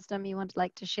words of wisdom you would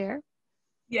like to share?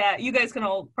 Yeah, you guys can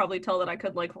all probably tell that I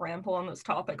could ramble on this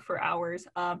topic for hours.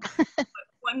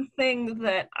 One thing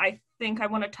that I think I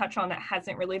want to touch on that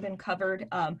hasn't really been covered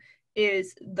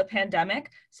is the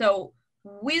pandemic. So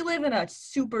we live in a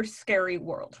super scary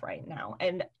world right now.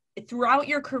 And throughout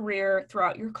your career,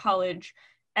 throughout your college,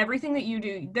 everything that you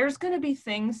do, there's going to be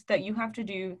things that you have to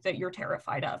do that you're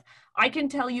terrified of. I can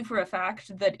tell you for a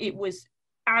fact that it was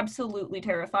absolutely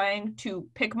terrifying to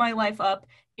pick my life up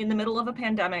in the middle of a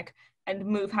pandemic and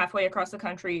move halfway across the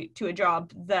country to a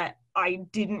job that I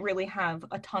didn't really have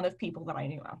a ton of people that I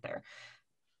knew out there.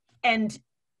 And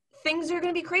things are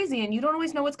going to be crazy and you don't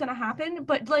always know what's going to happen,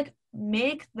 but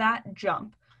make that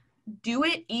jump. Do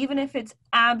it even if it's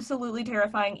absolutely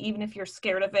terrifying, even if you're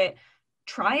scared of it.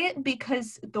 try it,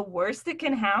 because the worst that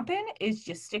can happen is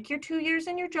you stick your 2 years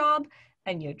in your job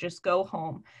and you just go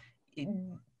home.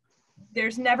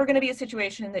 There's never going to be a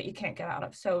situation that you can't get out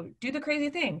of. So do the crazy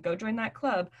thing, go join that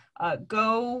club,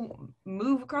 go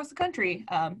move across the country,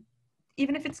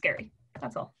 even if it's scary.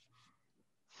 That's all.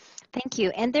 Thank you.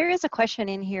 And there is a question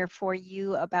in here for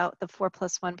you about the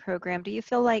 4+1 program. Do you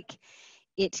feel like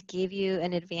it gave you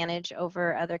an advantage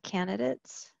over other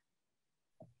candidates?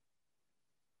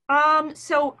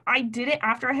 So I did it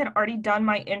after I had already done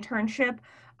my internship.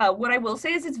 What I will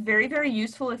say is it's very, very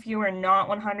useful if you are not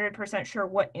 100% sure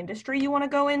what industry you want to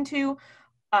go into.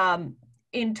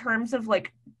 In terms of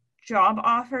like job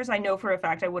offers, I know for a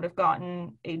fact I would have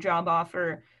gotten a job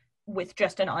offer with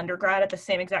just an undergrad at the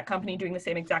same exact company doing the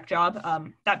same exact job.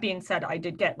 That being said, I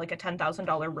did get like a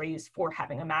 $10,000 raise for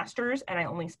having a master's, and I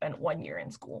only spent 1 year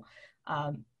in school.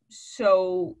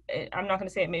 So I'm not going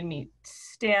to say it made me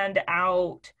stand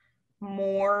out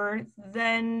more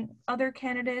than other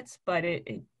candidates, but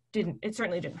it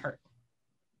certainly didn't hurt.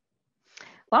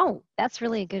 Wow, that's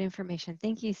really good information.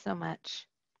 Thank you so much.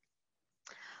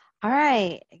 All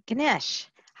right, Ganesh,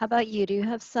 how about you? Do you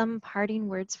have some parting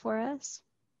words for us?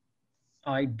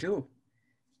 I do.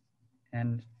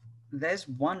 And there's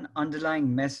one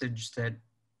underlying message that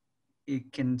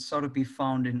it can sort of be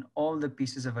found in all the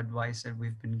pieces of advice that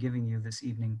we've been giving you this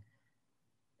evening.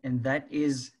 And that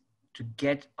is to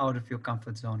get out of your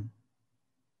comfort zone.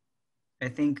 I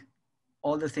think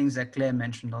all the things that Claire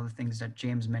mentioned, all the things that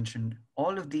James mentioned,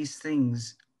 all of these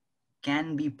things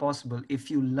can be possible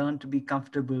if you learn to be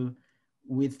comfortable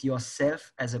with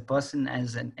yourself as a person,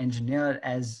 as an engineer,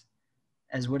 as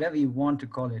whatever you want to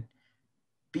call it.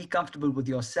 Be comfortable with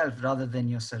yourself rather than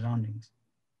your surroundings.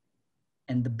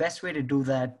 And the best way to do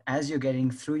that as you're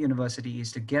getting through university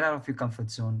is to get out of your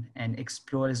comfort zone and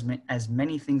explore as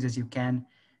many things as you can.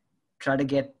 Try to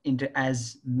get into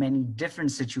as many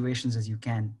different situations as you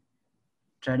can.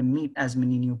 Try to meet as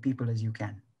many new people as you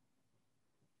can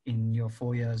in your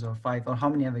 4 years or 5 or how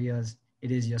many ever years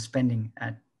it is you're spending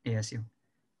at ASU.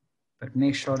 But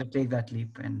make sure to take that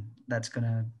leap, and that's going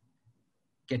to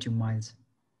get you miles.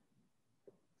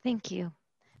 Thank you.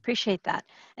 Appreciate that.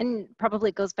 And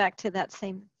probably goes back to that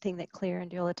same thing that Claire and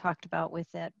Diola talked about with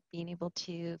that being able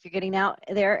to, if you're getting out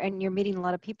there and you're meeting a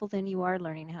lot of people, then you are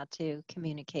learning how to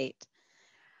communicate.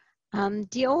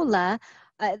 Diola,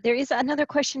 there is another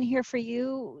question here for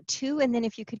you too, and then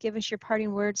if you could give us your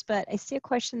parting words, but I see a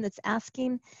question that's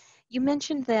asking, you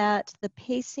mentioned that the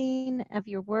pacing of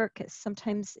your work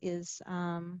sometimes is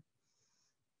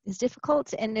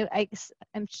difficult, and I'm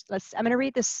going to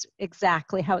read this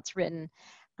exactly how it's written.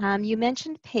 You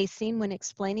mentioned pacing when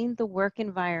explaining the work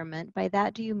environment. By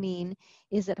that, do you mean,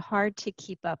 is it hard to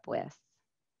keep up with?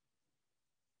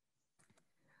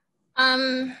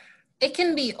 It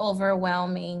can be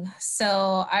overwhelming.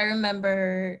 So I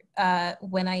remember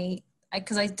when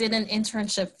because I did an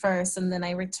internship first and then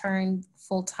I returned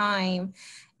full time.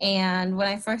 And when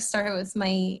I first started with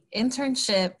my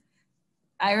internship,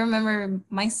 I remember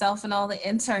myself and all the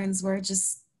interns were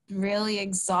just really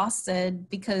exhausted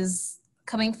because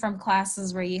coming from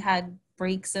classes where you had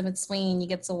breaks in between, you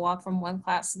get to walk from one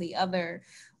class to the other,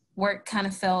 work kind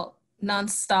of felt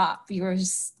nonstop. You were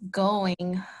just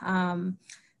going.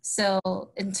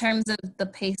 So in terms of the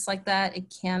pace like that,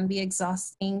 it can be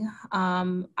exhausting.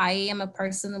 I am a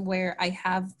person where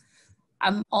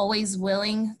I'm always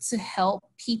willing to help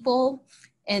people.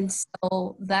 And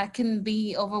so that can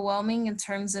be overwhelming in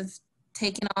terms of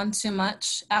taking on too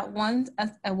much at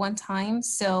one time.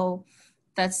 So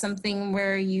that's something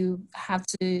where you have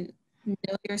to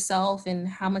know yourself and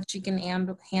how much you can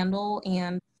handle,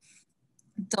 and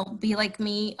don't be like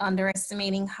me,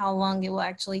 underestimating how long it will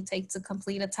actually take to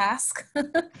complete a task.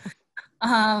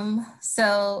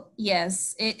 So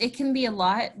yes, it can be a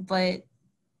lot, but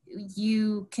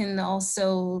you can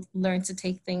also learn to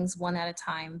take things one at a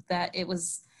time. That it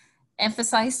was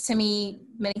emphasized to me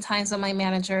many times by my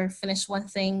manager, finish one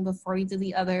thing before you do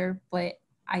the other, but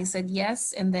I said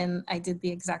yes, and then I did the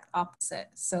exact opposite.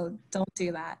 So don't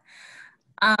do that.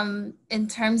 In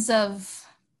terms of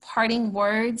parting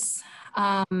words,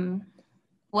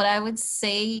 what I would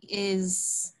say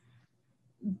is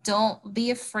don't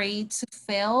be afraid to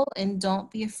fail and don't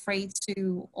be afraid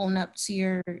to own up to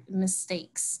your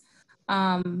mistakes.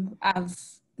 I've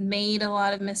made a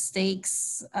lot of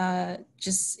mistakes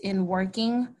just in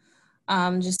working,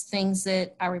 just things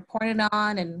that I reported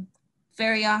on, and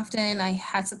very often I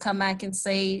had to come back and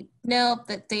say, nope,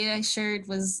 that data I shared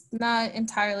was not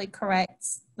entirely correct.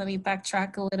 Let me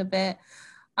backtrack a little bit.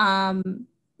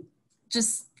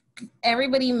 Just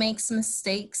everybody makes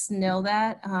mistakes, know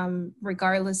that,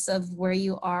 regardless of where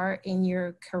you are in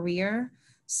your career.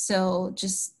 So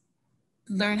just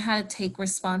learn how to take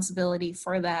responsibility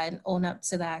for that and own up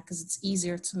to that, because it's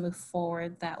easier to move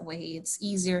forward that way. It's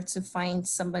easier to find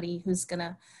somebody who's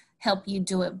gonna help you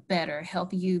do it better,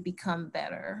 help you become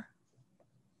better.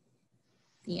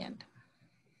 The end.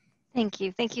 Thank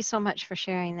you. Thank you so much for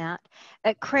sharing that.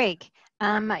 Craig,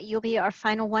 you'll be our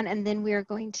final one, and then we are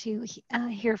going to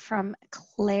hear from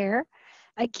Claire.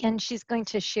 Again, she's going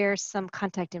to share some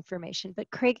contact information. But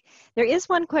Craig, there is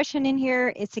one question in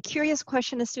here. It's a curious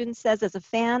question. A student says, as a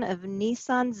fan of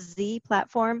Nissan Z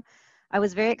platform, I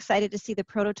was very excited to see the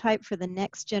prototype for the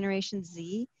next generation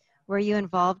Z. Were you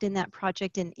involved in that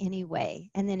project in any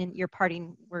way? And then in your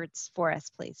parting words for us,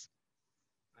 please.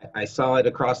 I saw it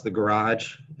across the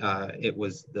garage. It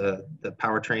was the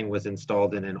powertrain was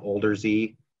installed in an older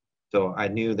Z. So I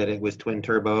knew that it was twin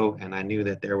turbo, and I knew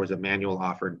that there was a manual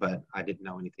offered, but I didn't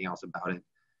know anything else about it.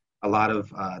 A lot of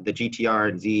the GTR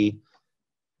and Z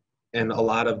and a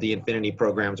lot of the Infiniti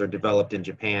programs are developed in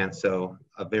Japan. So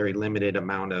a very limited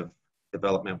amount of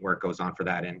development work goes on for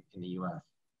that in the US,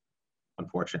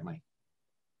 unfortunately.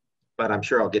 But I'm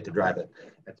sure I'll get to drive it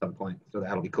at some point, so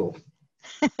that'll be cool.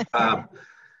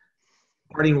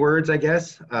 Parting words, I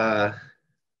guess.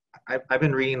 I've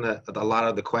been reading a lot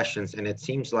of the questions, and it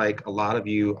seems like a lot of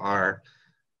you are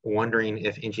wondering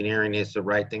if engineering is the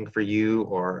right thing for you,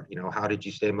 or how did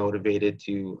you stay motivated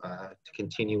to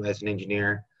continue as an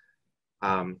engineer?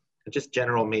 Just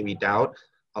general maybe doubt.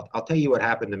 I'll tell you what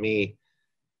happened to me.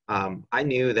 I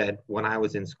knew that when I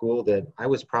was in school that I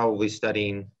was probably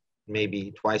studying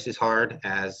maybe twice as hard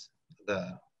as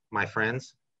my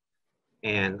friends,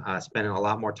 and spending a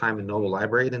lot more time in Noble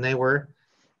Library than they were.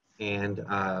 And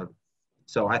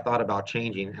so I thought about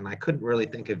changing, and I couldn't really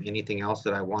think of anything else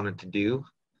that I wanted to do,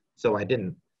 so I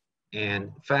didn't.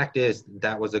 And fact is,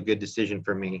 that was a good decision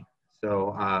for me.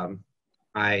 So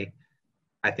I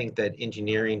think that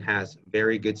engineering has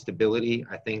very good stability.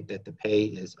 I think that the pay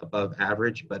is above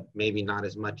average, but maybe not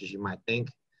as much as you might think.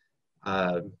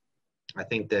 I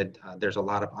think that there's a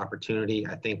lot of opportunity.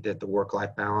 I think that the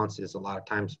work-life balance is a lot of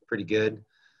times pretty good.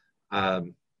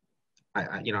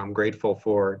 I'm grateful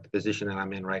for the position that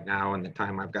I'm in right now and the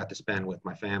time I've got to spend with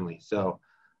my family. So,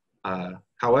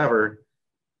 however,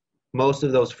 most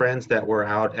of those friends that were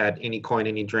out at Any Coin,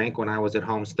 Any Drink when I was at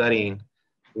home studying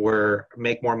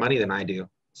make more money than I do.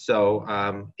 So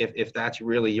if that's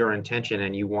really your intention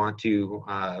and you want to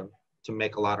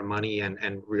make a lot of money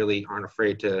and really aren't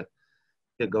afraid to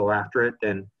go after it,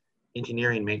 then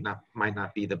engineering might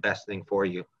not be the best thing for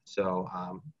you. So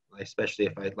especially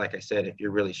like I said, if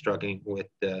you're really struggling with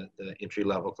the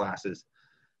entry-level classes.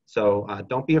 So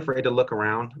don't be afraid to look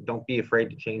around. Don't be afraid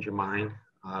to change your mind.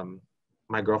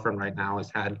 My girlfriend right now has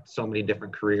had so many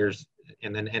different careers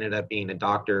and then ended up being a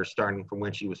doctor starting from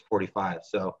when she was 45.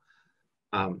 So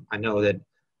I know that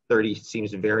 30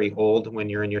 seems very old when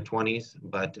you're in your 20s,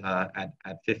 but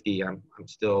at 50, I'm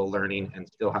still learning and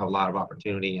still have a lot of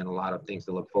opportunity and a lot of things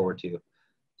to look forward to.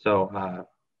 So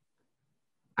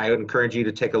I would encourage you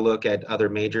to take a look at other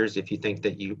majors if you think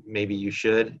that maybe you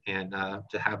should, and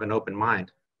to have an open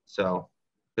mind. So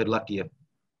good luck to you.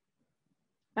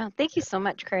 Well, thank you so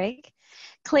much, Craig.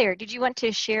 Claire, did you want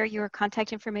to share your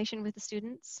contact information with the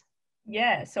students?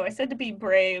 Yeah, so I said to be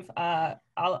brave.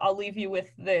 I'll leave you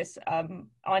with this. On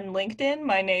LinkedIn,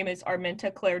 my name is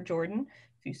Arminta Claire Jordan.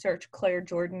 If you search Claire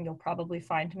Jordan, you'll probably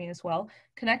find me as well.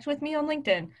 Connect with me on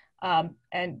LinkedIn.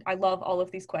 And I love all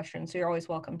of these questions, so you're always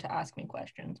welcome to ask me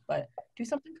questions, but do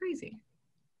something crazy.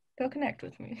 Go connect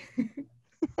with me.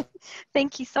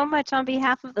 Thank you so much. On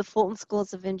behalf of the Fulton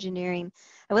Schools of Engineering,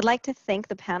 I would like to thank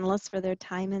the panelists for their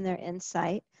time and their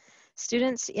insight.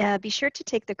 Students, be sure to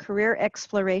take the Career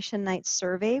Exploration Night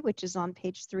survey, which is on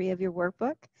page 3 of your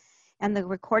workbook. And the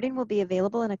recording will be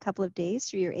available in a couple of days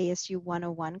through your ASU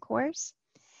 101 course.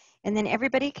 And then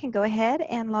everybody can go ahead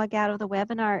and log out of the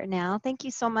webinar now. Thank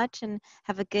you so much and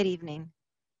have a good evening.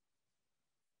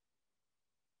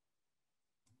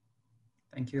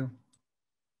 Thank you.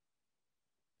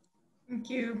 Thank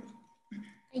you.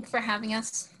 Thanks for having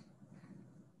us.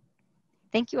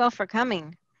 Thank you all for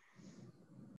coming.